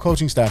the new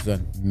coaching staff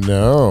then?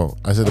 No,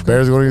 I said the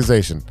Bears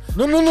organization.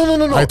 No.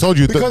 I told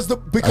you because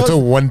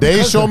one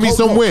day show me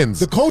some wins.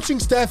 The coaching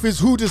staff is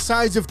who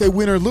decides if they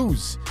win or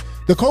lose.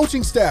 The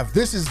coaching staff.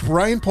 This is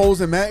Brian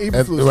Poles and Matt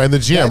Eberflus. And the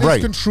GM, that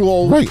right?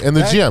 Right, and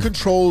the GM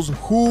controls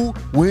who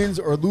wins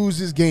or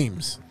loses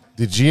games.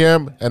 The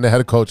GM and the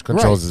head coach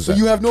controls So that.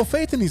 you have no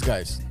faith in these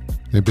guys.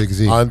 The Big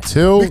Z.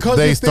 Until Because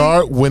they if they-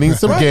 start winning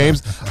some Right.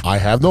 games, I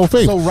have no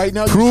faith. So right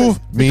now, prove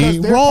me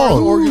because they're part of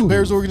wrong. the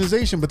Bears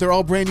organization, but they're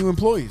all brand new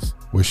employees.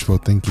 Wishful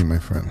thinking, my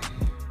friend.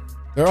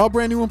 They're all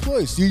brand new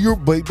employees.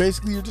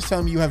 Basically you're just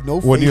telling me you have no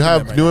faith When you in have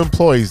them right new now.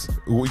 employees,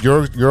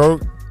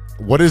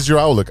 what is your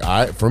outlook?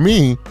 For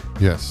me,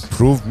 Yes.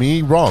 prove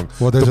me wrong.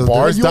 Well, the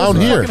bar's you down also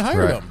here, fucking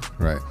hire Right. them.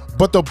 Right.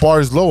 but the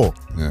bar's low.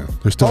 Yeah.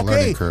 There's still a Okay,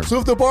 learning curve. so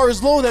if the bar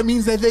is low, that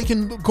means that they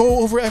can go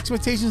over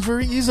expectations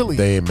very easily.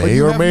 They But may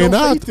you or have may no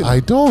not. faith in I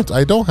them.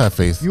 don't have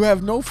faith. You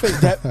have no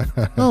faith.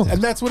 No. And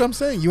that's what I'm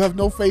saying. You have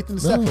no faith in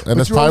the No, staff. and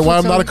that's probably why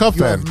I'm not a Cub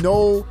You fan. have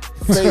no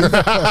faith.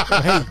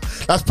 Hey,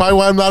 That's probably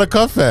why I'm not a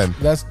Cub fan.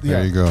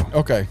 There you go.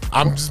 Okay.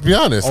 I'm just be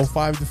honest.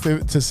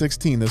 05 to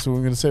 16. That's what we're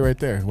going to say right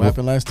there. What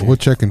happened last year? We'll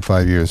check in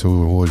 5 years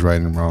who was right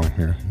and wrong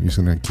here. You're just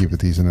gonna keep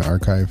these in the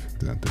archive.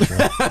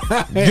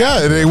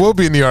 Yeah, they will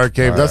be in the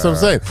archive. That's what I'm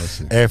saying. Let's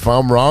see. If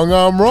I'm wrong,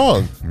 I'm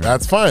wrong.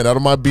 That's fine. I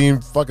don't mind being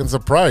fucking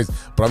surprised.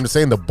 But I'm just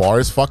saying the bar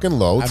is fucking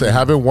low. They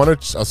haven't won a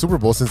Super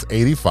Bowl since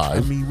 '85. I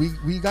mean,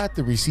 we got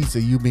the receipts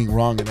of you being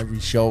wrong in every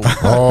show.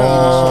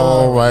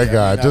 Oh my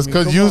God! Just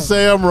because you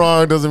say I'm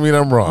wrong doesn't mean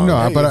I'm wrong. No,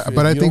 Hey, but if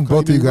I you think don't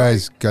both of you claim you're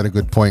guys got a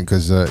good point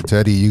because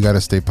Teddy, you got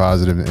to stay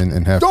positive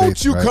and have faith.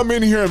 Don't you right? come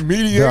in here and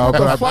mediate. No, What the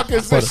but fuck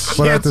is this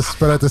but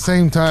shit? at the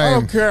same I time,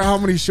 don't care how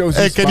many shows.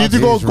 Hey, can you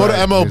go to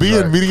right. MLB He's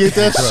and right. mediate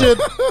that shit?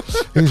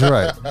 he's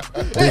right.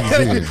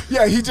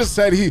 Yeah, he just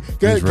said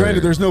granted,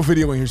 right. there's no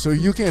video in here, so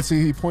you can't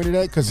see he pointed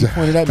at because he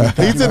pointed at me.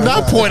 He did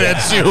not point at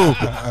you.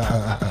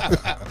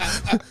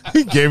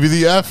 He gave you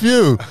the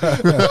FU.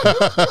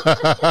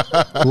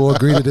 We'll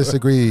agree to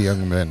disagree,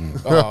 young men.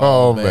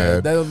 Oh,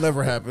 man. That'll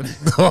never happen.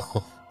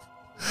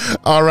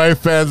 All right,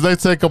 fans,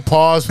 let's take a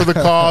pause for the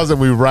cause and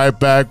we right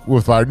back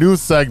with our new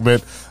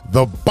segment,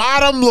 The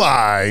Bottom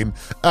Line,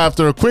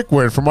 after a quick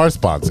word from our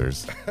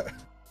sponsors.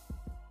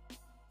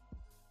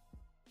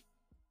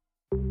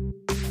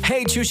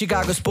 Hey, true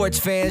Chicago sports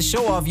fans,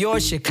 show off your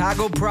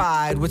Chicago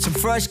pride with some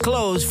fresh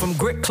clothes from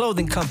Grit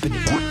Clothing Company.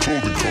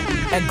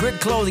 At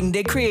Grit Clothing,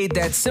 they create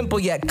that simple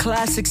yet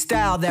classic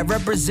style that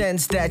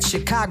represents that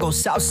Chicago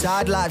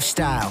Southside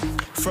lifestyle.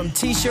 From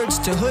t-shirts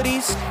to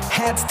hoodies,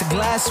 hats to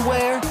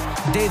glassware,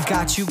 they've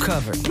got you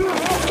covered.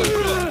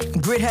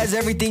 Grit has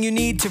everything you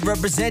need to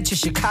represent your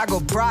Chicago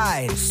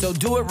pride. So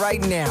do it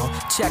right now.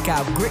 Check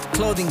out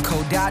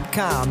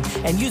gritclothingco.com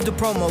and use the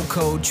promo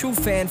code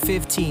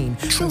TrueFan15.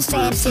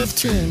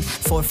 TrueFan15.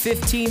 For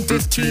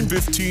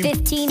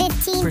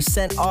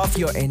 15% off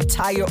your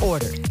entire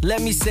order.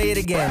 Let me say it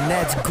again.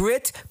 That's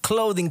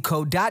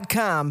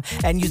gritclothingco.com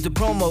and use the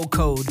promo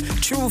code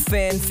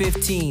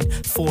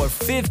TrueFan15 for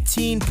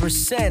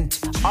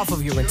 15% off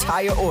of your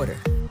entire order.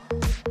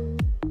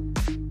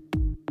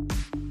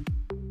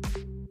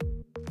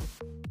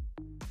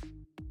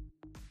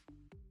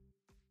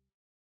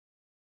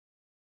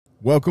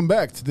 Welcome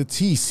back to the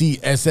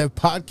TCSF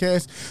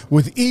podcast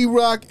with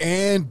E-Rock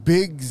and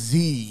Big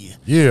Z.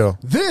 Yeah.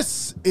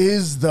 This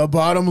is The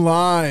Bottom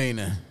Line.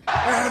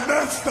 And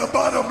that's the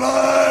bottom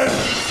line.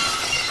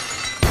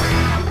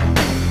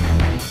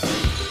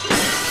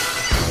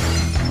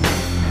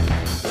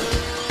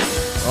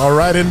 All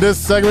right, in this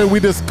segment, we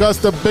discuss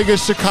the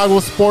biggest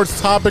Chicago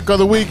sports topic of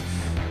the week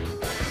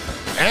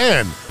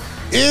and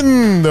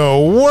in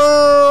the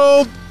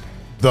world,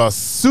 the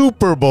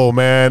Super Bowl,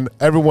 man.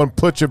 Everyone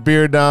put your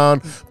beer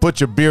down,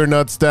 put your beer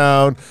nuts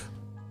down.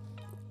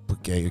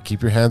 Okay,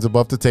 keep your hands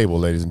above the table,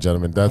 ladies and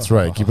gentlemen. That's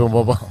right. Keep them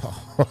above.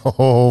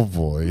 Oh,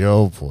 boy.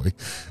 Oh, boy.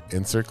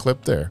 Insert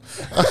clip there.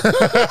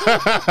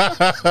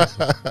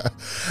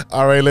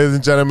 All right, ladies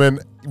and gentlemen,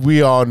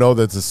 we all know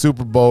that the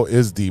Super Bowl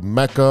is the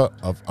mecca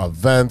of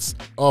events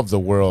of the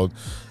world.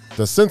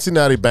 The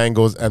Cincinnati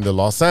Bengals and the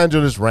Los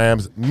Angeles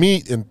Rams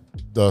meet in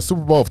the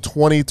Super Bowl of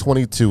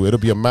 2022. It'll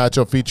be a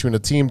matchup featuring a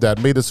team that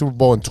made the Super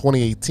Bowl in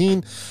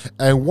 2018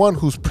 and one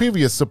whose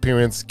previous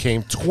appearance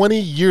came 20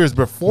 years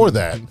before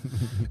that.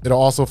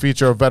 It'll also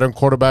feature a veteran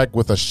quarterback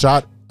with a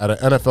shot at an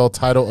NFL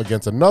title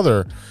against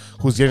another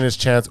who's getting his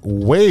chance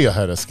way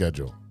ahead of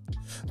schedule.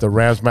 The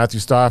Rams' Matthew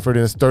Stafford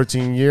in his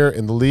 13th year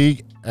in the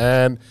league,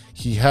 and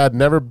he had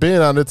never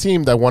been on a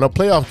team that won a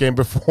playoff game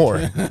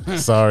before.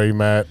 Sorry,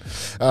 Matt.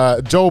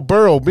 Joe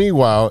Burrow,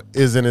 meanwhile,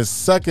 is in his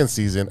second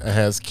season and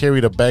has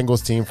carried a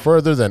Bengals team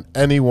further than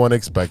anyone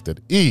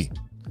expected.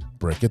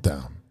 Break it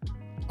down.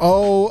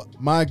 Oh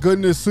my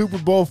goodness, Super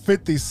Bowl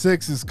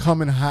 56 is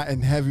coming hot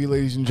and heavy,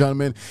 ladies and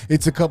gentlemen.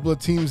 It's a couple of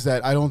teams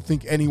that I don't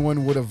think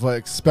anyone would have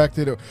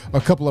expected, or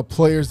a couple of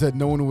players that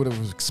no one would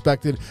have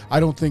expected. I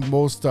don't think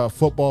most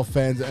football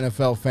fans,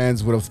 NFL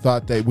fans would have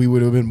thought that we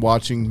would have been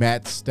watching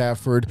Matt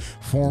Stafford,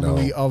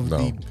 formerly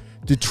the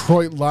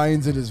Detroit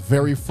Lions, in his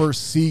very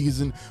first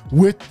season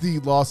with the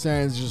Los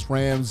Angeles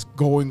Rams,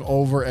 going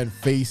over and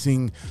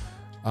facing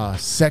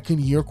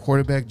second-year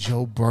quarterback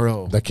Joe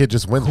Burrow. That kid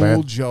just wins, man.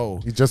 Cool Joe.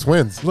 He just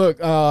wins. Look,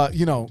 Joe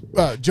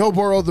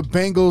Burrow, the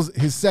Bengals,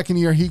 his second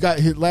year,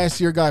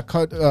 last year got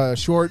cut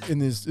short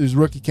in his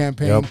rookie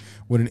campaign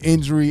with an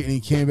injury, and he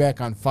came back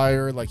on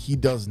fire. Like, he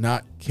does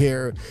not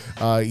care.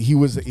 He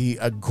was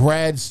a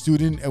grad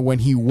student when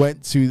he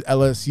went to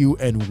LSU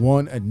and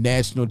won a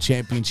national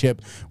championship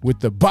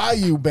with the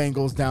Bayou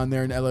Bengals down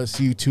there in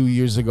LSU 2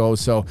 years ago.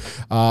 So,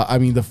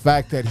 the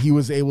fact that he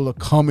was able to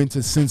come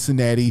into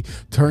Cincinnati,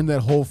 turn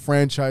that whole whole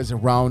franchise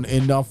around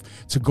enough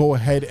to go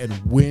ahead and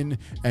win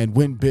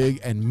big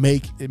and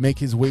make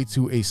his way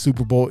to a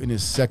Super Bowl in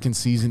his second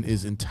season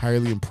is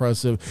entirely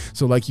impressive.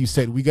 So like you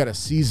said, we got a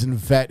seasoned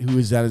vet who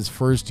is at his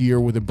first year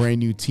with a brand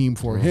new team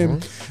for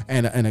him,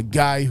 and a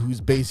guy who's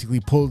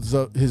basically pulled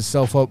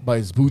himself up by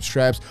his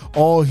bootstraps.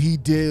 All he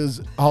does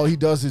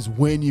is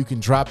win. You can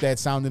drop that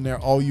sound in there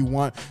all you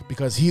want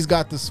because he's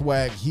got the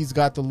swag, he's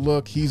got the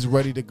look, he's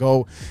ready to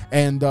go.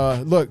 And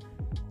look,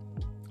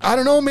 I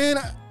don't know, man.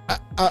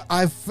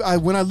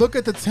 When I look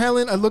at the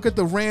talent, I look at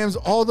the Rams,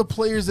 all the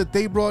players that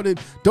they brought in.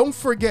 Don't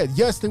forget,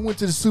 yes, they went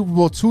to the Super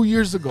Bowl 2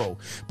 years ago,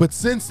 but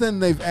since then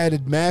they've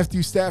added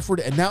Matthew Stafford,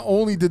 and not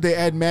only did they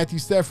add Matthew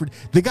Stafford,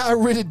 they got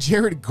rid of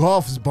Jared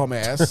Goff's bum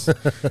ass.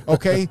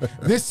 Okay,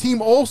 this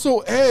team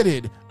also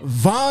added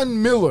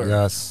Von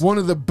Miller, one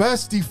of the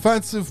best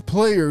defensive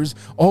players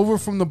over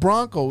from the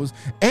Broncos,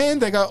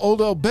 and they got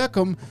Odell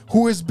Beckham,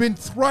 who has been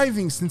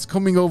thriving since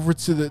coming over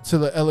to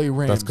the LA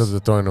Rams. That's because they're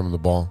throwing him the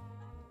ball.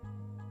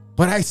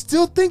 But I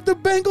still think the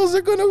Bengals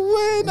are going to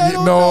win. I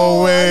don't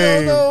know. I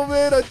don't know,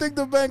 man. I think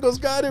the Bengals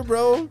got it,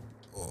 bro.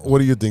 What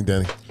do you think,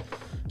 Danny?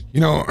 You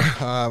know,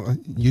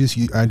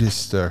 I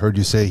just heard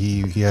you say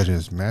he had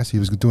his master. He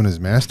was doing his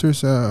masters.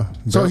 So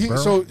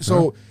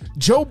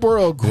Joe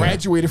Burrow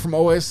graduated from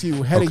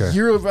OSU, had a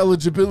year of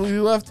eligibility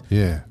left.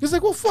 Yeah, he's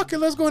like, well, fuck it,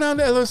 let's go down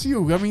to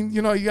LSU. I mean,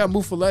 you know, you got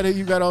Mufaletta,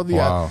 you got all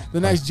the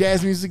nice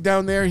jazz music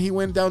down there. He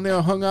went down there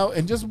and hung out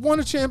and just won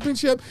a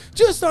championship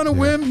just on a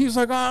whim. He was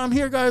like, I'm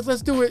here, guys,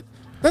 let's do it.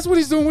 That's what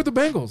he's doing with the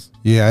Bengals.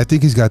 Yeah, I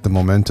think he's got the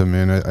momentum,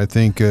 man. I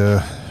think.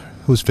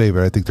 Who's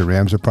favorite? I think the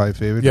Rams are probably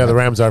favored. Yeah, the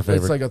Rams are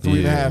favored. It's like a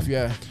 3.5,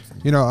 yeah.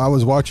 You know, I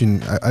was watching.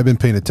 I've been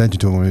paying attention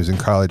to him when he was in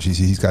college.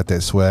 He's got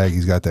that swag.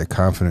 He's got that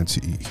confidence.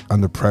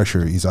 Under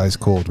pressure, he's ice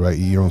cold, right?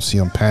 You don't see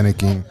him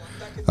panicking.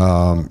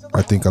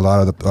 I think a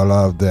lot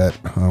of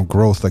that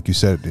growth, like you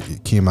said,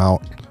 it came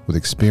out with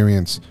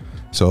experience.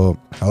 So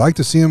I like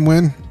to see him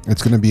win.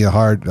 It's going to be a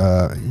hard.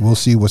 We'll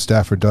see what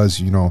Stafford does.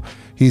 You know,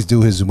 he's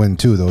due his win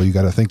too, though. You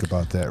got to think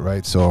about that,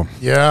 right? So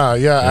yeah.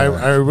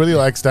 I really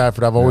like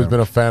Stafford. I've always been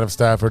a fan of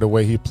Stafford. The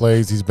way he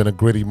plays, he's been a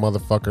gritty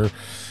motherfucker.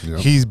 Yeah.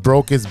 He's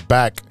broke his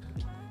back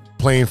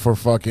playing for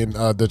fucking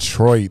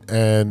Detroit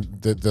and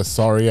the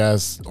sorry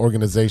ass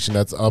organization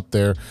that's up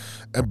there.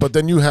 But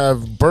then you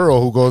have Burrow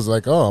who goes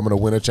like, oh, I'm going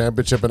to win a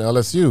championship in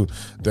LSU.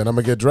 Then I'm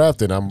going to get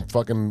drafted. I'm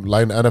fucking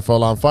lighting the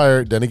NFL on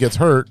fire. Then he gets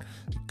hurt,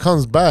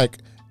 comes back,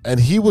 and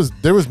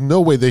there was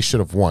no way they should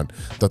have won.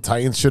 The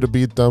Titans should have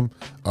beat them.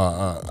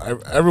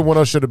 Everyone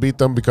else should have beat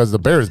them because the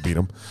Bears beat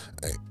them.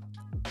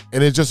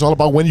 And it's just all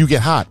about when you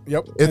get hot.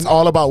 Yep. It's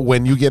all about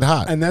when you get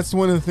hot. And that's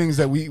one of the things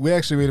that we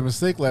actually made a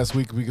mistake last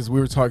week because we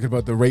were talking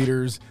about the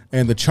Raiders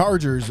and the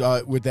Chargers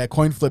with that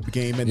coin flip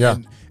game. And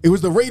then it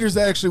was the Raiders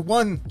that actually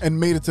won and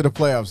made it to the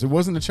playoffs. It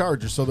wasn't the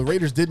Chargers. So the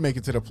Raiders did make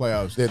it to the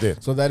playoffs. They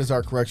did. So that is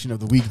our correction of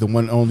the week, the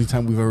only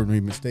time we've ever made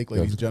a mistake,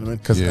 ladies and gentlemen.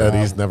 Because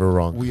Eddie's never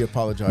wrong. We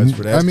apologize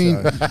for that. I mean,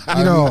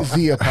 you know.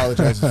 Z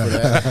apologizes for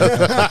that.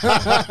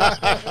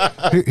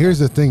 Here's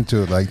the thing,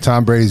 too. Like,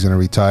 Tom Brady's going to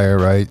retire,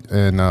 right?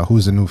 And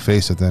who's the new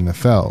face of the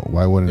NFL?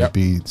 Why wouldn't it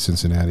be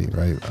Cincinnati,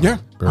 right? Yeah,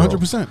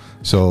 100%.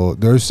 So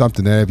there's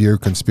something there. If you're a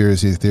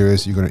conspiracy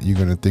theorist, you're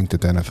gonna think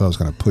that the NFL is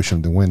gonna push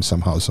them to win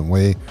somehow, some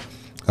way.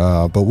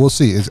 But we'll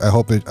see.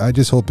 I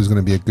just hope it's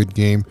gonna be a good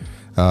game.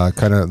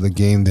 Kind of the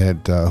game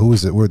that who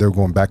is it? Where they're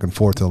going back and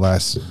forth to the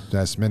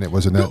last minute,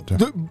 wasn't it?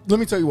 Let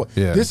me tell you what.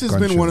 Yeah, this has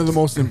been one of the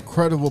most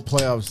incredible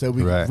playoffs that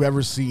we've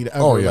ever seen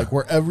ever. Oh, yeah. Like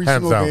where every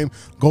single game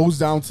goes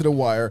down to the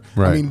wire.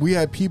 Right. I mean, we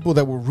had people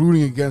that were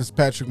rooting against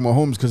Patrick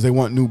Mahomes because they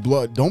want new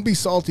blood. Don't be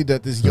salty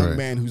that this young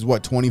man who's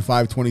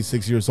 25,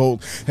 26 years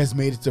old has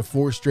made it to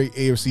 4 straight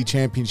AFC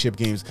championship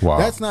games. Wow.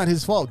 That's not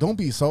his fault. Don't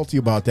be salty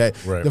about that.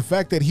 Right. The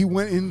fact that he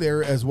went in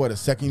there as a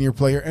second-year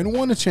player and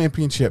won a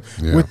championship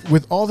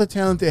with all the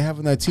talent they have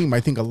on that team. I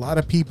think a lot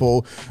of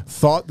people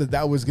thought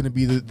that was going to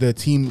be the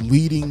team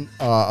leading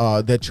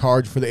that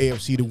charge for the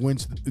AFC to win,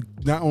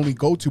 not only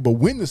go to but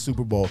win the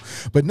Super Bowl.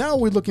 But now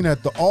we're looking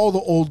at all the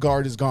old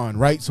guard is gone,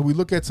 right? So we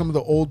look at some of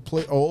the old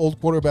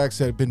quarterbacks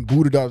that have been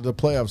booted out of the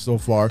playoffs so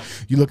far.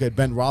 You look at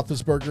Ben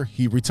Roethlisberger,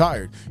 he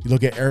retired. You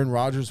look at Aaron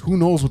Rodgers, who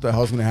knows what the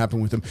hell's going to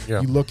happen with him.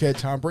 Yeah. You look at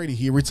Tom Brady,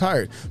 he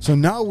retired. So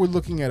now we're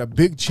looking at a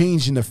big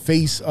change in the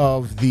face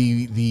of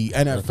the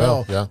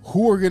NFL.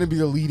 Who are going to be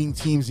the leading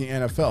teams in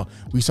the NFL?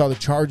 We saw the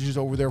Chargers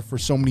over there for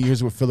so many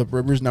years with Phillip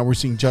Rivers. Now we're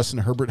seeing Justin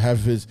Herbert have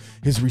his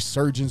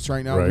resurgence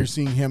right now. We're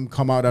seeing him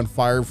come out on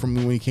fire from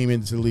when he came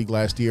into the league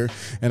last year.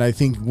 And I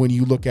think when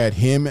you look at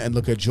him and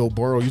look at Joe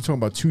Burrow, you're talking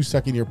about 2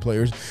 second-year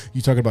players.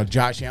 You're talking about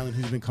Josh Allen,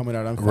 who's been coming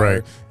out on fire.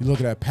 Right. You're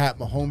looking at Pat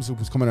Mahomes, who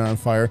was coming out on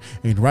fire.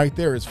 And right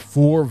there is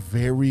 4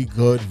 very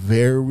good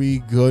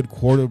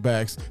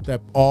quarterbacks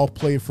that all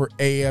play for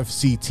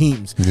AFC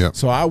teams. Yeah.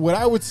 So what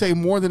I would say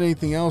more than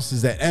anything else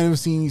is that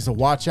NFC needs to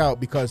watch out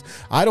because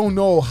I don't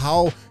know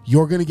how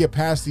you're going to get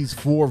past these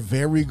 4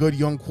 very good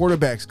young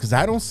quarterbacks because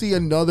I don't see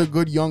another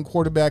good young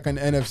quarterback on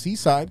the NFC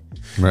side.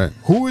 Right.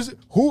 Who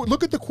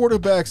look at the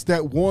quarterbacks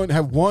that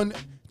have won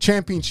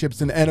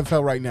championships in the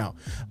NFL right now.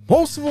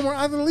 Most of them are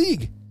out of the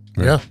league.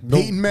 Yeah.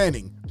 Peyton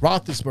Manning,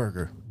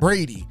 Roethlisberger,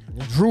 Brady,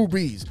 Drew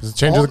Brees. It's a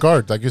change of the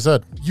guard, like you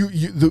said.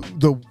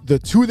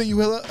 The two that you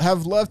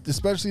have left,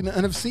 especially in the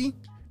NFC,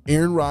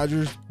 Aaron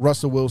Rodgers,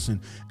 Russell Wilson.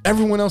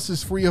 Everyone else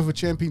is free of a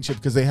championship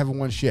because they haven't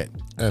won shit.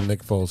 And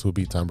Nick Foles, who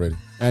beat Tom Brady.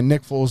 And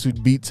Nick Foles, who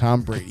beat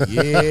Tom Brady.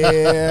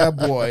 Yeah,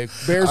 boy.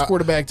 Bears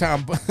quarterback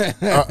Tom.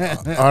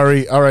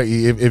 Ari,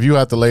 if you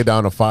had to lay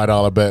down a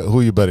 $5 bet,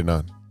 who you betting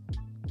on?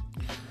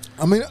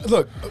 I mean,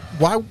 look,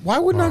 why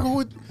wouldn't I go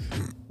with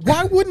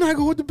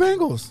the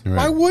Bengals? Right.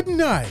 Why wouldn't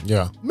I?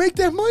 Yeah. Make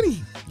that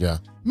money. Yeah.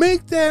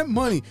 Make that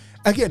money.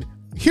 Again,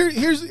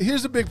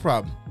 here's a big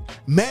problem.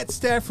 Matt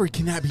Stafford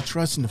cannot be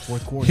trusted in the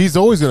fourth quarter. He's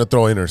always going to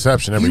throw an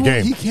interception every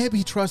game. He can't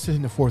be trusted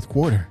in the fourth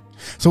quarter.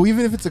 So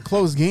even if it's a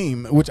close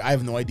game, which I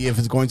have no idea if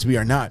it's going to be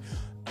or not,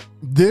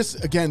 this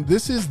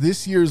is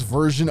this year's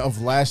version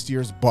of last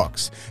year's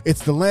Bucks.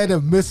 It's the land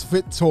of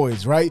misfit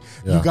toys, right?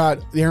 Yeah. You got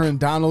Aaron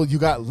Donald, you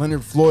got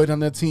Leonard Floyd on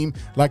that team.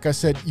 Like I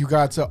said, you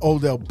got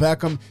Odell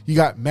Beckham, you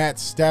got Matt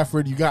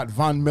Stafford, you got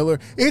Von Miller.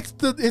 It's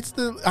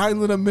the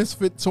island of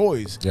misfit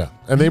toys. Yeah,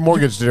 and they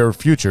mortgaged their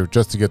future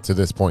just to get to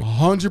this point.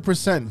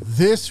 100%.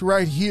 This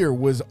right here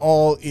was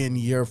all in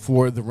year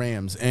for the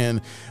Rams.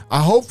 And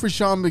I hope for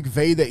Sean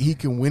McVay that he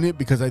can win it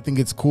because I think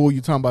it's cool.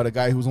 You're talking about a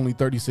guy who's only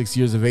 36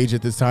 years of age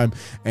at this time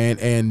and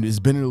has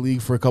been in the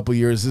league for a couple of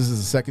years. This is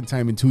the second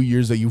time in 2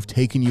 years that you've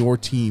taken your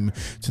team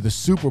to the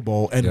Super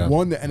Bowl and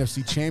won the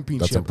NFC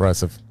Championship. That's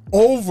impressive.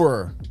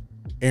 Over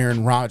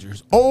Aaron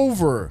Rodgers,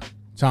 over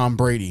Tom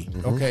Brady.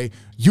 Okay,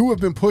 you have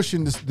been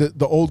pushing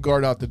the old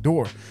guard out the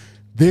door.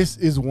 This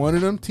is one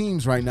of them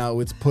teams right now.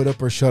 It's put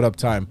up or shut up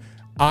time.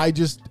 I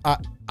just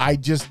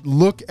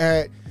look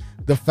at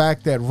the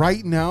fact that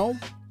right now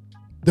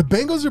the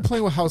Bengals are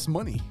playing with house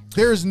money.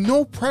 There is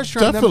no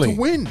pressure on them to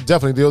win.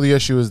 Definitely. The only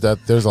issue is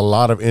that there's a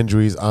lot of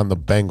injuries on the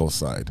Bengals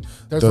side.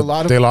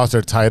 They lost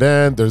their tight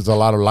end. There's a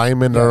lot of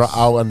linemen that are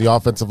out on the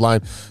offensive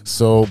line.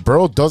 So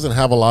Burrow doesn't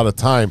have a lot of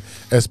time,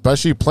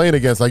 especially playing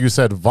against, like you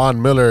said,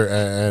 Von Miller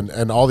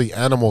and all the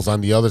animals on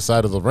the other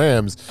side of the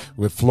Rams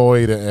with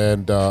Floyd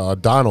and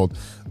Donald.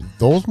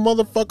 Those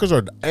motherfuckers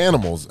are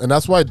animals. And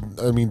that's why,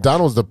 I mean,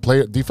 Donald's the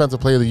defensive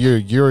player of the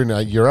year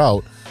in, year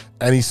out.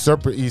 And he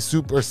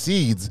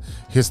supersedes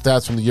his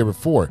stats from the year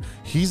before.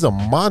 He's a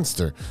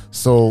monster.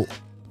 So,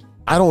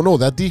 I don't know.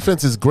 That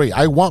defense is great.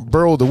 I want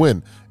Burrow to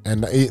win.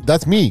 And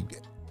that's me.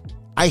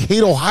 I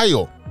hate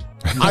Ohio.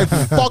 I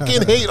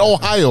fucking hate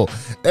Ohio.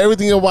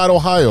 Everything about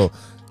Ohio.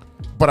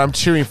 But I'm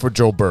cheering for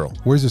Joe Burrow.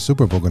 Where's the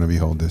Super Bowl going to be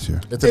held this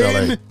year? It's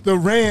in LA. The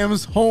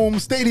Rams' home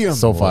stadium.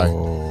 SoFi.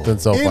 It's in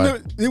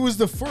SoFi. It was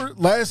the first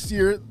last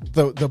year.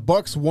 The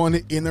Bucks won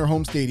it in their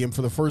home stadium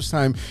for the first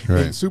time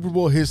in Super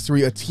Bowl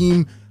history. A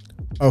team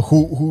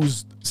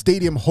whose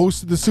stadium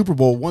hosted the Super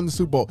Bowl, won the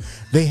Super Bowl.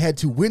 They had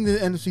to win the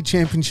NFC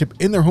Championship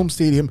in their home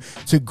stadium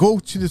to go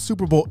to the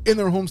Super Bowl in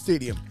their home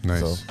stadium. Nice.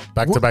 So,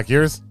 back-to-back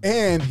years.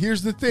 And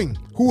here's the thing.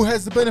 Who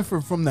has the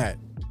benefit from that?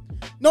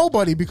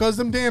 Nobody, because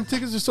them damn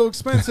tickets are so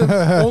expensive.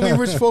 Only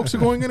rich folks are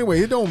going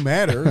anyway. It don't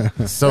matter.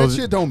 So that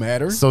shit don't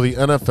matter. So the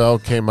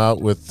NFL came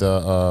out with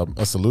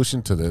a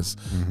solution to this.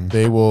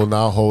 They will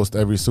now host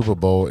every Super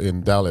Bowl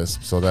in Dallas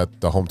so that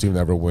the home team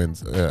never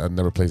wins,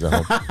 never plays at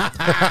home.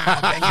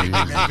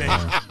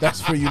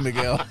 That's for you,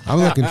 Miguel. I'm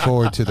looking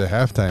forward to the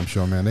halftime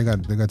show, man. They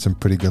got some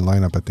pretty good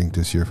lineup, I think,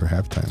 this year for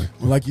halftime.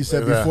 Well, like you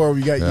said before,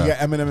 you got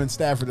Eminem and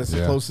Stafford. That's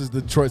the closest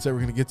Detroit's ever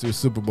going to get to a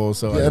Super Bowl.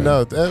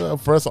 So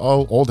for us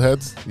all old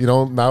heads, you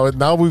know,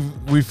 now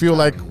we feel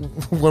like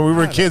when we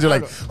were kids, you're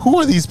like, who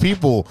are these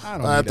people?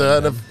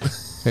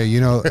 Hey,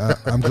 you know,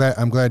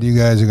 I'm glad you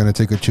guys are going to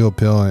take a chill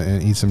pill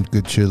and eat some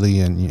good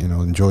chili and, you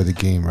know, enjoy the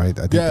game, right?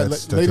 I think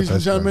that's ladies the and best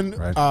part,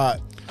 gentlemen, right?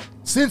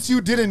 Since you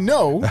didn't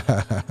know,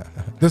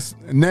 this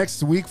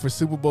next week for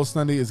Super Bowl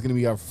Sunday is going to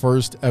be our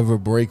first ever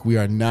break. We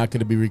are not going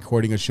to be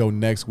recording a show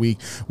next week.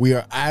 We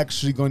are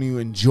actually going to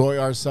enjoy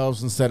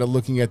ourselves instead of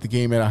looking at the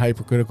game at a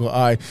hypercritical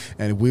eye.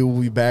 And we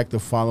will be back the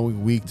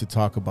following week to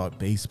talk about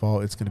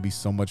baseball. It's going to be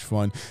so much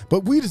fun.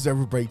 But we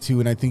deserve a break too.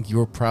 And I think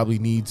you'll probably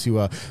need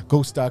to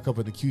go stock up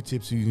on the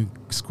Q-tips so you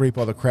can scrape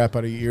all the crap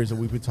out of your ears that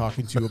we've been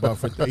talking to you about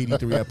for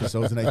 83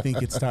 episodes. And I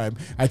think it's time.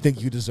 I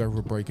think you deserve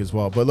a break as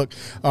well. But look,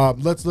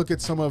 let's look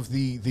at some of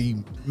the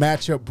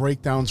matchup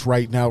breakdowns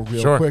right now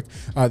real quick.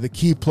 The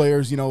key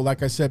players, you know,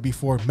 like I said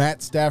before,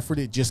 Matt Stafford,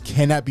 it just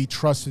cannot be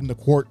trusted in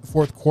the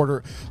fourth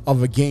quarter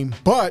of a game.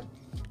 But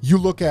you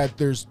look at,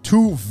 there's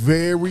two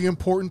very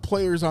important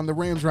players on the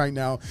Rams right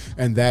now,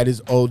 and that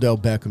is Odell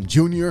Beckham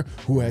Jr.,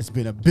 who has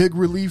been a big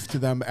relief to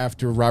them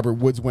after Robert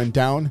Woods went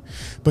down.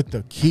 But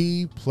the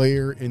key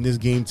player in this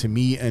game to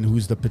me, and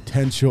who's the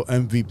potential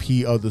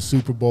MVP of the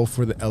Super Bowl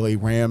for the LA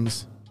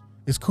Rams,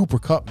 is Cooper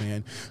Kupp,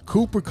 man.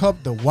 Cooper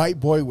Kupp, the white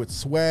boy with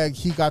swag.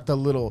 He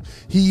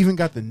even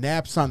got the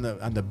naps on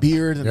the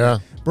beard.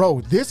 And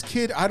bro, this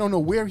kid, I don't know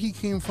where he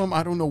came from.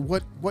 I don't know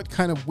what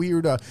kind of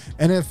weird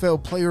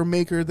NFL player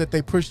maker that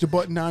they pushed the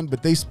button on,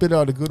 but they spit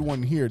out a good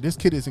one here. This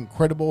kid is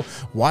incredible.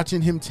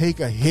 Watching him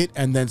take a hit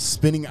and then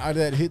spinning out of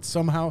that hit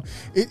somehow,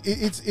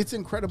 it's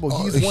incredible.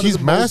 He's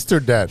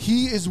mastered that.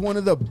 He is one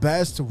of the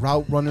best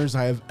route runners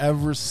I have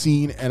ever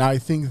seen, and I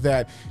think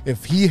that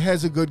if he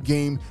has a good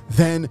game,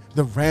 then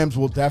the Rams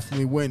will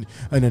definitely win.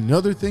 And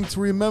another thing to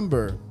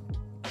remember,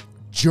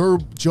 Joe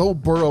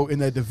Burrow in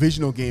that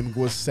divisional game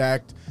was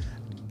sacked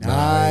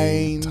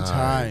 9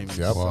 times.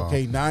 Yep. Wow.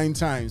 Okay, 9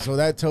 times. So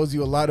that tells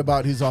you a lot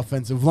about his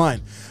offensive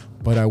line.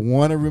 But I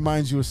want to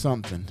remind you of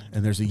something.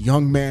 And there's a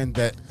young man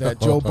that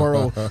Joe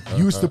Burrow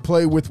used to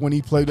play with when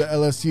he played at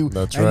LSU.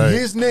 That's and right.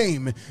 his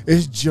name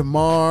is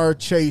Jamar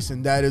Chase,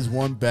 and that is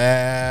one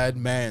bad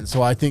man.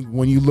 So I think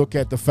when you look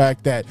at the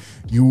fact that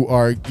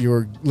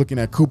you're looking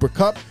at Cooper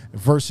Kupp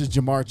versus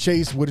Jamar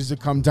Chase, what does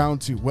it come down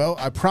to? Well,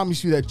 I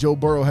promise you that Joe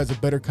Burrow has a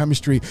better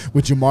chemistry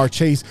with Jamar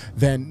Chase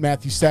than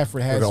Matthew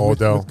Stafford has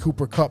with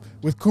Cooper Kupp.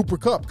 With Cooper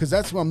Kupp, because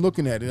that's what I'm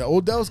looking at.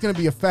 Odell's going to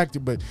be a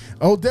factor, but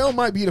Odell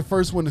might be the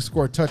first one to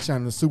score a touchdown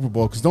in the Super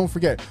Bowl, because don't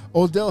forget,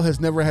 Odell has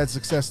never had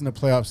success in the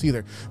playoffs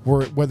either.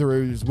 Whether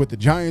it was with the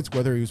Giants,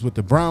 whether he was with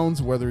the Browns,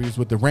 whether he was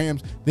with the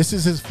Rams, this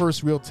is his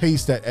first real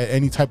taste at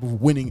any type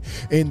of winning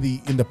in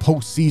the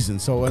postseason.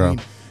 So I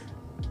mean,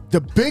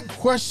 the big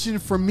question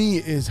for me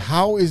is,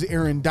 how is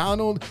Aaron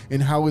Donald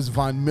and how is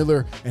Von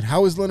Miller and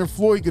how is Leonard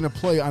Floyd going to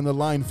play on the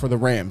line for the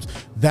Rams?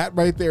 That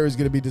right there is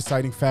going to be a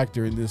deciding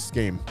factor in this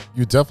game.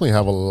 You definitely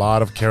have a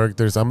lot of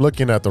characters. I'm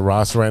looking at the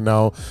roster right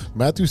now.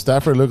 Matthew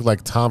Stafford looked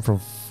like Tom from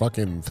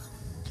fucking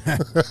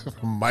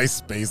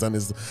MySpace on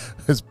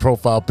his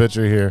profile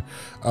picture here.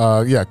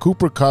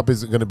 Cooper Kupp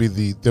is going to be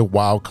the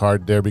wild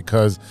card there,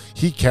 because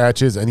he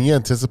catches and he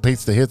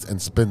anticipates the hits and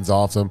spins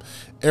off them.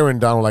 Aaron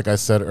Donald, like I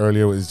said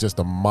earlier, is just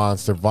a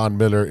monster. Von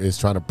Miller is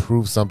trying to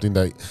prove something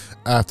that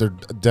after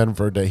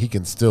Denver that he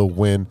can still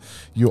win.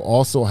 You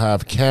also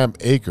have Cam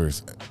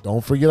Akers.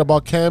 Don't forget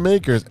about Cam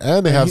Akers,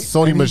 and they have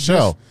Sony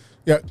Michel.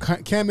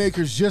 Cam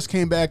Akers just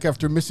came back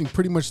after missing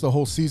pretty much the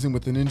whole season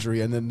with an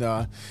injury, and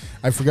then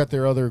I forgot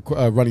their other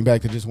running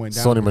back that just went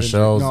down. Sony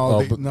Michel's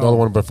the other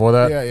one before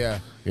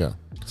that. Yeah.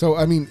 So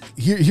I mean,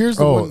 here's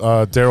the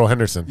one. Darrell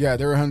Henderson. Yeah,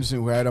 Darrell Henderson,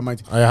 who I had on my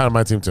team. I had on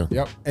my team too.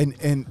 Yep.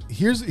 And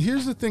here's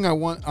the thing I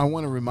want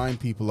to remind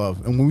people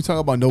of, and when we talk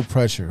about no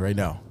pressure right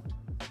now,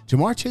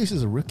 Jamar Chase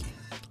is a rookie.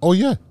 Oh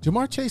yeah,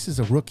 Jamar Chase is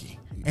a rookie,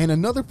 and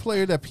another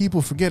player that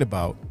people forget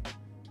about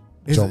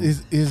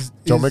is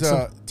Joe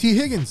Mixon? T.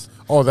 Higgins.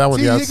 Oh, that one.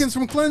 T. Higgins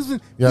from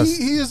Clemson. Yes.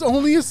 He is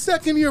only a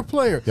second-year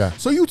player. Yeah.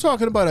 So you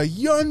talking about a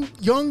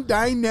young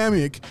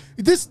dynamic.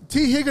 This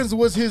T. Higgins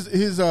was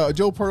his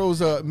Joe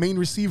Burrow's main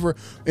receiver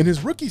in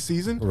his rookie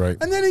season. Right.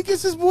 And then he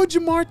gets his boy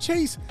Jamar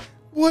Chase.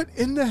 What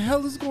in the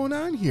hell is going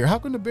on here? How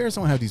come the Bears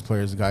don't have these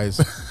players, guys?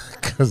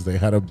 Because they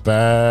had a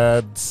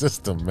bad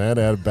system, man.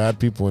 They had bad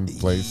people in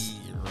place.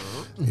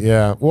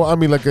 Yeah. Well, I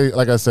mean, like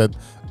I said,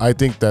 I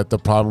think that the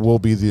problem will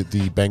be the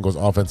Bengals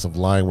offensive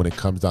line when it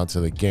comes down to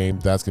the game.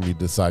 That's going to be the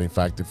deciding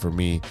factor for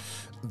me.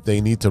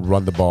 They need to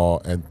run the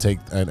ball and take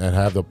and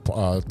have the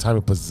time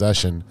of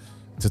possession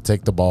to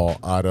take the ball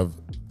out of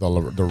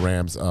the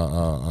Rams'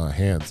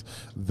 hands.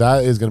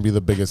 That is going to be the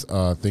biggest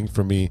thing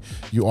for me.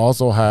 You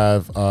also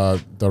have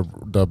the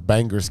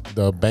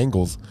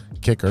Bengals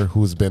kicker,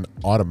 who's been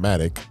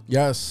automatic.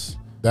 Yes.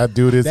 That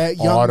dude is that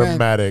young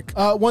automatic.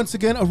 Man, once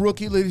again, a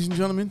rookie, ladies and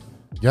gentlemen.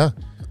 Yeah.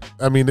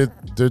 I mean,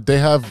 they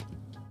have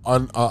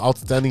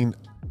outstanding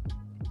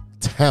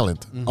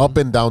talent up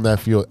and down that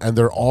field, and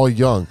they're all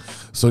young.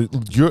 So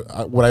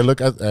what I look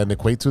at and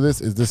equate to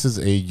this is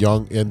a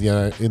young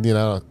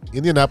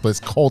Indianapolis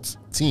Colts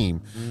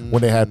team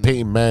when they had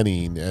Peyton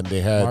Manning and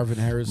they had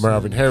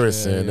Marvin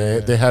Harrison.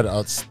 They had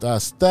a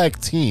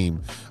stacked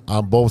team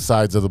on both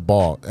sides of the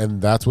ball,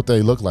 and that's what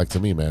they look like to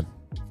me, man.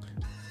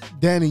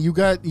 Danny, you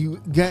got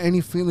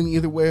any feeling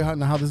either way on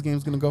how this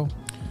game's gonna go?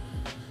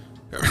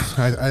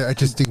 I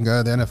just think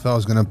the NFL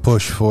is going to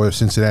push for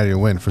Cincinnati to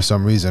win for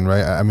some reason,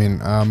 right? I mean,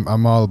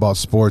 I'm all about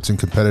sports and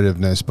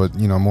competitiveness, but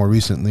more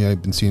recently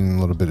I've been seeing a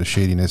little bit of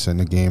shadiness in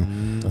the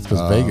game. That's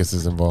because Vegas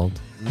is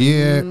involved.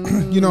 Yeah,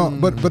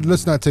 but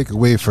let's not take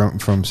away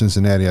from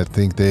Cincinnati. I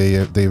think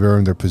they've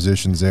earned their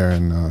positions there,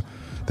 and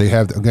they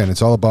have, again,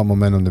 it's all about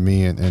momentum to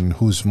me, and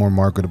who's more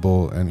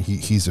marketable, and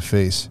he's the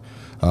face.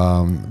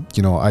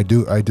 I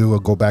do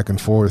go back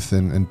and forth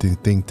and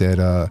think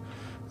that.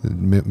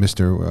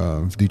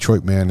 Mr.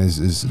 Detroit man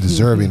is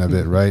deserving of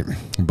it, right?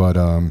 But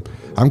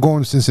I'm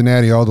going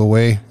Cincinnati all the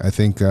way. I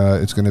think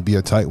it's going to be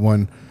a tight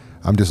one.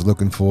 I'm just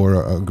looking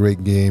for a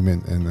great game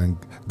and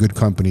good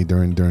company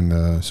during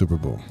the Super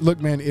Bowl. Look,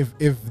 man, if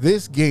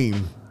this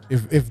game,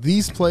 if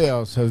these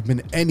playoffs have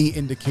been any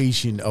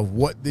indication of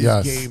what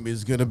this game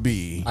is going to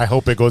be, I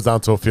hope it goes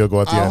down to a field goal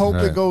at the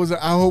end.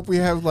 I hope we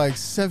have like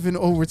 7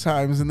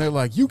 overtimes, and they're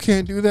like, you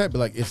can't do that, but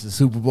like, it's the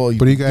Super Bowl. You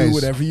can do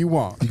whatever you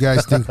want. You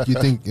guys think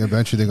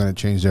eventually they're going to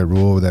change that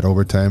rule, that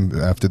overtime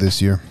after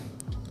this year?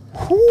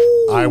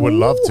 I would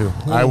love to.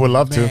 I would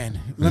love Man, to.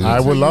 let me I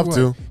tell would you love what.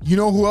 to. You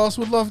know who else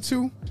would love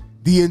to?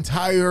 The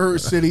entire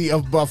city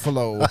of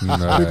Buffalo.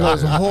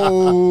 Because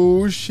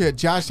oh shit,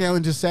 Josh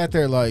Allen just sat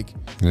there like,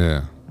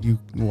 Yeah.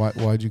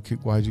 why'd you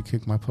kick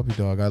my puppy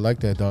dog? I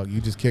like that dog.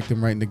 You just kicked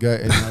him right in the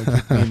gut, and now he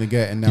kicked me in the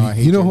gut, and now I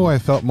hate You know you. who I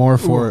felt more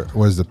for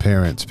was the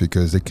parents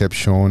because they kept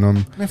showing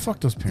them. Man, fuck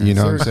those parents. You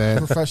know what I'm They're saying?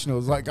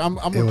 Professionals. Like I'm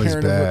It a was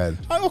parent.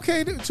 bad.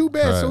 Okay, too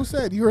bad. So Right.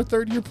 sad. You're a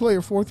third-year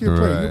player, fourth-year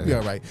player. You'll be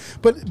all right.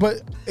 But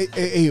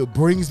it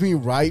brings me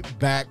right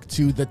back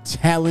to the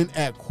talent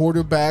at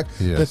quarterback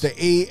that the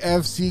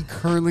AFC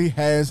currently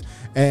has.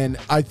 And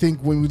I think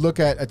when we look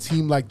at a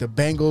team like the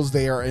Bengals,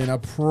 they are in a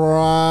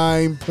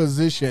prime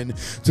position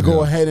to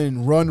go ahead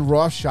and run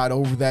roughshod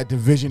over that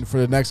division for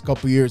the next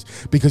couple of years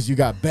because you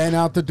got Ben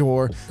out the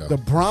door. Yeah. The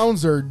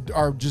Browns are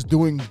just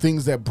doing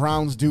things that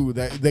Browns do.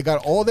 They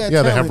got all that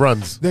Yeah, talent. they have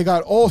runs. They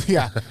got all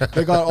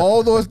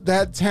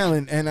that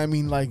talent, and I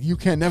mean, like, you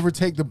can never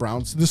take the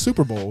Browns to the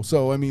Super Bowl.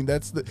 So I mean,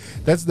 that's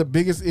the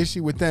biggest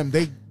issue with them.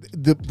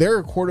 They're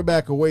a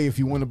quarterback away if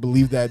you want to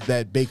believe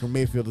that Baker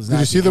Mayfield is not.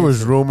 Did you see the there was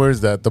answer.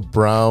 rumors that the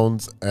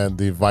Browns and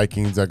the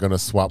Vikings are going to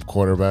swap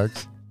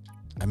quarterbacks?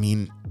 I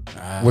mean,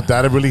 would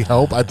that really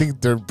help? I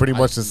think they're pretty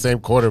much the same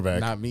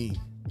quarterback. Not me.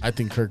 I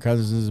think Kirk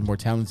Cousins is more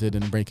talented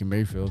than Baker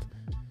Mayfield.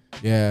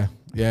 Yeah.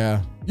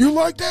 You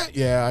like that?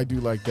 Yeah, I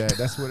do like that.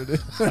 That's what it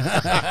is.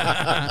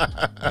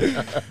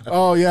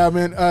 Oh yeah,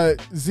 man.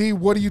 Z,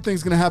 what do you think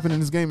is gonna happen in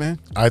this game, man?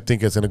 I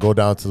think it's going to go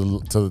down to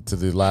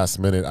the last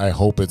minute. I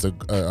hope it's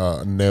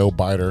a nail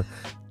biter.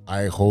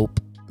 I hope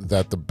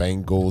that the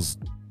Bengals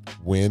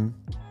win.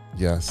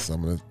 Yes,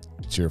 I'm going to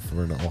cheer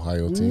for an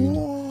Ohio team.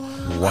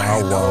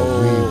 I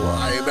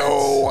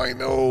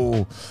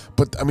know.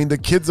 But I mean, the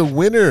kid's a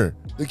winner.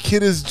 The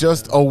kid is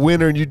just a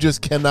winner, and you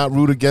just cannot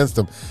root against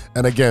him.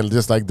 And again,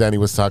 just like Danny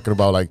was talking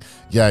about, like,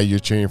 yeah, you're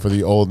cheering for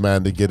the old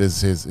man to get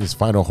his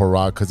final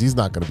hurrah because he's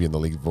not going to be in the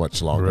league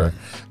much longer.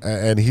 Right.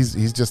 And he's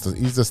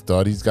a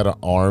stud. He's got an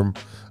arm,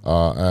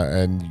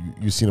 and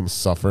you've seen him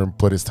suffer and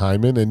put his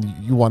time in, and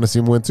you want to see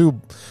him win too.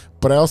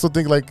 But I also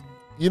think, like,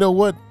 you know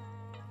what?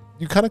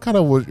 You kind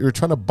of you're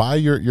trying to buy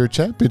your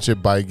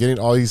championship by getting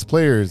all these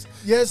players.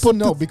 Yes, but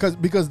no, because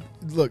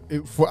look,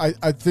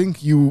 I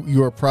think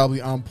you are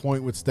probably on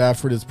point with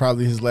Stafford. It's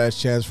probably his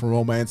last chance for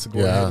romance to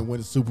go ahead and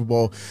win a Super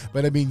Bowl.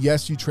 But I mean,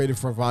 yes, you traded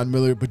for Von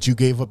Miller, but you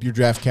gave up your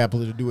draft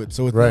capital to do it.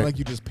 So it's not like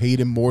you just paid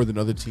him more than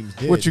other teams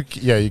did. You can't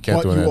do it.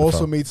 But in you the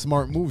also NFL. made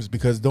smart moves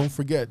because don't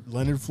forget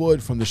Leonard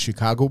Floyd from the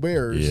Chicago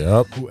Bears,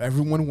 who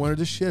everyone wanted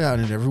to shit out,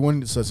 and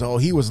everyone says, "Oh,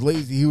 he was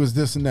lazy, he was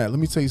this and that."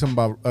 Let me tell you something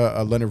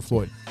about Leonard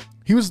Floyd.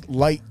 He was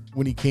light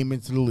when he came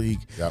into the league,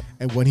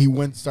 and when he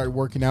started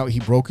working out, he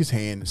broke his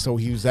hand, so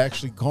he was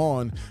actually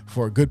gone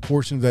for a good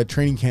portion of that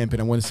training camp,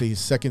 and I want to say his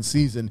second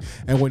season.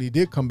 And when he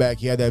did come back,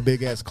 he had that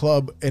big ass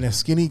club, and a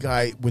skinny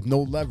guy with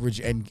no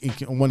leverage and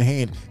on one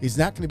hand is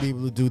not going to be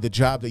able to do the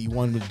job that you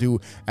want him to do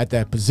at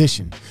that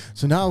position.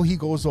 So now he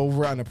goes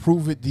over on a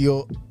prove-it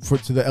deal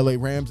to the LA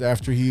Rams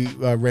after he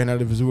ran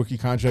out of his rookie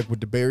contract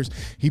with the Bears.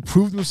 He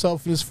proved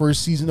himself in his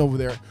first season over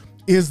there.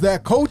 Is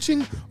that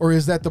coaching or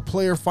is that the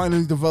player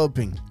finally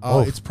developing?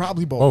 It's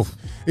probably both.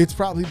 It's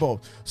probably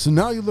both. So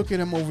now you look at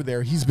him over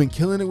there. He's been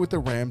killing it with the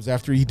Rams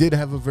after he did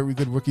have a very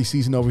good rookie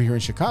season over here in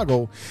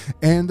Chicago.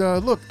 And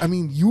look, I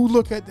mean, you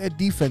look at that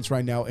defense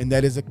right now, and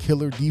that is a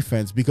killer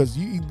defense because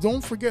you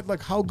don't forget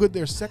like how good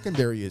their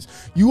secondary is.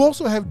 You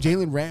also have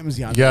Jalen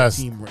Ramsey on that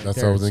team right that's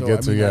there. what I was going to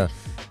get to, yeah.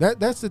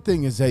 That's the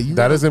thing is that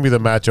that is going to be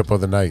the matchup of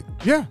the night.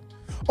 Yeah.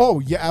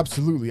 Oh yeah,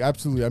 absolutely. I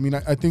mean,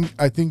 I think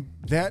that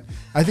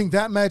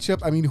matchup.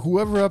 I mean,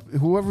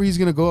 whoever he's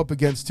going to go up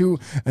against too.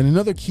 And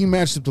another key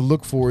matchup to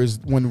look for is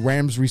when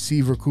Rams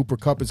receiver Cooper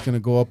Kupp is going to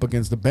go up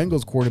against the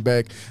Bengals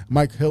quarterback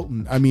Mike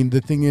Hilton. I mean, the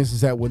thing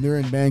is that when they're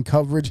in man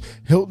coverage,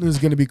 Hilton is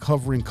going to be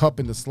covering Kupp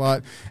in the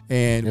slot,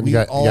 and we you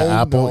got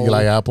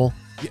Eli Apple.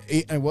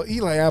 And well,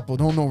 Eli Apple,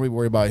 don't really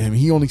worry about him.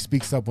 He only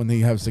speaks up when they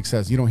have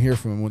success. You don't hear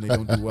from him when they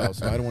don't do well.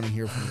 So I don't want to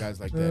hear from guys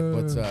like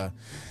that.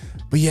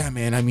 But yeah,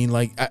 man. I mean,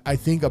 like I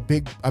think a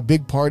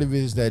big part of it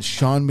is that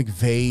Sean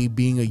McVay,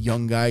 being a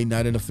young guy,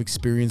 not enough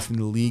experience in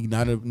the league,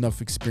 not enough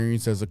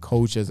experience as a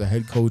coach, as a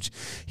head coach,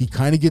 he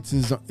kind of gets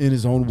in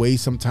his own way.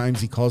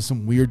 Sometimes he calls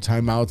some weird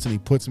timeouts and he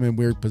puts them in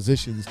weird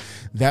positions.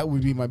 That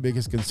would be my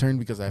biggest concern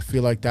because I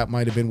feel like that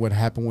might have been what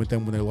happened with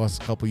them when they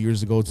lost a couple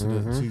years ago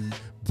to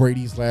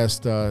Brady's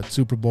last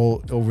Super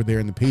Bowl over there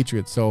in the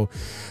Patriots. So,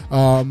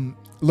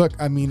 look,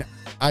 I mean,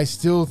 I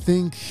still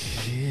think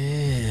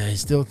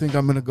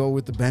I'm gonna go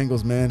with the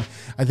Bengals, man.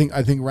 I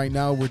think right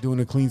now we're doing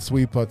a clean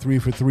sweep, 3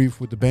 for 3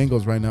 with the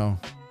Bengals right now.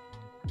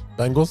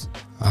 Bengals?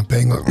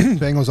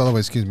 Bengals all the way.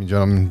 Excuse me,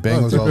 gentlemen.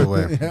 Bengals all the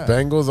way. Yeah.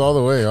 Bengals all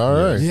the way. All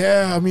right.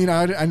 Yeah, I mean,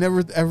 I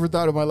never ever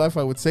thought in my life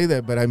I would say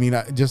that, but I mean,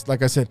 just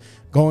like I said,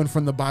 going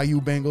from the Bayou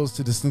Bengals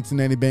to the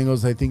Cincinnati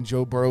Bengals, I think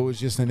Joe Burrow is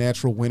just a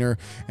natural winner,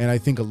 and I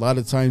think a lot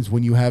of times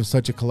when you have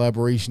such a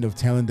collaboration of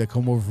talent that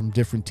come over from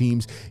different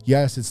teams,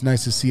 yes, it's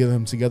nice to see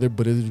them together,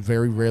 but it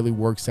very rarely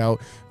works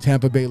out.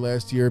 Tampa Bay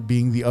last year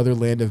being the other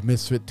land of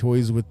misfit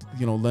toys with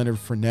Leonard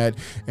Fournette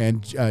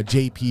and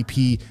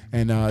JPP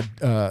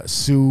and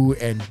Sue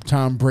and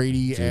Tom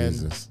Brady and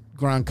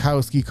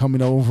Gronkowski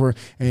coming over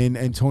and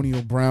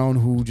Antonio Brown,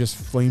 who just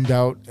flamed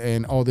out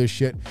and all this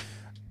shit.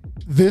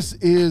 This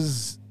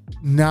is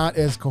not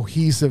as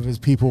cohesive as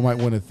people might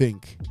want to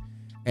think.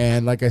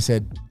 And like I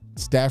said,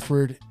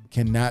 Stafford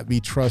cannot be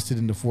trusted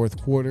in the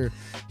fourth quarter.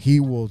 He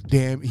will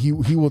damn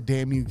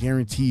you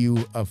guarantee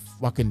you a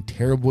fucking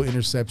terrible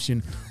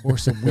interception or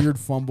some weird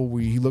fumble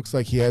where he looks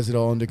like he has it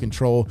all under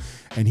control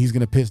and he's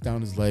gonna piss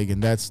down his leg.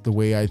 And that's the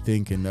way I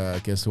think.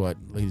 And guess what,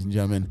 ladies and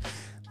gentlemen,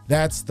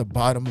 that's the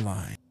bottom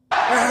line.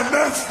 And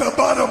that's the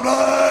bottom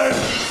line.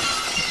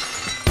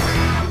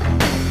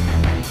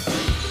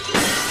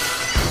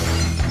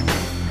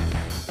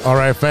 All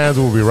right, fans,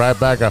 we'll be right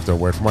back after a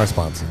word from our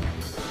sponsor.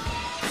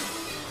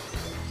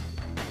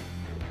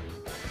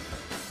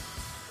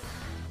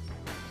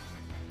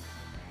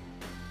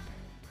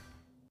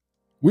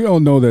 We all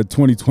know that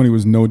 2020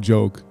 was no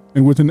joke,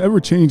 and with an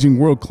ever-changing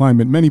world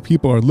climate, many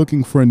people are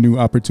looking for a new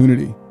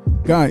opportunity.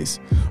 Guys,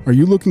 are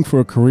you looking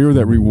for a career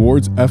that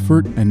rewards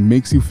effort and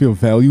makes you feel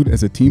valued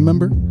as a team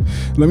member?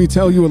 Let me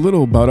tell you a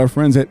little about our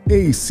friends at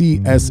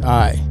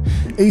ACSI.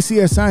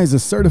 ACSI is a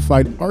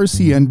certified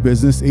RCN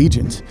business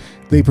agent.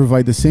 They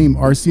provide the same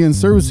RCN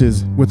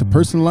services with a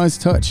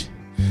personalized touch.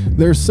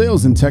 Their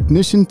sales and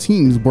technician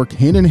teams work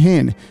hand in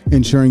hand,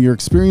 ensuring your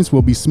experience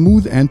will be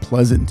smooth and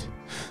pleasant.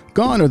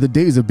 Gone are the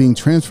days of being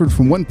transferred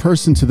from one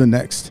person to the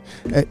next.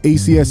 At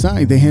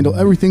ACSI, they handle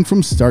everything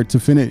from start to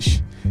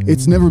finish.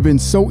 It's never been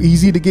so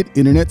easy to get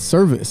internet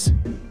service.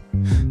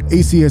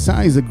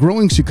 ACSI is a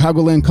growing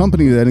Chicagoland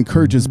company that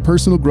encourages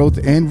personal growth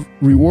and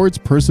rewards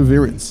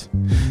perseverance.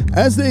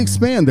 As they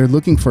expand, they're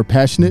looking for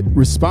passionate,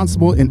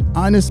 responsible, and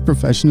honest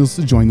professionals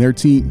to join their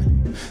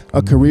team.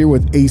 A career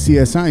with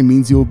ACSI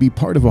means you will be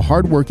part of a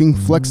hardworking,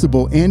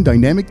 flexible, and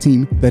dynamic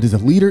team that is a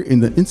leader in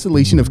the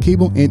installation of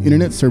cable and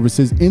internet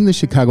services in the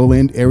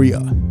Chicagoland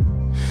area.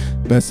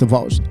 Best of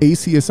all,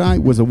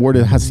 ACSI was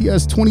awarded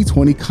Hacia's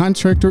 2020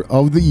 Contractor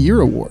of the Year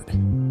Award.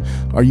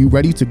 Are you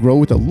ready to grow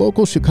with a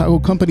local Chicago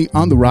company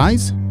on the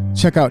rise?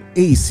 Check out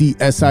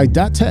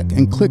acsi.tech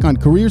and click on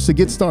careers to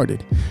get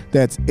started.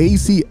 That's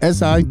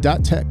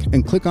acsi.tech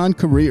and click on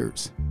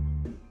careers.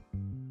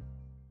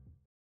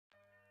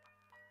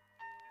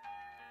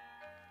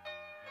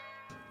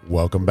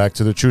 Welcome back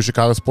to the True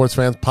Chicago Sports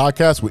Fans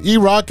Podcast with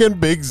E-Rock and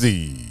Big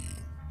Z.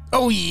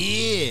 Oh,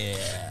 yeah.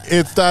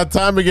 It's that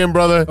time again,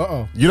 brother.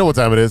 Uh-oh. You know what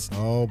time it is.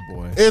 Oh,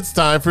 boy. It's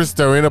time for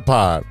Stirring a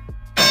Pot.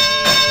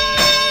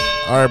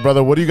 All right,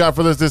 brother, what do you got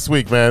for us this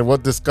week, man?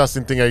 What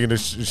disgusting thing are you going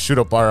to shoot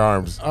up our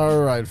arms?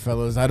 All right,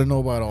 fellas. I don't know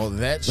about all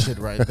that shit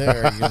right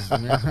there. I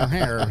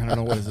don't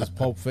know what is this,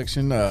 Pulp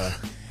Fiction?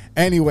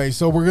 Anyway,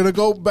 so we're going to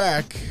go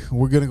back.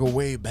 We're going to go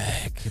way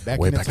back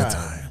in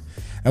time.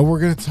 And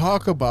we're going to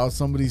talk about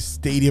some of these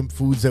stadium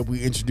foods that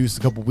we introduced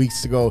a couple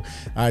weeks ago.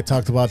 I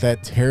talked about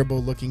that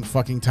terrible-looking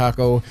fucking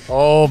taco.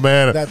 Oh,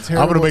 man. That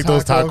I'm going to make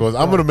those taco. tacos.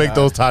 I'm going to make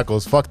those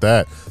tacos. Fuck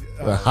that.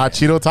 The hot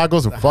Cheeto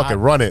tacos will fucking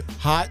run it.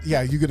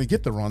 Yeah, you're going to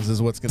get the runs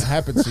is what's going to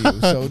happen to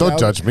you. So Don't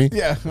judge me.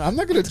 Yeah, I'm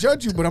not going to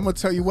judge you, but I'm going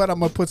to tell you what. I'm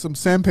going to put some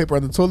sandpaper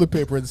on the toilet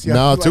paper and see No,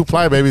 how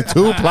two-ply, baby.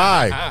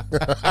 Two-ply.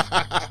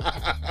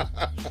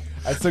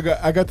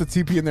 I got the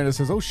TP in there that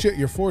says, oh, shit,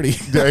 you're 40.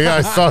 Yeah,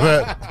 I saw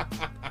that.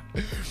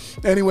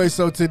 Anyway,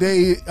 so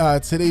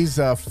today's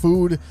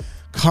food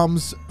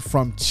comes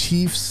from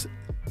Chiefs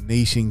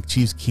Nation,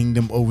 Chiefs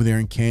Kingdom over there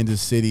in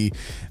Kansas City.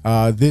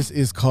 This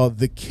is called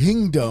the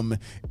Kingdom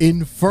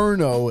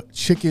Inferno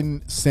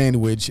Chicken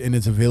Sandwich, and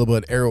it's available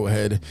at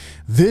Arrowhead.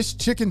 This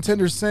chicken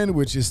tender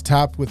sandwich is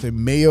topped with a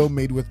mayo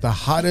made with the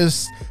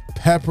hottest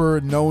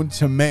pepper known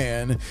to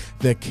man,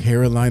 the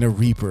Carolina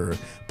Reaper,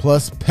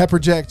 plus pepper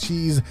jack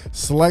cheese,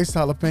 sliced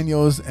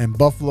jalapenos, and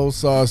buffalo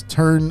sauce.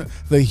 Turn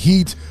the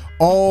heat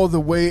all the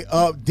way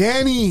up.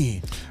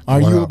 Danny, are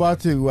you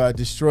about to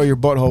destroy your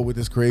butthole with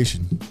this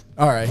creation?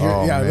 All right, here,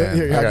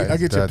 I'll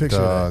get you a picture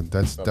of that.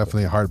 That's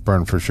definitely a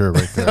heartburn for sure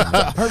right there.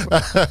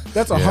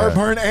 That's a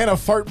heartburn and a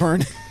fart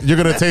burn. You're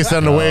going to taste that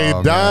on the way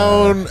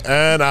down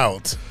and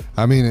out.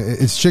 I mean,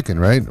 it's chicken,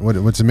 right?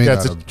 What's it made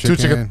out of? Two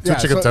chicken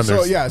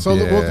tenders. So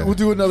we'll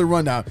do another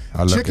rundown.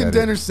 Chicken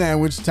tender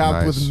sandwich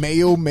topped with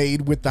mayo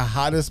made with the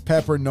hottest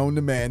pepper known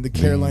to man, the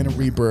Carolina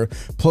Reaper,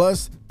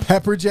 plus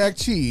pepper jack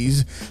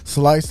cheese,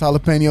 sliced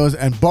jalapenos,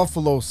 and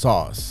buffalo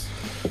sauce.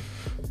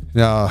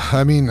 No,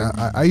 I mean,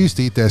 I used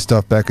to eat that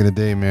stuff back in the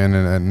day, man,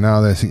 and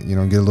now that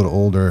get a little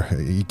older,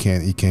 you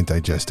can't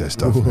digest that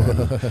stuff.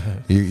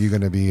 Man. You're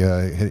gonna be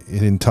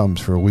hitting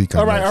Tums for a week.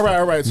 All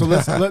right. So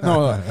let's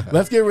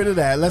get rid of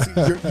that.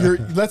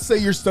 Let's say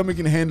your stomach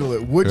can handle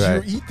it. Would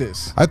you eat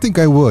this? I think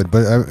I would,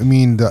 but I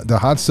mean, the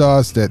hot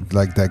sauce,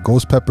 that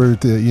ghost pepper,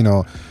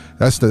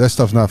 that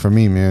stuff's not for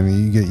me,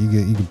 man.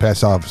 You can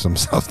pass off some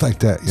stuff like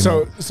that.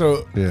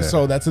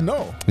 So that's a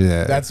no.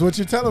 Yeah, that's what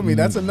you're telling me.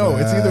 That's a no.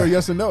 It's either a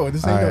yes or no.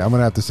 This ain't no. I'm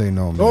gonna have to say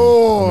no, man.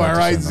 Oh, all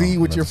right, Z,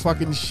 with your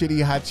fucking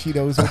shitty hot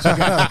Cheetos. What you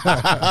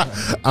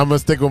got? I'm gonna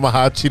stick with my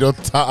hot Cheeto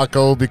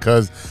taco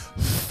because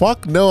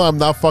fuck no, I'm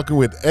not fucking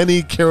with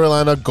any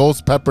Carolina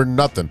ghost pepper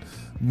nothing.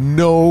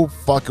 No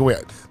fucking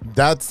way.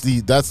 That's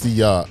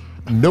the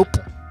nope.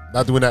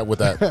 Not doing that with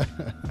that.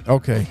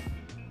 Okay.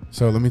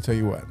 So let me tell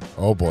you what.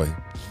 Oh boy.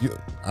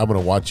 I'm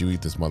gonna watch you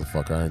eat this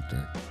motherfucker, aren't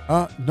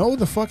I? No,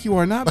 the fuck you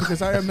are not,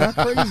 because I am not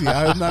crazy.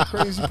 I am not a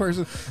crazy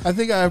person. I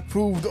think I have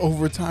proved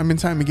over time and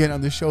time again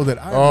on this show that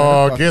I am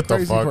not a get the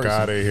crazy fuck person.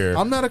 out of here.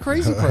 I'm not a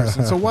crazy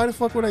person, so why the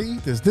fuck would I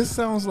eat this? This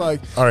sounds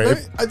like... All right.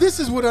 This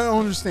is what I don't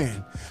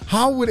understand.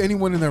 How would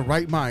anyone in their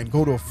right mind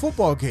go to a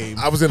football game?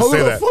 I was gonna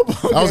say that.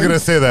 I was gonna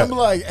say that. I'm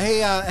like,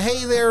 hey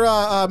there,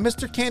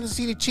 Mr. Kansas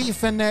City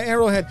Chief and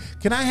Arrowhead.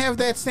 Can I have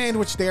that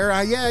sandwich there?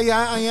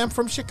 Yeah, I am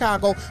from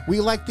Chicago.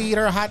 We like to eat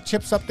our hot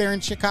chips up there in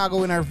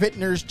Chicago and our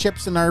Vintner's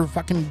chips and our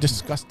fucking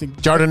disgusting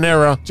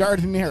Jardinera.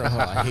 Oh,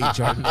 I hate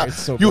Jardinera. It's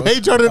so you gross.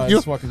 hate Jardinera?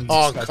 It's fucking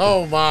disgusting.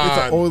 Come on. It's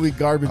an oily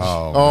garbage.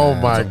 Oh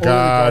my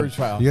God.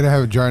 You gotta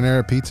have a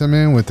Jardinera pizza,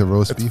 man, with the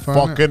roast beef on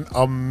it. Fucking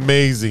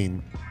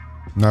amazing.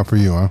 Not for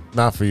you, huh?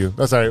 Not for you.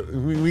 That's all right.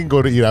 We can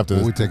go to eat after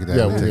this. We'll take it down.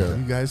 Yeah, We'll take it.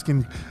 You guys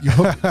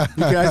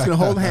can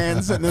hold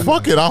hands and then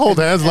fuck it. I'll hold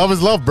hands. Love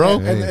is love, bro.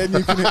 And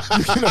you can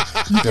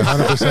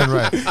 100%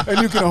 right.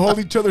 And you can hold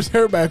each other's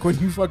hair back when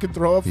you fucking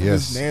throw up from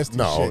this nasty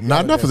shit.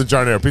 Not enough for the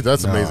Jardinera pizza.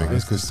 That's amazing.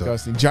 It's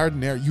disgusting.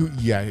 Jardinera,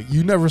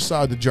 you never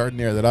saw the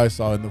Jardinera that I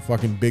saw in the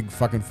fucking big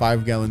fucking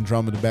 5-gallon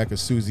drum in the back of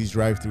Susie's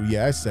drive-thru.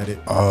 Yeah, I said it.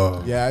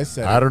 Oh. Yeah, I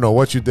said it. I don't know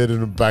what you did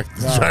in the back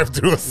of the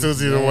drive-thru of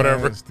Susie's or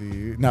whatever.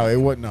 No, it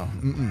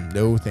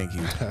wasn't. No, thank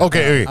you.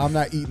 Okay, I'm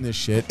not eating this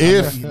shit.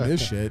 I'm not eating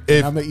this shit.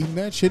 And I'm not eating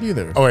that shit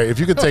either. All right, if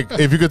you could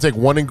take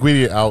one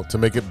ingredient out to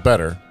make it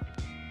better,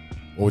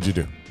 what would you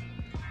do?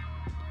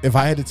 If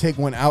I had to take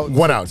one out,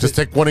 just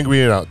take one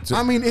ingredient out.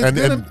 I mean,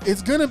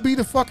 it's gonna be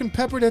the fucking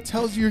pepper that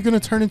tells you you're gonna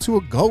turn into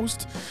a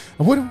ghost.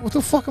 What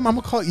the fuck am I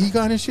gonna call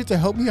Egon and shit to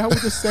help me out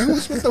with the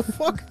sandwich? What the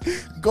fuck,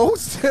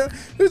 ghost?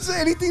 There's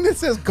anything that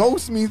says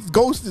ghost means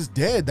ghost is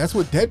dead. That's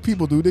what dead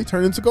people do. They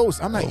turn into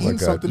ghosts. I'm not eating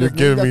something. You're that's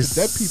giving named me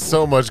after dead people.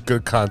 so much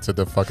good content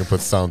to fucking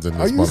put sounds in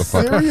this Are you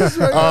motherfucker. serious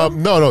right now?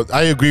 No,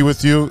 I agree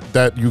with you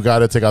that you got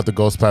to take out the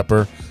ghost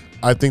pepper.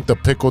 I think the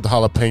pickled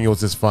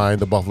jalapenos is fine.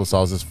 The buffalo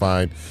sauce is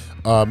fine.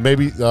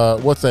 Maybe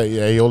what's that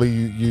aioli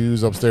you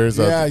use upstairs?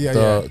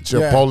 The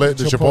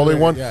Chipotle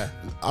one. Yeah.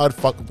 I'd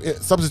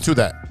substitute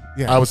that.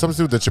 Yeah. I would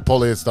substitute the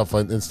Chipotle stuff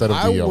instead of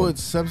I would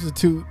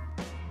substitute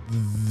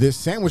this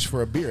sandwich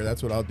for a beer.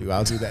 That's what I'll do.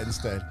 I'll do that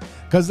instead.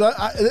 Because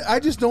I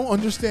just don't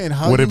understand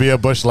how. Would it be a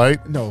Busch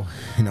Light? No.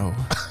 And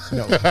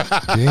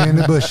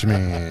the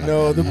Bushman.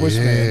 No, the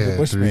Bushman. The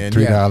Bushman.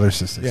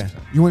 $3. Yeah.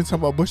 You want to talk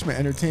about Bushman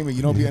entertainment?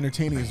 You don't be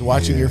entertaining is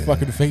watching your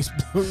fucking face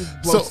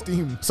blow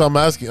steam. So I'm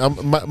asking.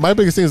 My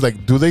biggest thing is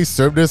like, do they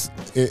serve this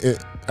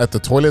at the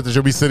toilet that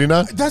you'll be sitting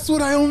on? That's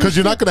what I only. Because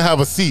you're not gonna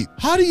have a seat.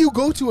 How do you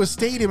go to a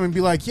stadium and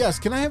be like, yes,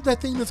 can I have that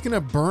thing that's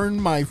gonna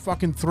burn my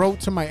fucking throat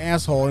to my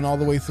asshole and all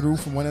the way through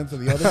from one end to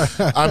the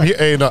other?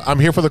 I'm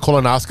here for the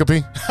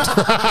colonoscopy.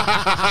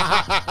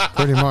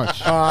 Pretty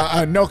much.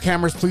 No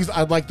cameras, please.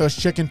 I'd like those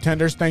chicken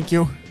tenders, thank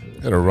you.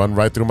 It'll run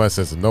right through my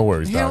system. No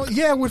worries, Hell, Doc.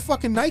 yeah, with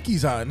fucking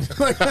Nikes on.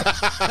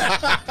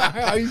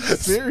 Are you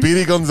serious?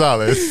 Speedy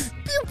Gonzalez.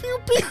 Pew, pew,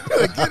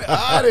 pew. Get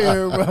out of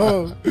here,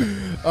 bro.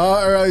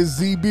 All right,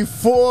 Z,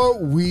 before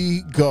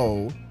we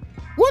go,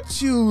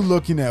 what you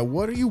looking at?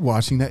 What are you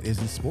watching that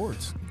isn't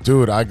sports?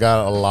 Dude, I had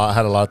a lot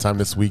of time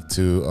this week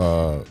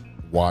to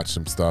watch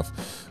some stuff.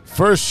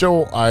 First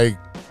show I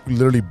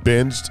literally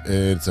binged.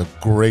 It's a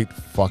great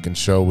fucking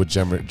show with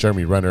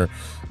Jeremy Renner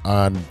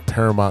on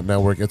Paramount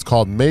Network. It's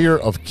called Mayor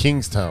of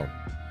Kingstown.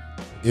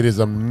 It is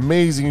an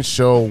amazing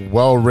show,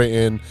 well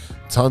written,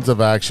 tons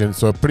of action.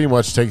 So it pretty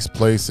much takes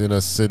place in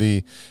a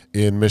city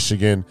in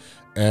Michigan,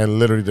 and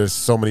literally there's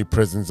so many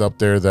prisons up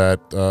there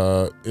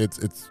that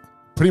it's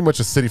pretty much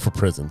a city for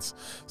prisons.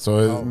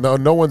 So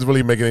no one's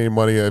really making any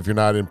money if you're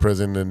not in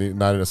prison and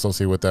not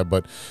associated with that.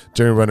 But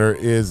Jeremy Renner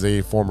is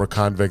a former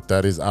convict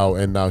that is out,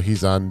 and now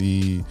he's on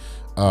the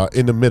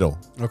in the middle,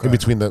 in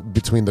between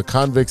the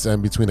convicts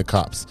and between the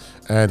cops.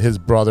 And his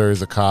brother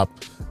is a cop,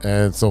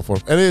 and so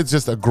forth. And it's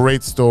just a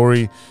great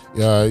story.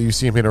 You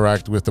see him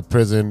interact with the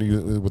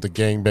prison, with the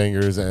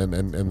gangbangers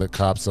and the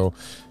cops. So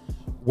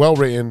well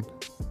written.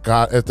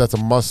 That's a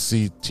must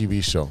see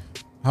TV show.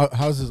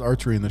 How's his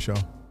archery in the show?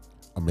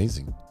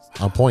 Amazing.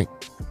 On point.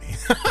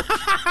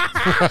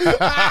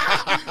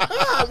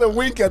 The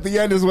wink at the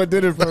end is what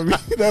did it for me.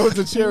 That was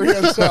the cherry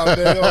on top,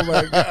 man. Oh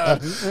my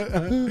god.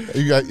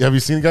 Have you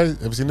seen, guys?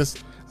 Have you seen this?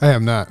 I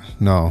am not.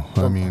 No,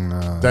 I mean,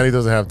 Danny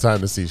doesn't have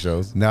time to see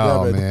shows.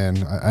 No,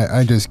 man.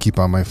 I just keep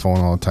on my phone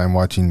all the time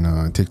watching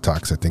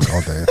TikToks, I think, all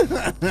day.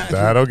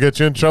 That'll get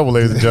you in trouble,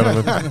 ladies and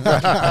gentlemen.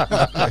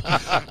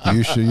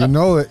 You should. You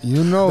know it.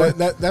 You know it.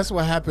 That's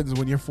what happens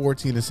when you're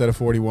 14 instead of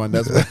 41.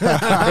 That's what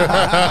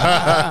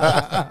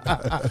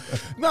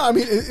No, I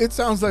mean, it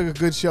sounds like a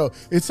good show.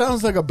 It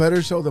sounds like a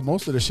better show than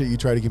most of the shit you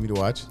try to get me to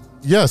watch.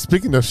 Yeah,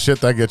 speaking of shit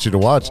that gets you to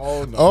watch.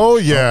 Oh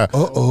yeah.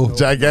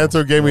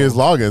 Giganto gave me his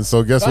login,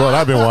 so guess what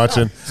I've been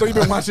watching? So you've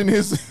been watching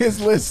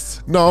his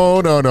list?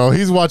 No.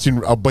 He's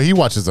watching, but he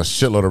watches a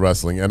shitload of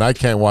wrestling, and I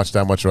can't watch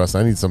that much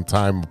wrestling. I need some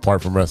time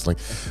apart from wrestling.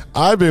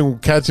 I've been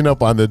catching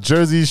up on the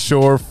Jersey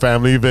Shore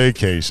Family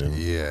Vacation.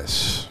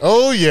 Yes.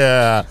 Oh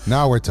yeah.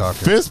 Now we're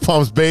talking. Fist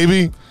pumps,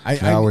 baby.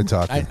 Now we're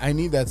talking. I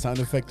need that sound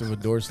effect of a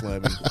door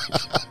slamming.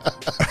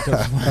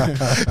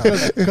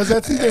 Because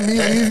that's either me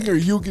leaving or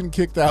you getting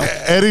kicked out.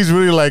 Eddie's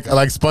really like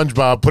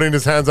SpongeBob, putting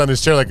his hands on his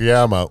chair like,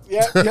 yeah, I'm out.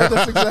 Yeah,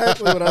 that's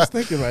exactly what I was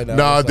thinking right now.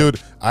 Nah, dude,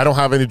 I don't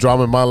have any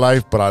drama in my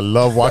life, but I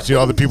love watching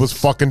other people's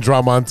fucking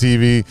drama on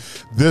TV.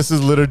 This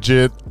is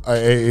legit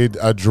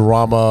a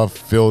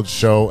drama-filled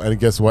show, and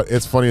guess what?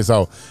 It's funny as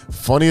hell.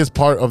 Funniest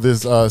part of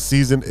this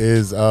season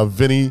is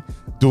Vinny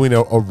doing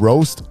a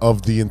roast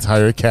of the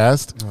entire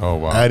cast. Oh,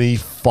 wow. And he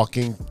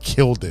fucking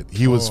killed it.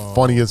 He was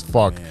funny as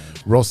fuck,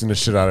 roasting the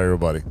shit out of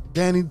everybody.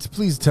 Danny,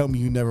 please tell me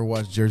you never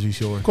watched Jersey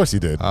Shore. Of course he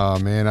did. Oh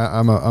man,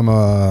 I'm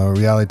a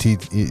reality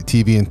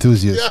TV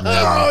enthusiast.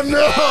 Man. Oh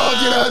no,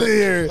 get out of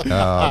here.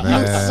 Oh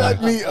man, you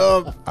set me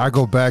up. I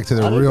go back to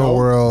the real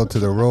world, to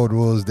the Road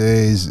Rules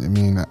days. I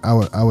mean,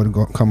 I would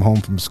come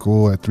home from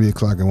school at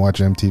 3:00 and watch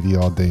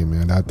MTV all day,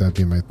 man. That'd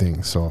be my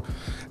thing. So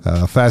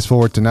fast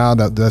forward to now,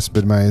 that's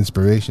been my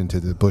inspiration to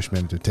the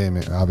Bushman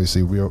Entertainment.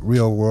 Obviously,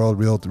 real world,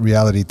 real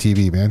reality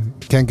TV, man.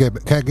 Can't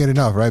get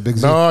enough, right, Big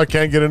Z? No, I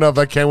can't get enough.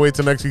 I can't wait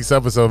till next week's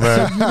episode,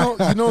 man.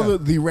 You know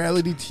the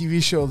reality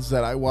TV shows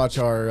that I watch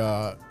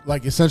are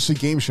like essentially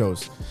game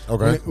shows.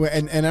 Okay.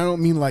 And I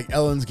don't mean like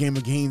Ellen's Game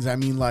of Games. I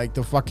mean like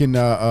the fucking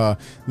the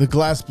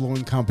glass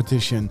blowing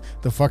competition,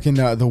 the fucking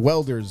the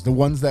welders, the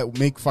ones that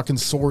make fucking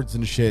swords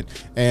and shit,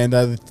 and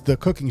the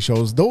cooking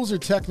shows. Those are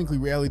technically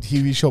reality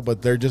TV show,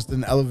 but they're just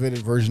an elevated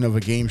version of a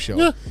game show.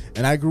 Yeah.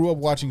 And I grew up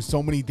watching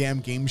so many damn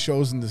game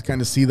shows and to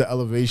kind of see the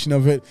elevation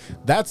of it.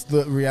 That's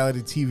the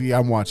reality TV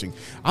I'm watching.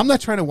 I'm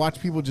not trying to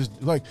watch people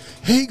just like,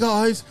 hey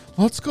guys,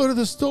 let's go to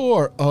the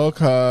store.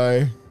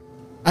 Okay.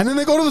 And then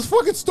they go to this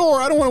fucking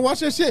store. I don't want to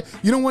watch that shit.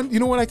 You know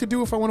what I could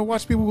do if I want to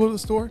watch people go to the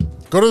store?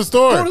 Go to the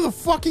store. Go to the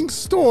fucking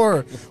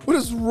store. What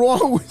is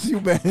wrong with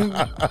you,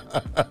 man?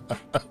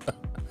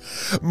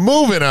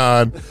 Moving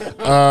on.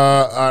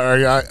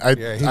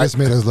 He just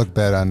made us look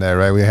bad on that,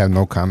 right? We have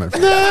no comment.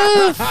 Fuck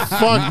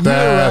that.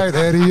 You're right,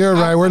 Eddie. You're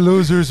right. We're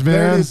losers,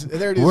 man.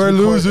 There it is. We're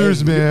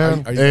losers,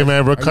 man. Hey,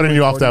 man, we're cutting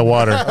you off that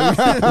water.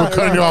 We're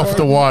cutting you off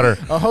the water.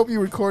 I hope you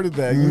recorded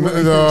that.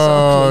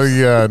 Oh,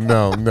 yeah.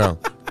 No.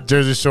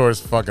 Jersey Shore is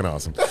fucking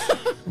awesome.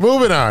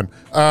 Moving on.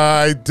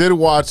 I did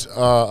watch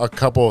a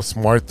couple of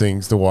smart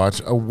things to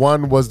watch.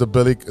 One was the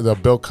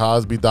Bill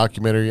Cosby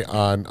documentary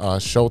on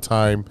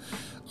Showtime.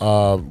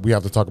 We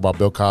have to talk about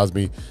Bill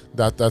Cosby.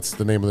 That's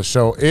the name of the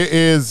show. It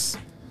is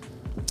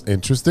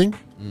interesting,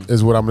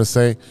 is what I'm going to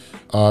say,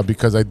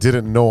 because I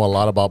didn't know a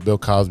lot about Bill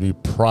Cosby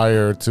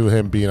prior to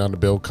him being on the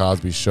Bill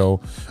Cosby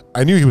show.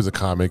 I knew he was a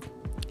comic.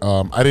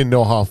 I didn't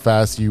know how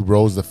fast he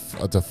rose to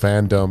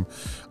fandom.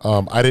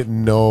 I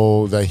didn't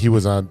know that he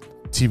was on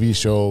TV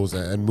shows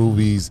and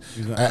movies.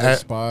 He was on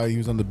Spy. He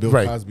was on the Bill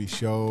Cosby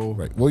show.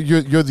 Right. Well,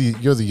 you're the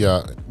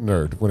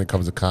nerd when it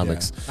comes to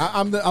comics. Yeah.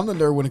 I'm the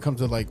nerd when it comes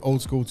to like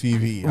old school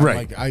TV.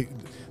 Right.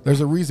 There's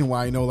a reason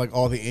why I know like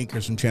all the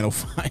anchors from Channel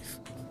 5.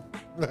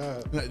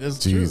 That's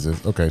Jesus.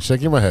 True. Okay,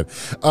 shaking my head.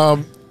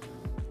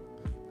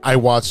 I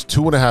watched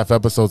 2.5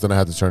 episodes and I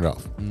had to turn it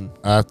off.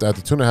 At the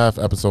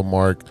 2.5 episode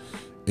mark,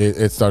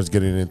 it starts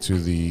getting into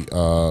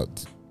the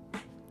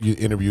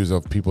interviews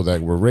of people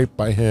that were raped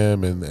by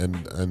him and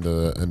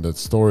the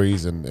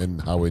stories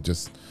and how it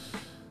just,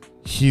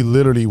 he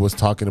literally was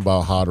talking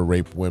about how to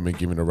rape women,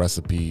 giving a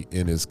recipe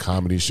in his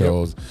comedy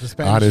shows,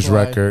 on his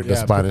record, the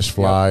Spanish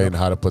Fly, and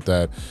how to put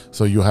that.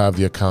 So you have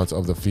the accounts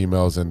of the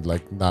females and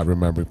like not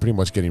remembering, pretty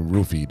much getting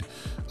roofied,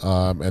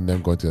 and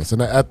then going to this.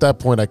 And at that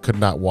point, I could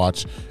not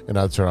watch and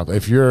I turn off.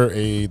 If you're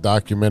a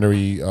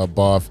documentary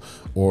buff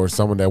or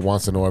someone that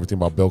wants to know everything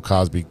about Bill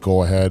Cosby,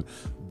 go ahead.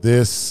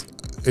 This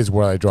is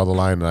where I draw the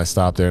line and I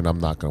stop there and I'm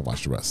not going to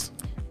watch the rest.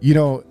 You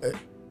know,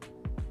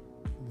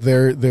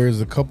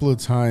 there's a couple of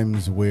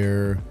times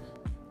where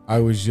I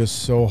was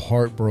just so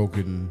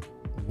heartbroken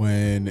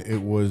when it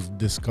was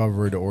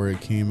discovered or it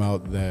came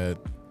out that,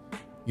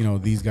 you know,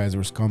 these guys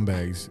were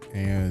scumbags,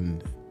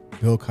 and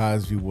Bill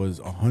Cosby was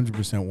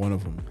 100% one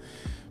of them.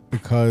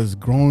 Because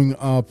growing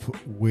up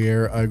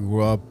where I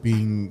grew up,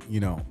 being,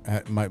 you know,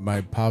 at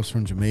my pops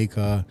from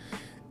Jamaica,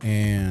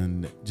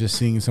 and just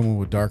seeing someone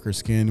with darker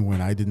skin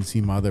when I didn't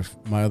see my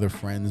other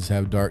friends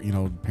have dark,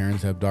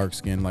 parents have dark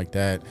skin like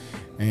that,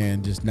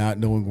 and just not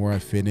knowing where I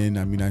fit in.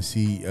 I mean, I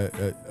see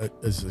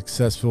a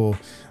successful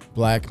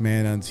black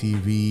man on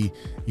TV,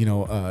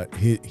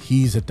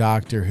 he's a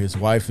doctor, his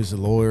wife is a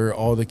lawyer,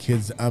 all the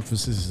kids'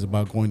 emphasis is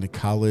about going to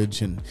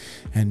college and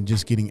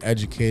just getting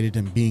educated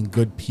and being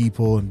good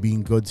people and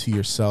being good to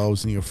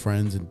yourselves and your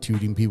friends and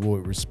treating people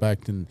with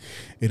respect. And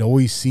it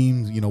always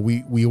seems,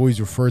 we always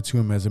refer to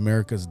him as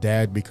America's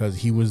dad because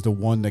he was the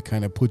one that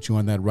kind of put you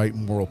on that right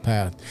moral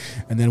path.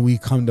 And then we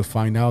come to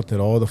find out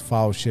that all the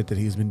foul shit that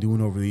he's been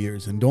doing over the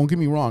years, and don't get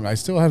me wrong, I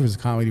still have his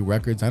comedy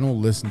records. I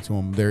don't listen to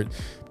him. They're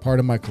part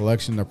of my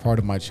collection. They're part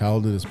of my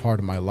childhood. It's part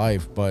of my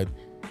life, but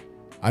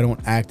I don't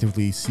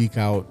actively seek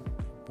out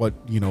what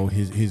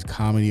his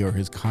comedy or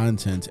his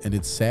content. And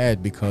it's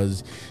sad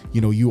because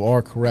you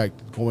are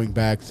correct, going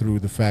back through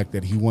the fact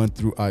that he went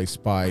through I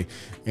Spy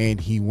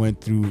and he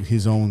went through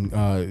his own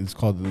it's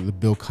called the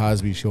Bill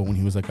Cosby Show, when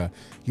he was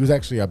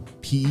actually a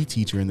PE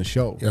teacher in the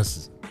show.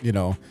 Yes.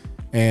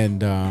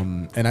 And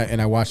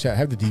I watched that. I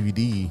have the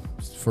DVD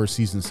first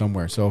season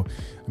somewhere. So,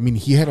 I mean,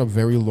 he had a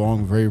very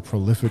long, very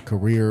prolific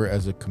career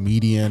as a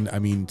comedian. I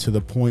mean, to the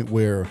point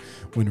where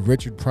when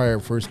Richard Pryor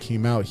first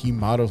came out, he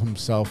modeled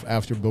himself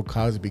after Bill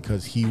Cosby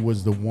because he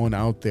was the one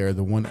out there,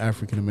 the one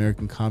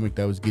African-American comic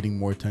that was getting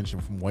more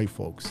attention from white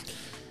folks.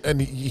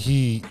 And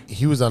he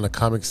was on the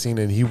comic scene,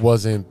 and he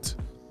wasn't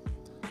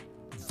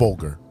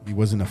vulgar. He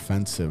wasn't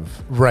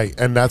offensive. Right,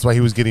 and that's why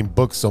he was getting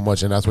booked so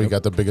much, and that's why he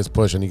got the biggest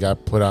push, and he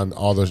got put on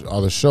all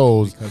the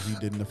shows. Because he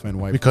didn't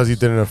offend white Because folks.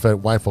 he didn't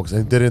offend white folks,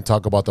 and he didn't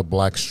talk about the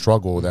black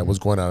struggle that was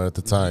going on at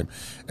the time.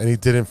 And he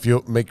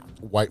didn't make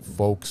white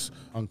folks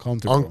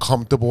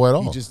uncomfortable at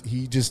all.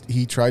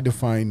 He tried to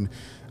find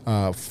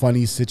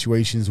funny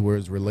situations where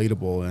it's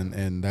relatable,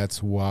 and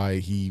that's why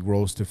he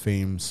rose to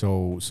fame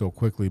so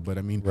quickly. But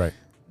I mean, right.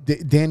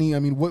 Danny, I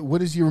mean,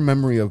 what is your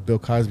memory of Bill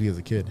Cosby as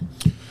a kid?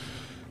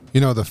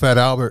 The Fat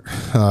Albert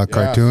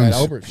cartoons. Fat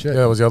Albert, shit.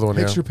 Yeah, that was the other one.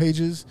 Picture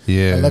Pages.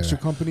 Yeah. Electric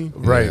Company.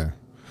 Right.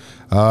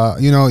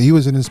 Yeah. He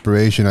was an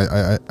inspiration.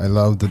 I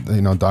loved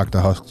Dr.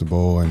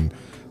 Huxtable and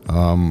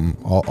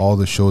all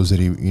the shows that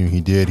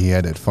he did. He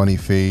had that funny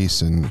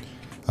face, and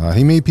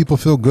he made people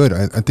feel good.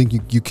 I think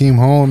you came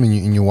home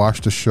and you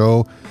watched the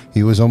show.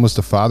 He was almost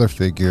a father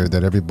figure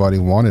that everybody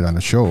wanted on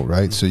the show,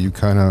 right? So you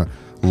kind of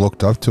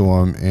looked up to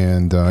him,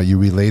 and you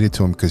related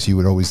to him because he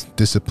would always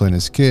discipline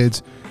his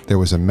kids. There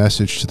was a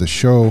message to the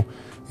show,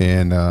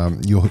 and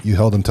you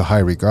held him to high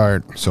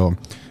regard. So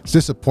it's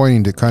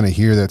disappointing to kind of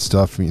hear that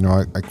stuff.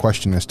 I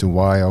question as to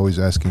why. I always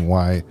asking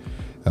why.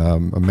 A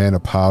man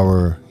of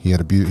power. He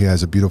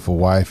has a beautiful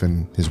wife,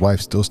 and his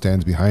wife still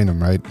stands behind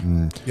him, right?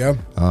 And, yeah.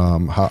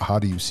 How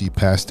do you see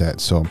past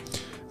that? So,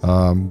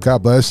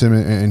 God bless him,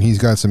 and he's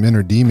got some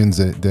inner demons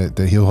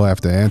that he'll have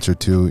to answer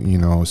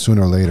to,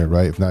 sooner or later,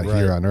 right? If not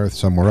here on Earth,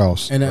 somewhere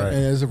else. And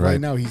as of right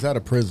now, he's out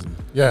of prison.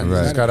 Yeah, he's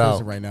just got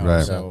out right now.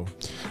 Right. So.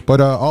 But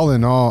all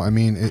in all, I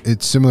mean,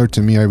 it's similar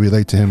to me. I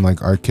relate to him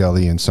like R.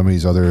 Kelly and some of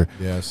these other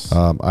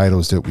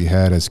idols that we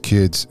had as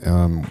kids.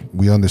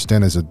 We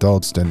understand as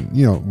adults that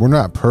we're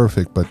not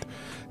perfect, but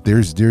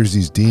there's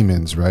these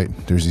demons, right?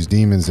 There's these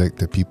demons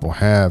that people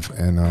have,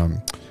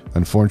 and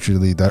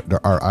unfortunately, that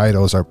our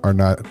idols are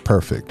not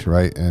perfect,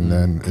 right? And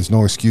then there's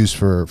no excuse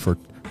for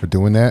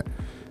doing that.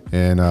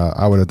 And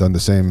I would have done the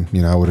same.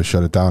 I would have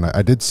shut it down.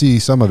 I did see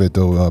some of it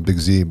though, Big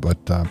Z, but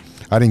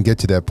I didn't get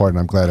to that part, and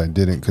I'm glad I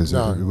didn't because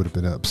it would have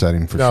been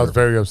upsetting for sure. No, it was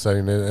very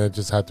upsetting. I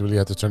just really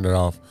had to turn it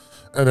off.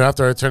 And then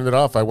after I turned it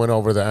off, I went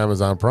over to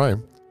Amazon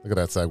Prime. Look at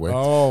that segue.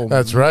 Oh,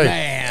 that's right.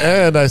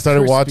 Man. And I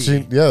started Crispy.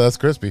 watching. Yeah, that's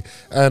crispy.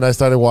 And I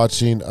started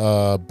watching Ben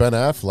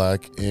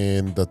Affleck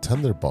in The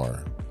Tender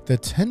Bar. The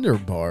Tender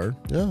Bar?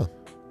 Yeah.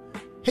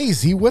 Hey,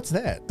 Z, what's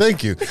that?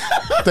 Thank you.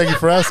 Thank you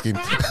for asking.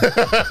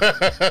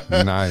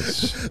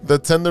 Nice. The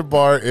Tender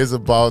Bar is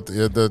about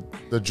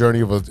the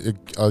journey of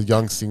a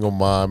young single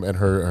mom and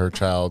her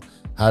child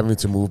having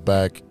to move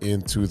back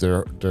into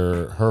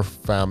her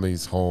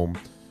family's home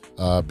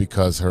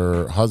because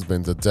her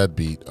husband's a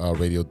deadbeat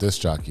radio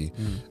disc jockey,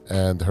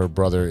 and her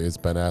brother is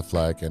Ben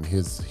Affleck, and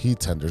he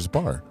tenders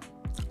bar.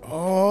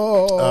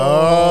 Oh,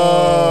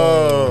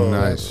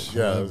 nice.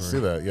 Yeah, see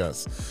that?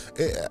 Yes,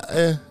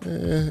 it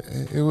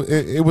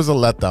was a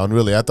letdown.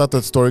 Really, I thought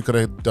the story could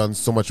have done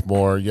so much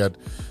more. You had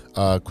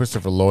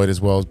Christopher Lloyd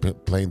as well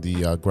playing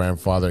the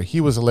grandfather.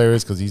 He was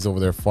hilarious because he's over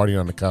there farting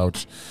on the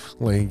couch,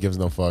 like he gives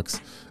no fucks.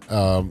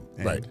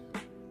 Right.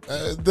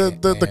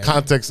 The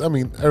context. I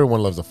mean,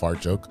 everyone loves a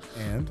fart joke.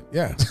 And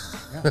yeah.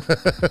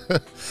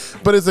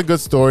 But it's a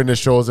good story, and it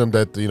shows them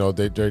that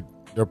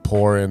they're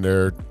poor and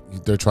they're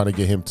trying to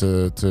get him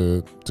to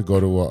go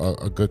to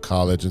a good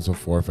college and so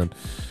forth. And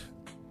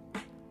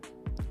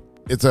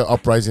it's an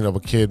uprising of a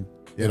kid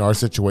in our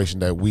situation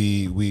that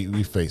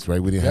we faced,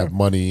 right? We didn't have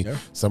money. Yeah.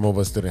 Some of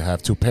us didn't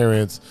have two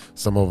parents.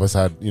 Some of us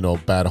had,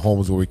 bad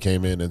homes where we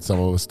came in, and some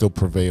of us still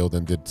prevailed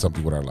and did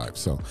something with our lives.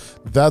 So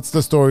that's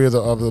the story of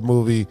the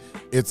movie.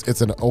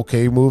 It's an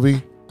okay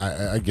movie.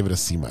 I give it a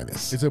C-.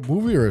 It's a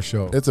movie or a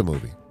show? It's a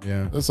movie.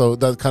 Yeah. So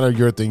that's kind of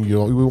your thing. We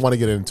want to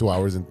get it in 2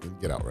 hours and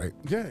get out, right?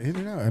 Yeah, in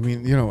and out. I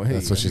mean, hey.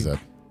 That's what she said.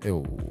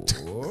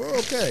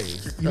 Okay.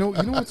 You know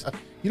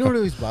what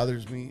always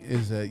bothers me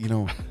is that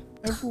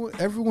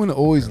everyone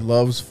always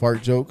loves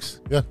fart jokes.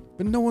 Yeah.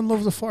 But no one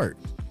loves a fart.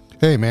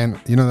 Hey, man,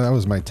 that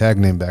was my tag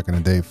name back in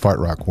the day, Fart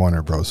Rock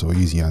Warner, bro. So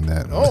easy on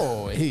that.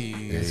 Oh,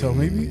 hey. So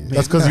maybe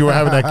That's because you were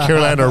having that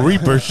Carolina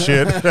Reaper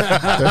shit.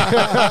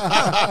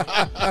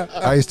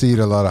 I used to eat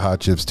a lot of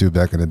hot chips too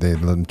back in the day.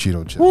 Them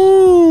Cheeto chips.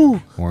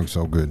 Woo! Weren't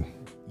so good.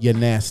 You're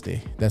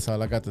nasty. That's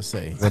all I got to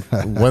say.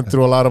 Went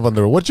through a lot of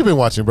underwear. What you been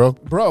watching, bro?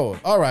 Bro,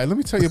 all right. Let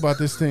me tell you about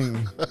this thing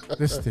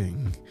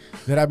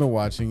that I've been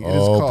watching. It is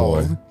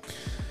called. Boy.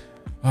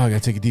 Oh, I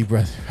gotta take a deep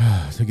breath.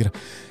 Take it.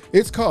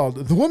 It's called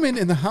The Woman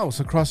in the House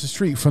Across the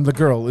Street from the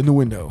Girl in the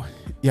Window.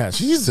 Yes.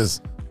 Jesus.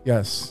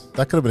 Yes.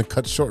 That could have been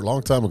cut short a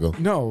long time ago.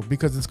 No,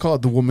 because it's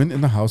called The Woman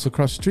in the House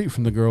Across the Street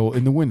from the Girl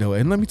in the Window.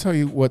 And let me tell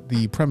you what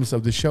the premise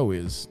of the show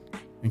is,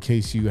 in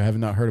case you have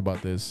not heard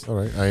about this. All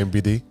right,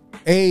 IMBD.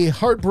 A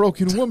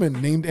heartbroken woman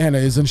named Anna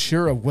is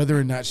unsure of whether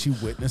or not she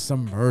witnessed a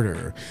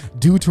murder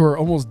due to her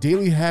almost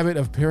daily habit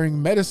of pairing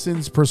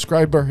medicines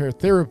prescribed by her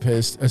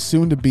therapist,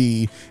 assumed to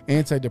be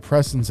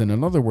antidepressants, and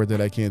another word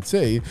that I can't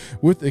say,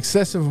 with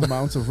excessive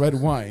amounts of red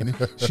wine.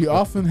 She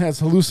often has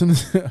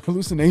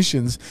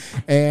hallucinations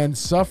and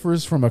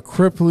suffers from a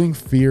crippling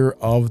fear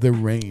of the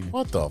rain.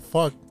 What the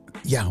fuck?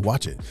 Yeah,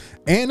 watch it.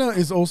 Anna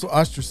is also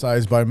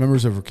ostracized by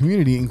members of her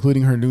community,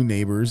 including her new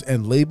neighbors,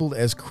 and labeled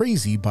as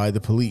crazy by the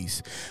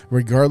police.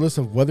 Regardless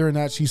of whether or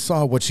not she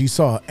saw what she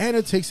saw,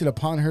 Anna takes it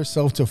upon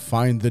herself to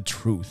find the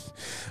truth.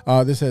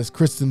 This has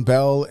Kristen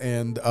Bell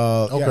and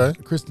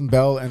Kristen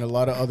Bell and a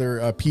lot of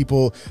other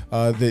people.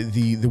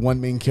 The one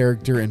main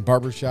character in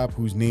Barbershop,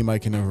 whose name I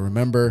can never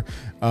remember.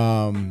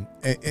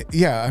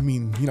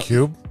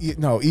 Cube?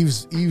 No,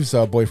 Eve's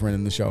boyfriend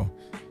in the show.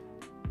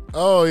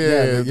 Oh,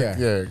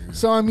 yeah.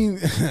 So, I mean,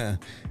 that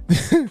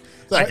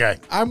guy.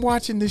 I'm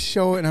watching this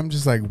show and I'm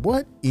just like,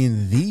 what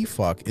in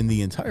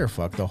the entire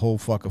fuck, the whole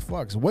fuck of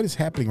fucks, what is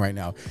happening right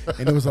now?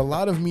 And it was a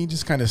lot of me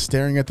just kind of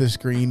staring at the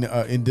screen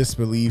in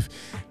disbelief.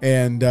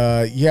 And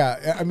I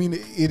mean,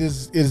 it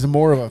is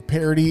more of a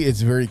parody. It's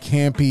very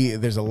campy.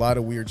 There's a lot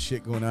of weird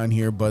shit going on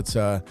here, but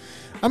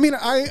I mean,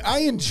 I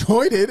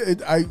enjoyed it.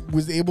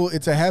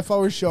 It's a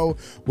half-hour show,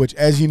 which,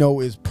 as you know,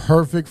 is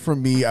perfect for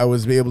me. I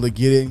was able to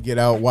get in, get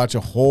out, watch a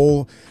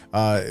whole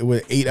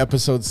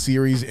 8-episode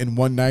series in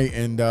one night,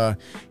 and I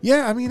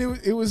mean,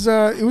 it was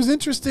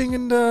interesting,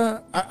 and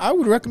I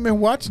would recommend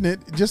watching it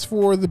just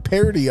for the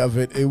parody of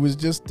it. It was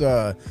just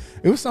it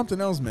was something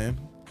else,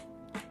 man.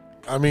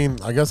 I mean,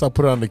 I guess I'll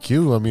put it on the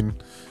queue. I mean,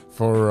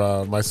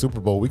 for my Super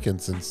Bowl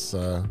weekend, since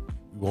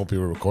we won't be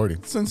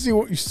recording. Since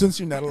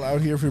you're not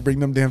allowed here if you bring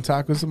them damn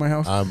tacos to my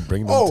house. I'm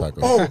bringing them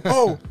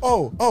tacos.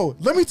 Oh.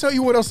 Let me tell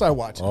you what else I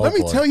watched. Let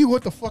me tell you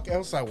what the fuck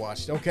else I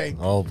watched, okay?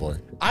 Oh, boy.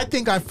 I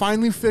think I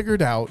finally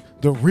figured out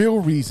the real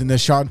reason that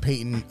Sean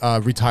Payton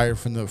retired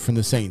from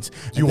the Saints.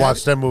 You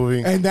watched that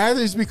movie? And that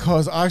is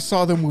because I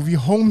saw the movie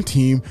Home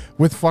Team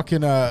with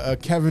fucking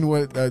Kevin,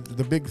 with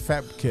the big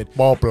fat kid.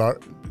 Paul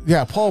Blart.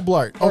 Yeah, Paul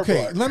Blart.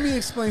 Okay, let me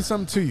explain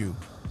something to you.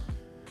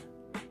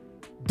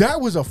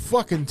 That was a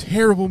fucking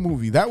terrible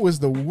movie. That was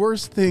the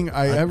worst thing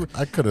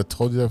I could have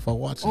told you that if I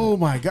watched it. Oh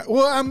my god.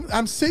 Well,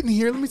 I'm sitting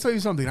here. Let me tell you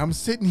something. I'm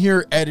sitting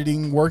here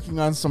editing, working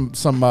on some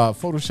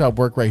Photoshop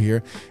work right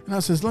here, and I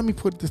says, let me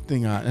put this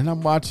thing on, and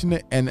I'm watching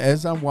it, and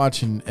as I'm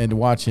watching,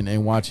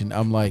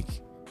 I'm like,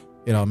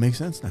 it all makes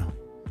sense now.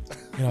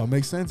 It all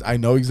makes sense. I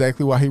know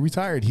exactly why he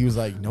retired. He was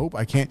like, nope,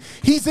 I can't.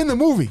 He's in the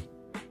movie.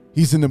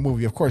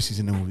 Of course he's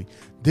in the movie.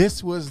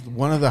 This was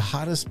one of the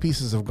hottest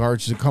pieces of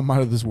garbage to come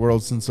out of this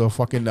world since a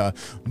fucking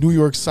New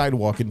York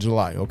sidewalk in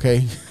July,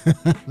 okay?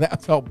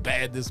 That's how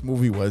bad this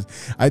movie was.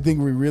 I think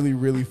we really,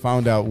 really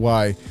found out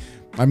why.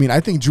 I mean,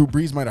 I think Drew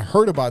Brees might have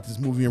heard about this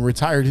movie and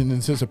retired in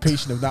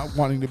anticipation of not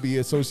wanting to be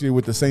associated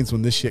with the Saints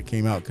when this shit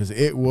came out, because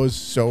it was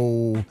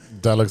so...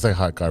 That looks like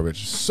hot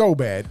garbage. So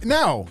bad.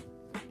 Now...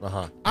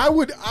 I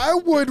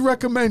would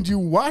recommend you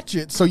watch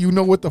it so you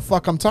know what the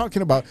fuck I'm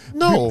talking about.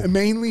 No.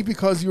 Mainly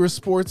because you're a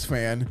sports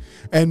fan,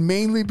 and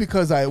mainly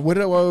because what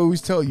do I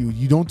always tell you?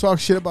 You don't talk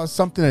shit about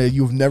something that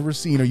you've never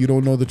seen or you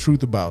don't know the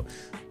truth about.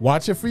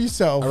 Watch it for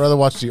yourself. I'd rather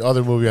watch the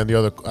other movie on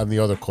the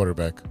other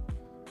quarterback.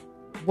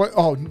 What?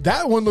 Oh,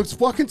 that one looks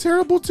fucking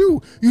terrible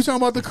too. You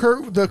talking about the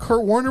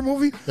Kurt Warner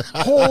movie?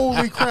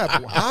 Holy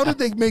crap! How did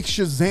they make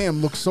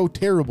Shazam look so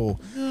terrible?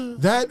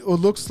 That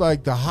looks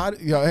like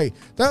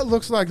that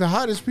looks like the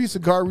hottest piece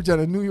of garbage on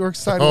a New York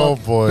sidewalk.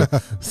 Oh boy,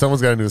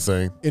 someone's got a new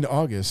saying. In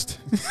August.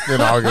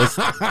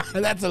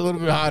 That's a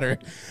little bit hotter.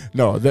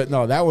 No,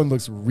 that one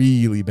looks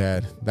really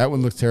bad. That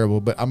one looks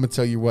terrible. But I'm gonna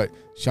tell you what,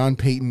 Sean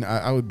Payton,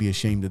 I would be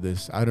ashamed of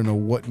this. I don't know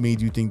what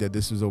made you think that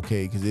this was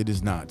okay, because it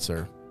is not,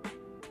 sir.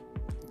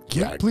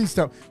 Yeah, please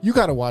tell. You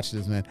got to watch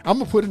this, man. I'm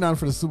gonna put it on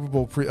for the Super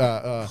Bowl.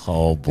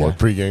 Oh boy, yeah.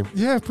 Pregame.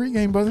 Yeah,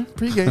 pregame, brother.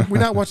 Pregame. We're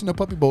not watching the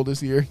Puppy Bowl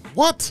this year.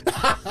 What?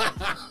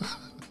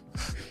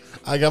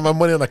 I got my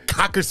money on a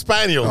Cocker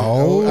Spaniel.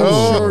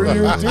 Oh, sure you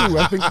do.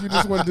 I think you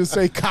just wanted to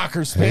say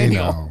Cocker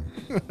Spaniel.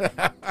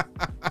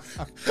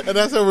 And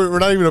that's why we're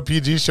not even a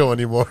PG show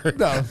anymore.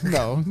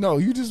 No.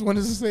 You just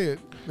wanted to say it.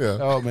 Yeah.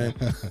 Oh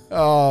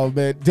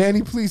man.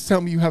 Danny, please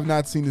tell me you have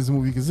not seen this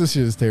movie because this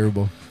shit is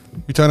terrible.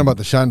 You talking about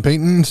the Sean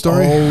Payton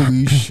story?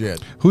 Holy shit.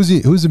 Who's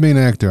the main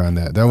actor on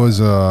that? That was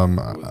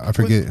I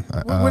forget.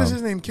 What is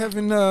his name?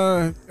 Kevin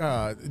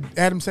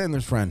Adam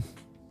Sandler's friend.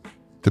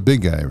 The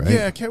big guy, right?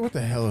 Yeah, what the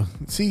hell?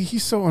 See,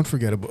 he's so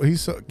unforgettable. He's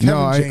so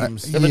Kevin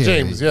James. Kevin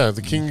James,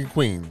 the King of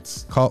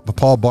Queens.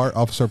 Paul Bart,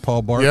 Officer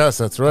Paul Bart. Yes,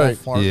 that's right.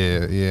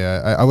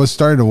 Yeah. I was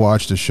starting to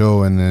watch the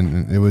show, and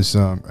then it was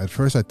at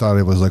first I thought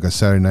it was like a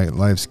Saturday Night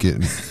Live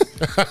skit.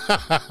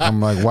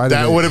 I'm like, why?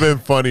 That would have been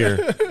funnier.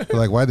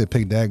 Like, why did they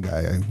pick that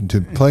guy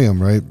to play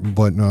him, right?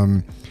 But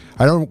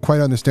I don't quite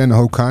understand the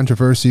whole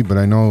controversy, but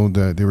I know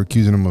that they were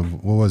accusing him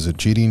of, what was it,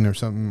 cheating or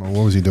something? Or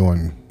what was he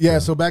doing? Yeah,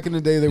 so back in the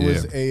day, there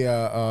was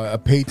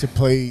a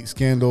pay-to-play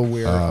scandal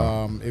where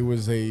it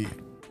was a,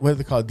 what do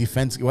they call it,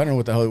 defense? I don't know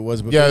what the hell it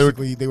was, but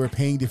basically they were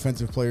paying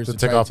defensive players to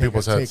take try off to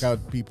people's heads. take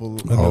out people,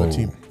 another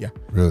team. Yeah.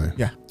 Really?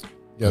 Yeah.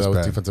 Yeah, that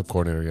was defensive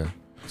coordinator, yeah.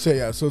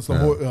 So it's the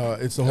whole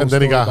it's the whole. And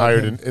then he story got about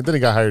hired him. and then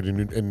he got hired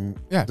in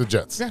the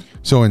Jets. Yeah.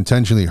 So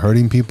intentionally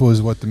hurting people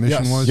is what the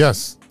mission was?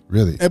 Yes.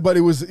 Really? But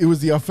it was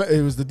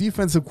the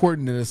defensive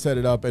coordinator that set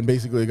it up, and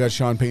basically it got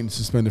Sean Payton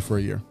suspended for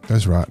a year.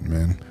 That's rotten,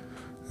 man.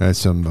 That's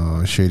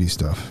some shady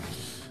stuff.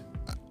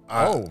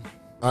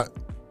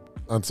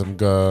 On some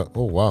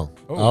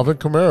Alvin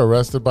Kamara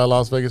arrested by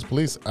Las Vegas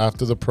police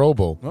after the Pro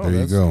Bowl. There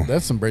you go.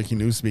 That's some breaking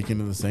news.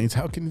 Speaking of the Saints,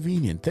 how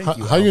convenient. Thank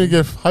you. How you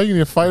gonna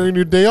get fired on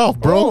your day off,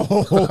 bro?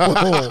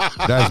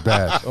 That's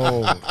bad.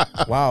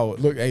 Oh, wow.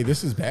 Look, hey,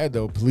 this is bad,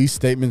 though. Police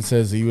statement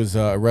says he was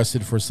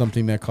arrested for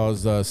something that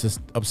caused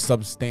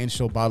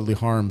substantial bodily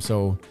harm.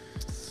 So,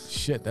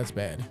 shit, that's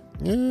bad.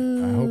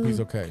 Yeah. I hope he's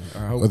okay.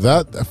 I hope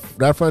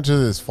that franchise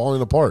is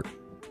falling apart.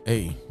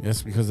 Hey,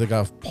 that's because they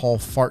got Paul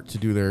Fart to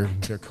do their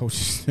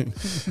coaches thing.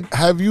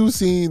 Have you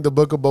seen the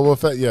Book of Boba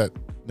Fett yet?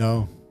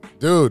 No.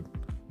 Dude.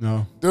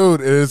 No.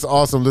 Dude, it is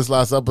awesome. This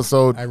last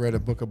episode. I read a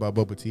book about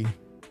Boba Tea.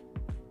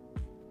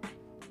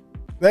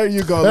 There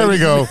you go. There we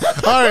go.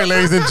 All right,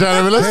 ladies and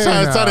gentlemen, let's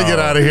try to get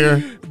out of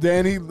here.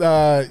 Danny,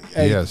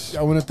 yes.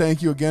 I want to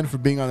thank you again for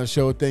being on the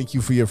show. Thank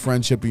you for your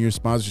friendship and your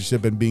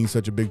sponsorship and being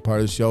such a big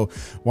part of the show.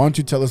 Why don't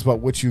you tell us about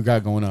what you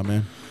got going on,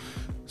 man?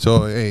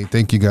 So, hey,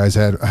 thank you guys.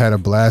 I had a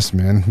blast,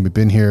 man. We've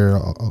been here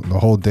the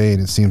whole day,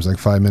 and it seems like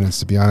 5 minutes,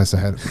 to be honest. I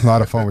had a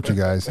lot of fun with you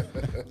guys.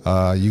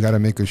 You got to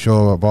make a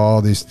show of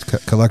all these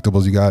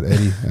collectibles you got,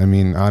 Eddie. I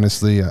mean,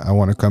 honestly, I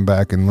want to come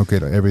back and look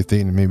at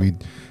everything and maybe,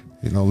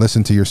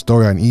 listen to your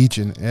story on each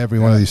and every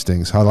one of these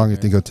things. How long do you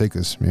think it'll take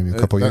us? Maybe a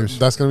couple years?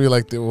 That's going to be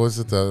like,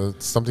 the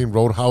something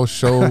Roadhouse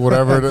show,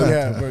 whatever.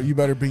 Yeah, bro, you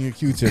better bring your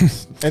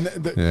Q-tips. And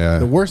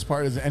the worst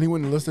part is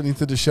anyone listening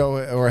to the show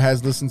or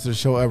has listened to the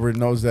show ever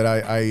knows that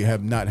I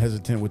have not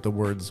hesitant with the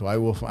words. So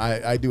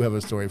I do have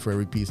a story for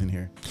every piece in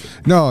here.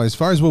 No, as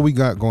far as what we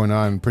got going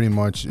on, pretty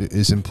much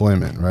is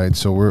employment, right?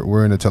 So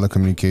we're in the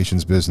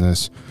telecommunications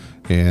business.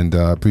 And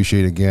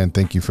appreciate again.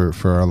 Thank you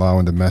for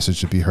allowing the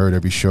message to be heard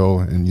every show,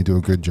 and you do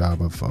a good job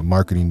of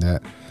marketing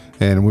that.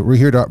 And we're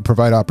here to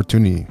provide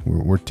opportunity.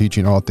 We're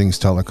teaching all things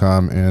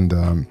telecom,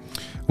 and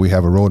we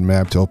have a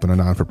roadmap to open a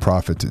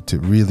non-for-profit to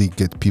really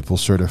get people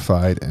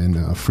certified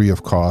and free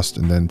of cost,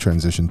 and then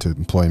transition to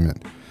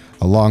employment.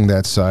 Along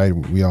that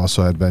side, we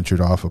also had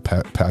ventured off a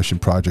passion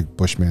project,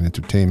 Bushman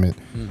Entertainment,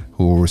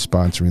 who were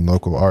sponsoring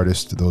local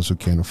artists, those who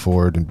can't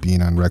afford, and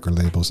being on record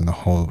labels, and the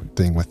whole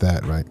thing with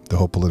that, right? The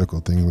whole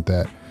political thing with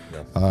that.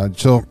 Yeah.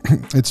 So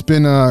it's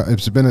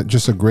been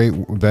just a great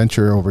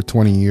venture over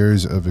 20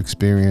 years of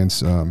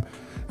experience,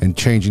 and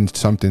changing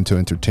something to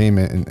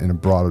entertainment in a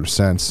broader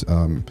sense.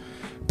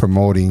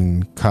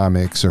 Promoting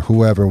comics or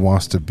whoever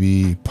wants to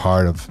be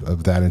part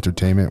of that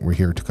entertainment, we're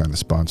here to kind of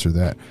sponsor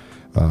that.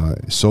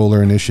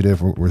 Solar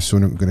initiative, we're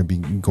soon going to be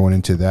going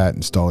into that,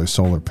 install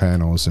solar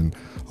panels, and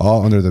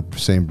all under the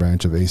same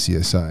branch of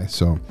ACSI.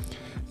 So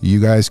you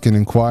guys can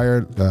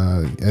inquire.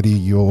 Eddie,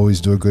 you always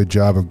do a good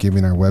job of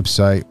giving our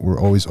website. We're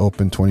always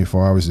open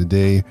 24 hours a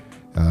day.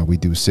 We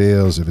do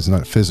sales. If it's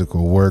not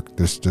physical work,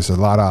 there's just a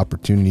lot of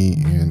opportunity,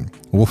 and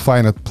we'll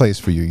find a place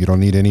for you. You don't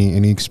need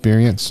any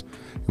experience.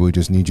 We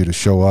just need you to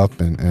show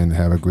up and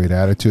have a great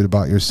attitude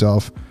about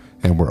yourself.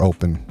 And we're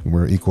open.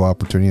 We're an equal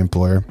opportunity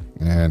employer,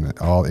 and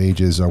all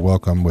ages are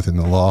welcome within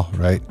the law,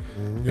 right?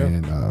 Yep.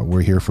 And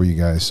we're here for you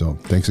guys. So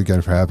thanks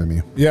again for having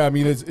me. Yeah, I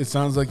mean, it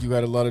sounds like you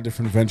got a lot of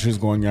different ventures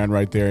going on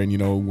right there. And,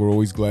 we're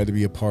always glad to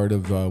be a part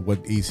of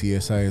what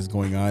ACSI is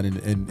going on.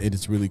 And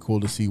it's really cool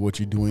to see what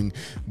you're doing,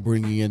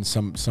 bringing in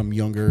some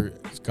younger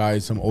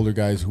guys, some older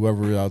guys,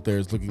 whoever out there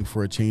is looking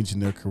for a change in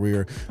their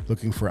career,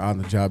 looking for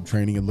on-the-job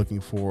training, and looking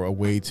for a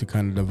way to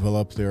kind of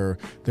develop their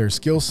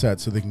skill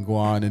set so they can go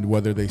on, and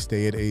whether they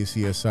stay at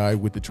ACSI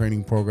with the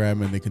training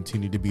program and they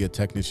continue to be a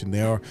technician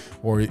there,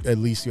 or at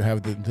least you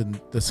have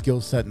the skill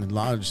set set and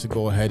knowledge to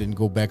go ahead and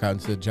go back out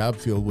into the job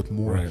field with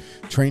more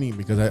training.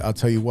 Because I'll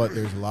tell you what,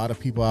 there's a lot of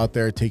people out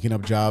there taking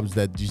up jobs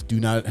that just do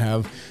not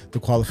have the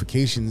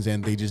qualifications,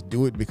 and they just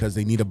do it because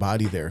they need a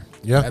body there.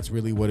 Yeah. That's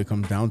really what it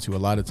comes down to. A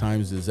lot of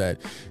times is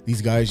that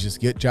these guys just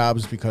get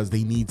jobs because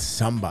they need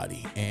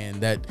somebody, and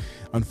that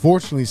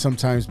unfortunately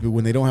sometimes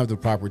when they don't have the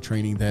proper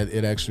training, that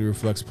it actually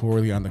reflects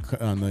poorly on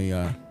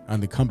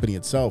the company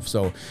itself.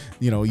 So,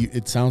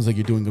 it sounds like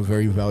you're doing a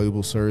very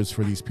valuable service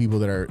for these people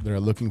that are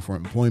looking for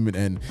employment,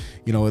 and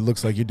it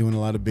looks like you're doing a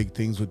lot of big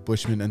things with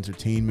Bushman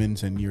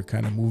Entertainment, and you're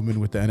kind of moving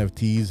with the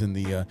NFTs and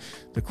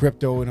the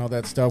crypto and all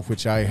that stuff,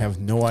 which I have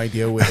no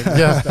idea what.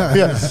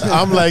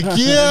 I'm like,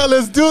 yeah,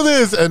 let's do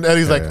this, and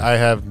Eddie's like, I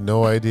have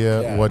no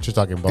idea what you're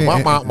talking about.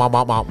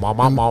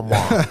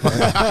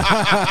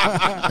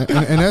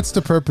 And that's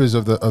the purpose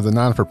of the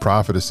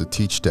non-for-profit, is to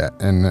teach that,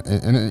 and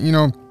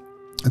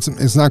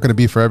it's not going to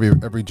be for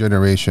every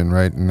generation,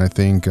 right? And I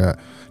think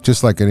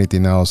just like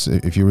anything else,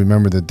 if you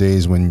remember the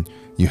days when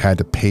you had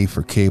to pay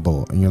for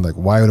cable, and you're like,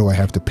 why do I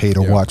have to pay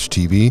to watch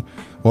TV?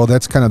 Well,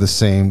 that's kind of the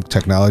same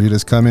technology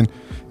that's coming.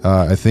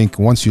 I think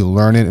once you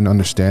learn it and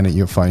understand it,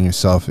 you'll find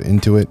yourself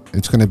into it.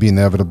 It's going to be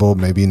inevitable,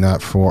 maybe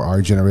not for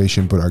our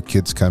generation, but our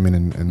kids coming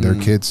and their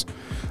kids.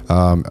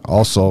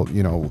 Also,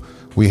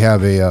 we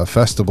have a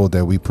festival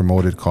that we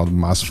promoted called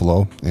Mas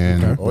Flow,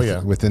 and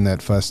within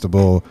that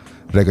festival,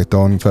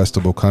 reggaeton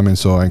festival coming.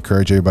 So I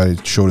encourage everybody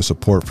to show the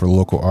support for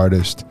local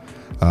artists.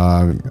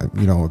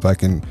 If I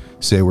can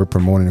say, we're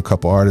promoting a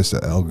couple artists.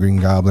 El Green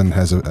Goblin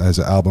has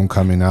an album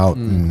coming out,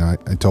 and I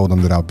told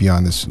them that I'll be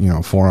on this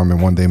forum,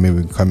 and one day maybe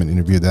we can come and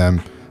interview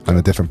them on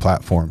a different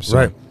platform.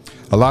 So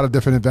a lot of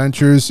different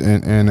adventures,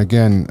 and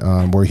again,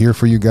 we're here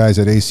for you guys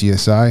at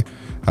ACSI.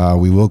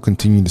 We will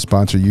continue to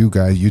sponsor you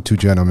guys. You two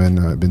gentlemen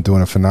have been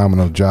doing a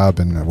phenomenal job,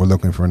 and we're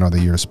looking for another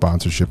year of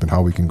sponsorship and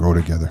how we can grow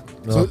together.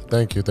 So,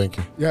 thank you.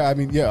 Yeah,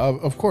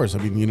 of course.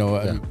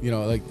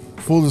 Like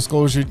full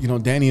disclosure,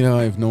 Danny and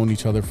I have known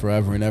each other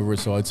forever and ever.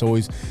 So it's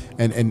always,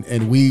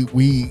 and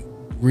we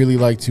really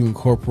like to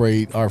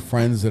incorporate our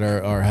friends that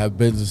are have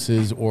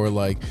businesses or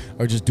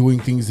are just doing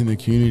things in the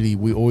community.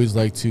 We always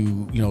like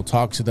to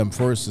talk to them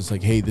first. It's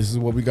like, hey, this is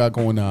what we got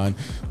going on.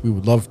 We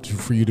would love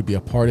for you to be a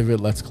part of it.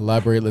 Let's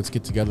collaborate. Let's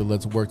get together.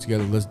 Let's work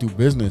together. Let's do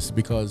business.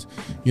 Because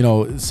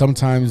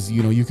sometimes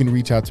you can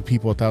reach out to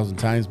people 1,000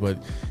 times,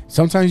 but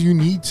sometimes you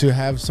need to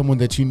have someone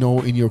that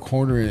in your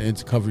corner and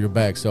to cover your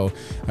back. So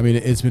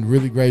it's been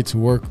really great to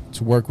work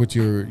with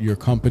your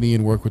company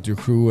and work with your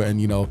crew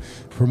and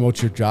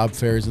promote your job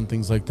fairs and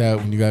things like that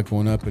when you got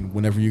going up. And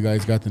whenever you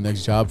guys got the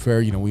next job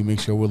fair, we make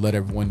sure we'll let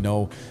everyone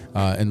know.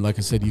 And like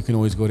I said, you can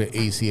always go to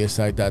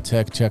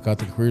acsi.tech, check out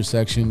the career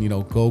section,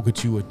 go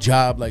get you a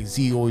job, like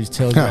Z always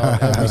tells you.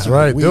 That's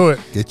right. Week. Do it.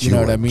 Get you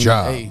a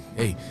job.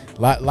 Hey, a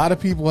lot of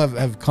people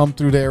have come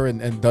through there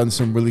and done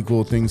some really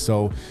cool things.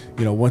 So,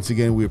 once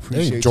again, we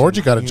appreciate. Hey,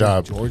 Georgie got a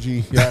job.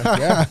 Georgie,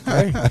 yeah.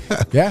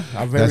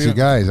 Our that's you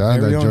guys.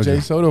 Very own Jay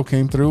Soto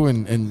came through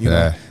and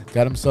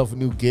got himself a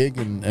new gig,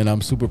 and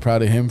I'm super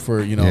proud of him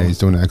for Yeah, he's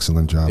doing an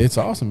excellent job. It's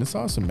awesome,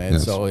 man.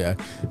 Yes. So yeah,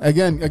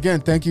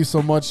 again, thank you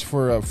so much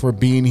for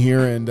being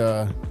here, and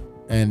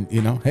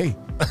hey.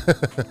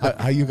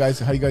 how you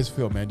guys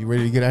feel, man? You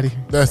ready to get out of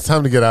here? It's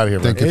time to get out of here,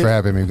 man. Thank you for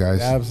having me,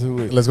 guys.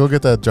 Absolutely. Let's go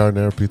get that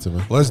Jardinera pizza,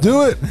 man. Let's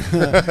do it.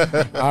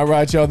 All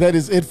right, y'all. That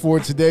is it for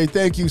today.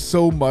 Thank you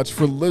so much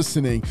for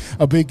listening.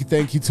 A big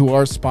thank you to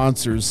our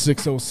sponsors,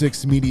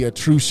 606 Media,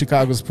 True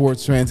Chicago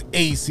Sports Fans,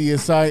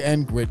 ACSI,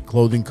 and Grit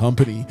Clothing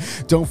Company.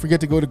 Don't forget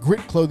to go to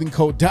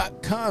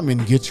gritclothingco.com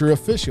and get your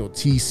official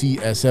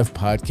TCSF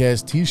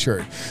podcast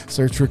t-shirt.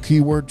 Search for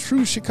keyword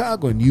True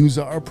Chicago and use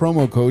our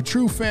promo code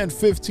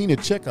TrueFan15 at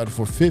checkout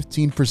for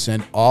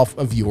 15% off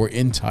of your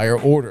entire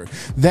order.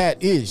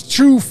 That is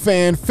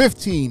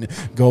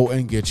TrueFan15. Go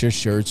and get your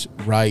shirts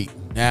right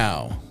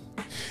now.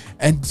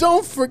 And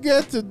don't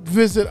forget to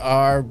visit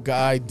our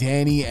guy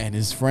Danny and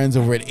his friends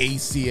over at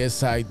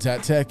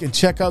acsi.tech and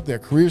check out their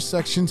career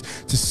sections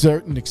to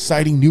start an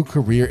exciting new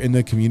career in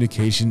the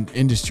communication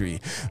industry.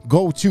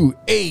 Go to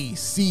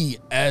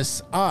acsi.tech.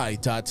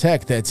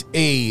 That's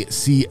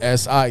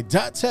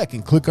acsi.tech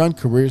and click on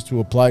careers to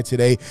apply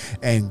today,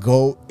 and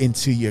go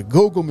into your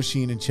Google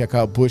machine and check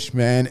out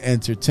Bushman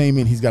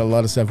Entertainment. He's got a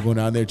lot of stuff going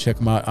on there. Check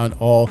him out on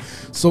all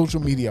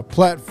social media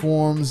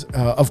platforms.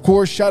 Of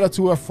course, shout out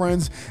to our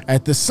friends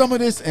at the Some of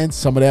This and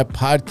Some of That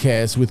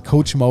podcast with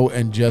Coach Mo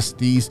and Just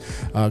These.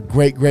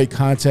 Great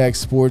contact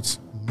sports,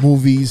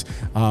 movies,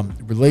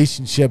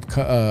 relationship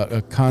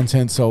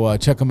content. So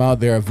check them out.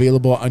 They're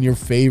available on your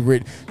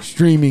favorite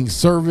streaming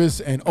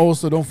service. And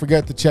also don't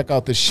forget to check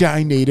out the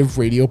Shy Native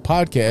Radio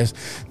podcast,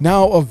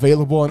 now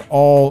available on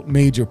all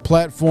major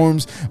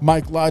platforms.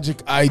 Mike Logic,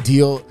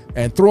 Ideal,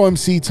 and Throw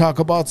MC talk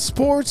about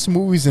sports,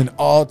 movies, and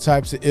all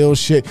types of ill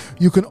shit.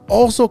 You can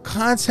also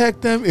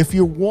contact them if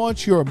you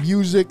want your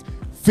music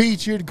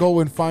featured. Go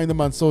and find them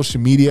on social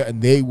media,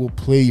 and they will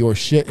play your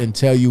shit and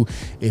tell you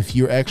if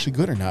you're actually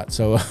good or not.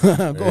 So go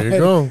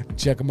ahead and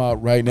check them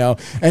out right now.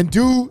 And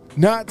do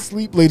not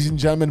sleep, ladies and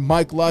gentlemen.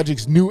 Mike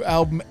Logic's new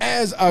album,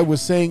 as I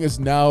was saying, is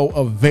now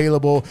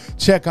available.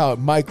 Check out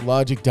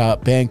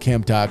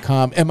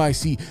mikelogic.bandcamp.com,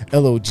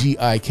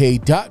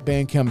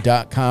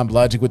 MICLOGIK.bandcamp.com.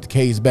 Logic with the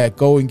K is back.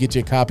 Go and get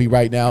your copy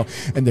right now.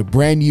 And the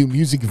brand new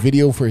music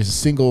video for his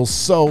single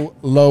So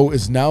Low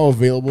is now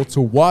available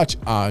to watch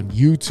on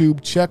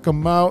YouTube. Check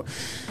them out.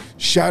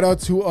 Shout out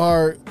to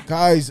our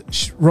guys,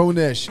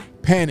 Ronesh,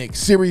 Panic,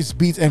 Serious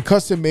Beats, and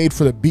custom made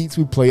for the beats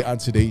we play on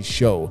today's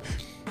show.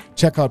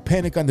 Check out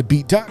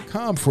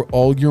paniconthebeat.com for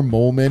all your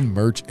Moleman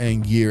merch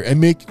and gear. And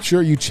make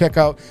sure you check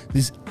out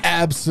this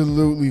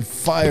absolutely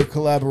fire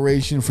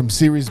collaboration from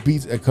Serious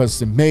Beats and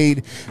Custom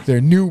Made. Their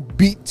new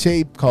beat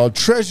tape called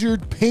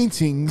Treasured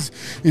Paintings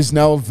is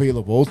now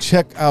available.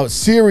 Check out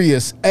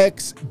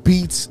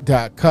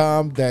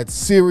SeriousXBeats.com. That's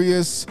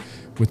Serious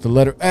with the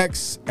letter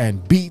X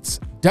and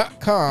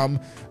Beats.com.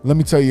 Let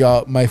me tell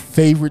y'all, my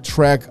favorite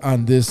track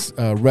on this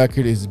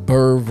record is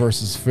Burr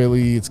versus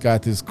Philly. It's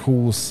got this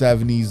cool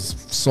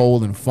 70s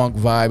soul and funk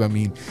vibe. I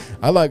mean,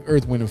 I like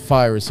Earth, Wind, and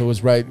Fire, so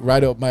it's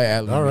right up my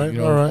alley. All right,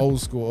 all right. Old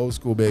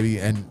school, baby.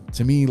 And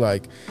to me,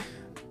 like,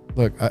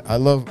 look, I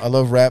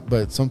love rap,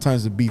 but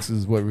sometimes the beats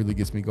is what really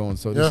gets me going.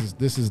 So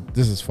this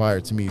is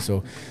fire to me.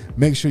 So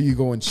make sure you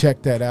go and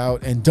check that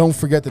out, and don't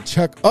forget to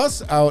check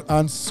us out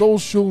on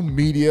social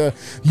media.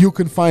 You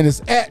can find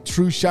us at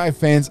True Chi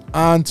Fans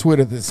on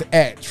Twitter. That's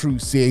at True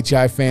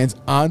CHI Fans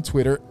on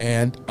Twitter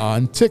and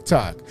on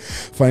TikTok.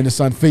 Find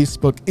us on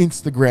Facebook,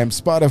 Instagram,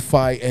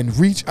 Spotify, and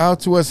reach out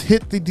to us.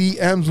 Hit the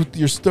DMs with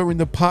your Stirring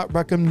the Pot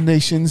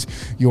recommendations,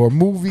 your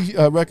movie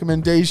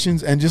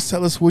recommendations, and just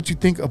tell us what you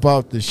think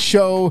about the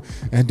show.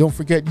 And don't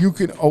forget, you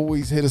can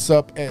always hit us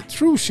up at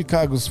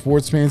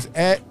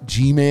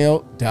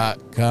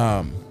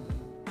truechicagosportsfans@gmail.com.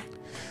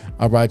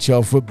 All right,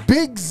 y'all. For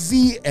Big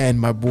Z and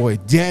my boy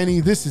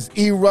Danny, this is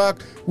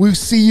E-Rock. We'll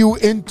see you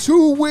in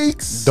 2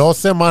 weeks. 2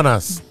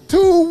 semanas.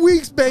 2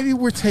 weeks, baby.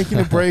 We're taking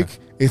a break.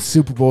 It's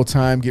Super Bowl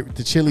time. Get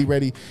the chili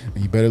ready,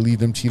 and you better leave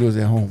them Cheetos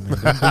at home. Man.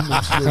 Them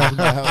Cheetos in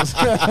the house.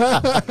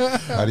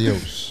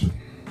 Adios.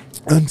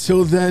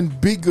 Until then,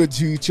 be good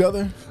to each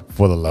other.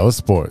 For the love of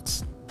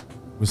sports.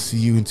 We'll see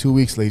you in 2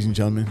 weeks, ladies and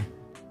gentlemen.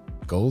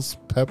 Ghost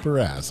pepper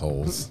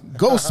assholes.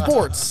 Go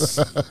sports.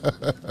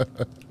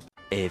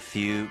 A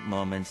few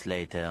moments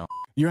later.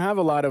 You have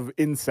a lot of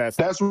incest.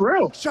 That's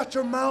real. Shut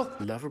your mouth.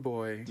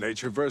 Loverboy.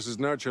 Nature versus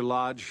nurture,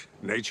 Lodge.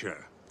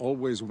 Nature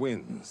always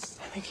wins.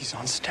 I think he's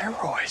on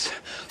steroids.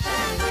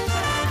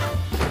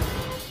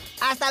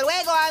 Hasta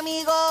luego,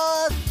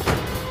 amigos.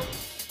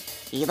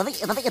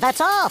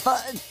 That's all.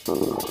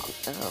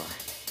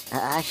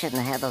 I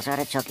shouldn't have had those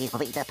artichoke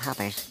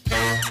poppers.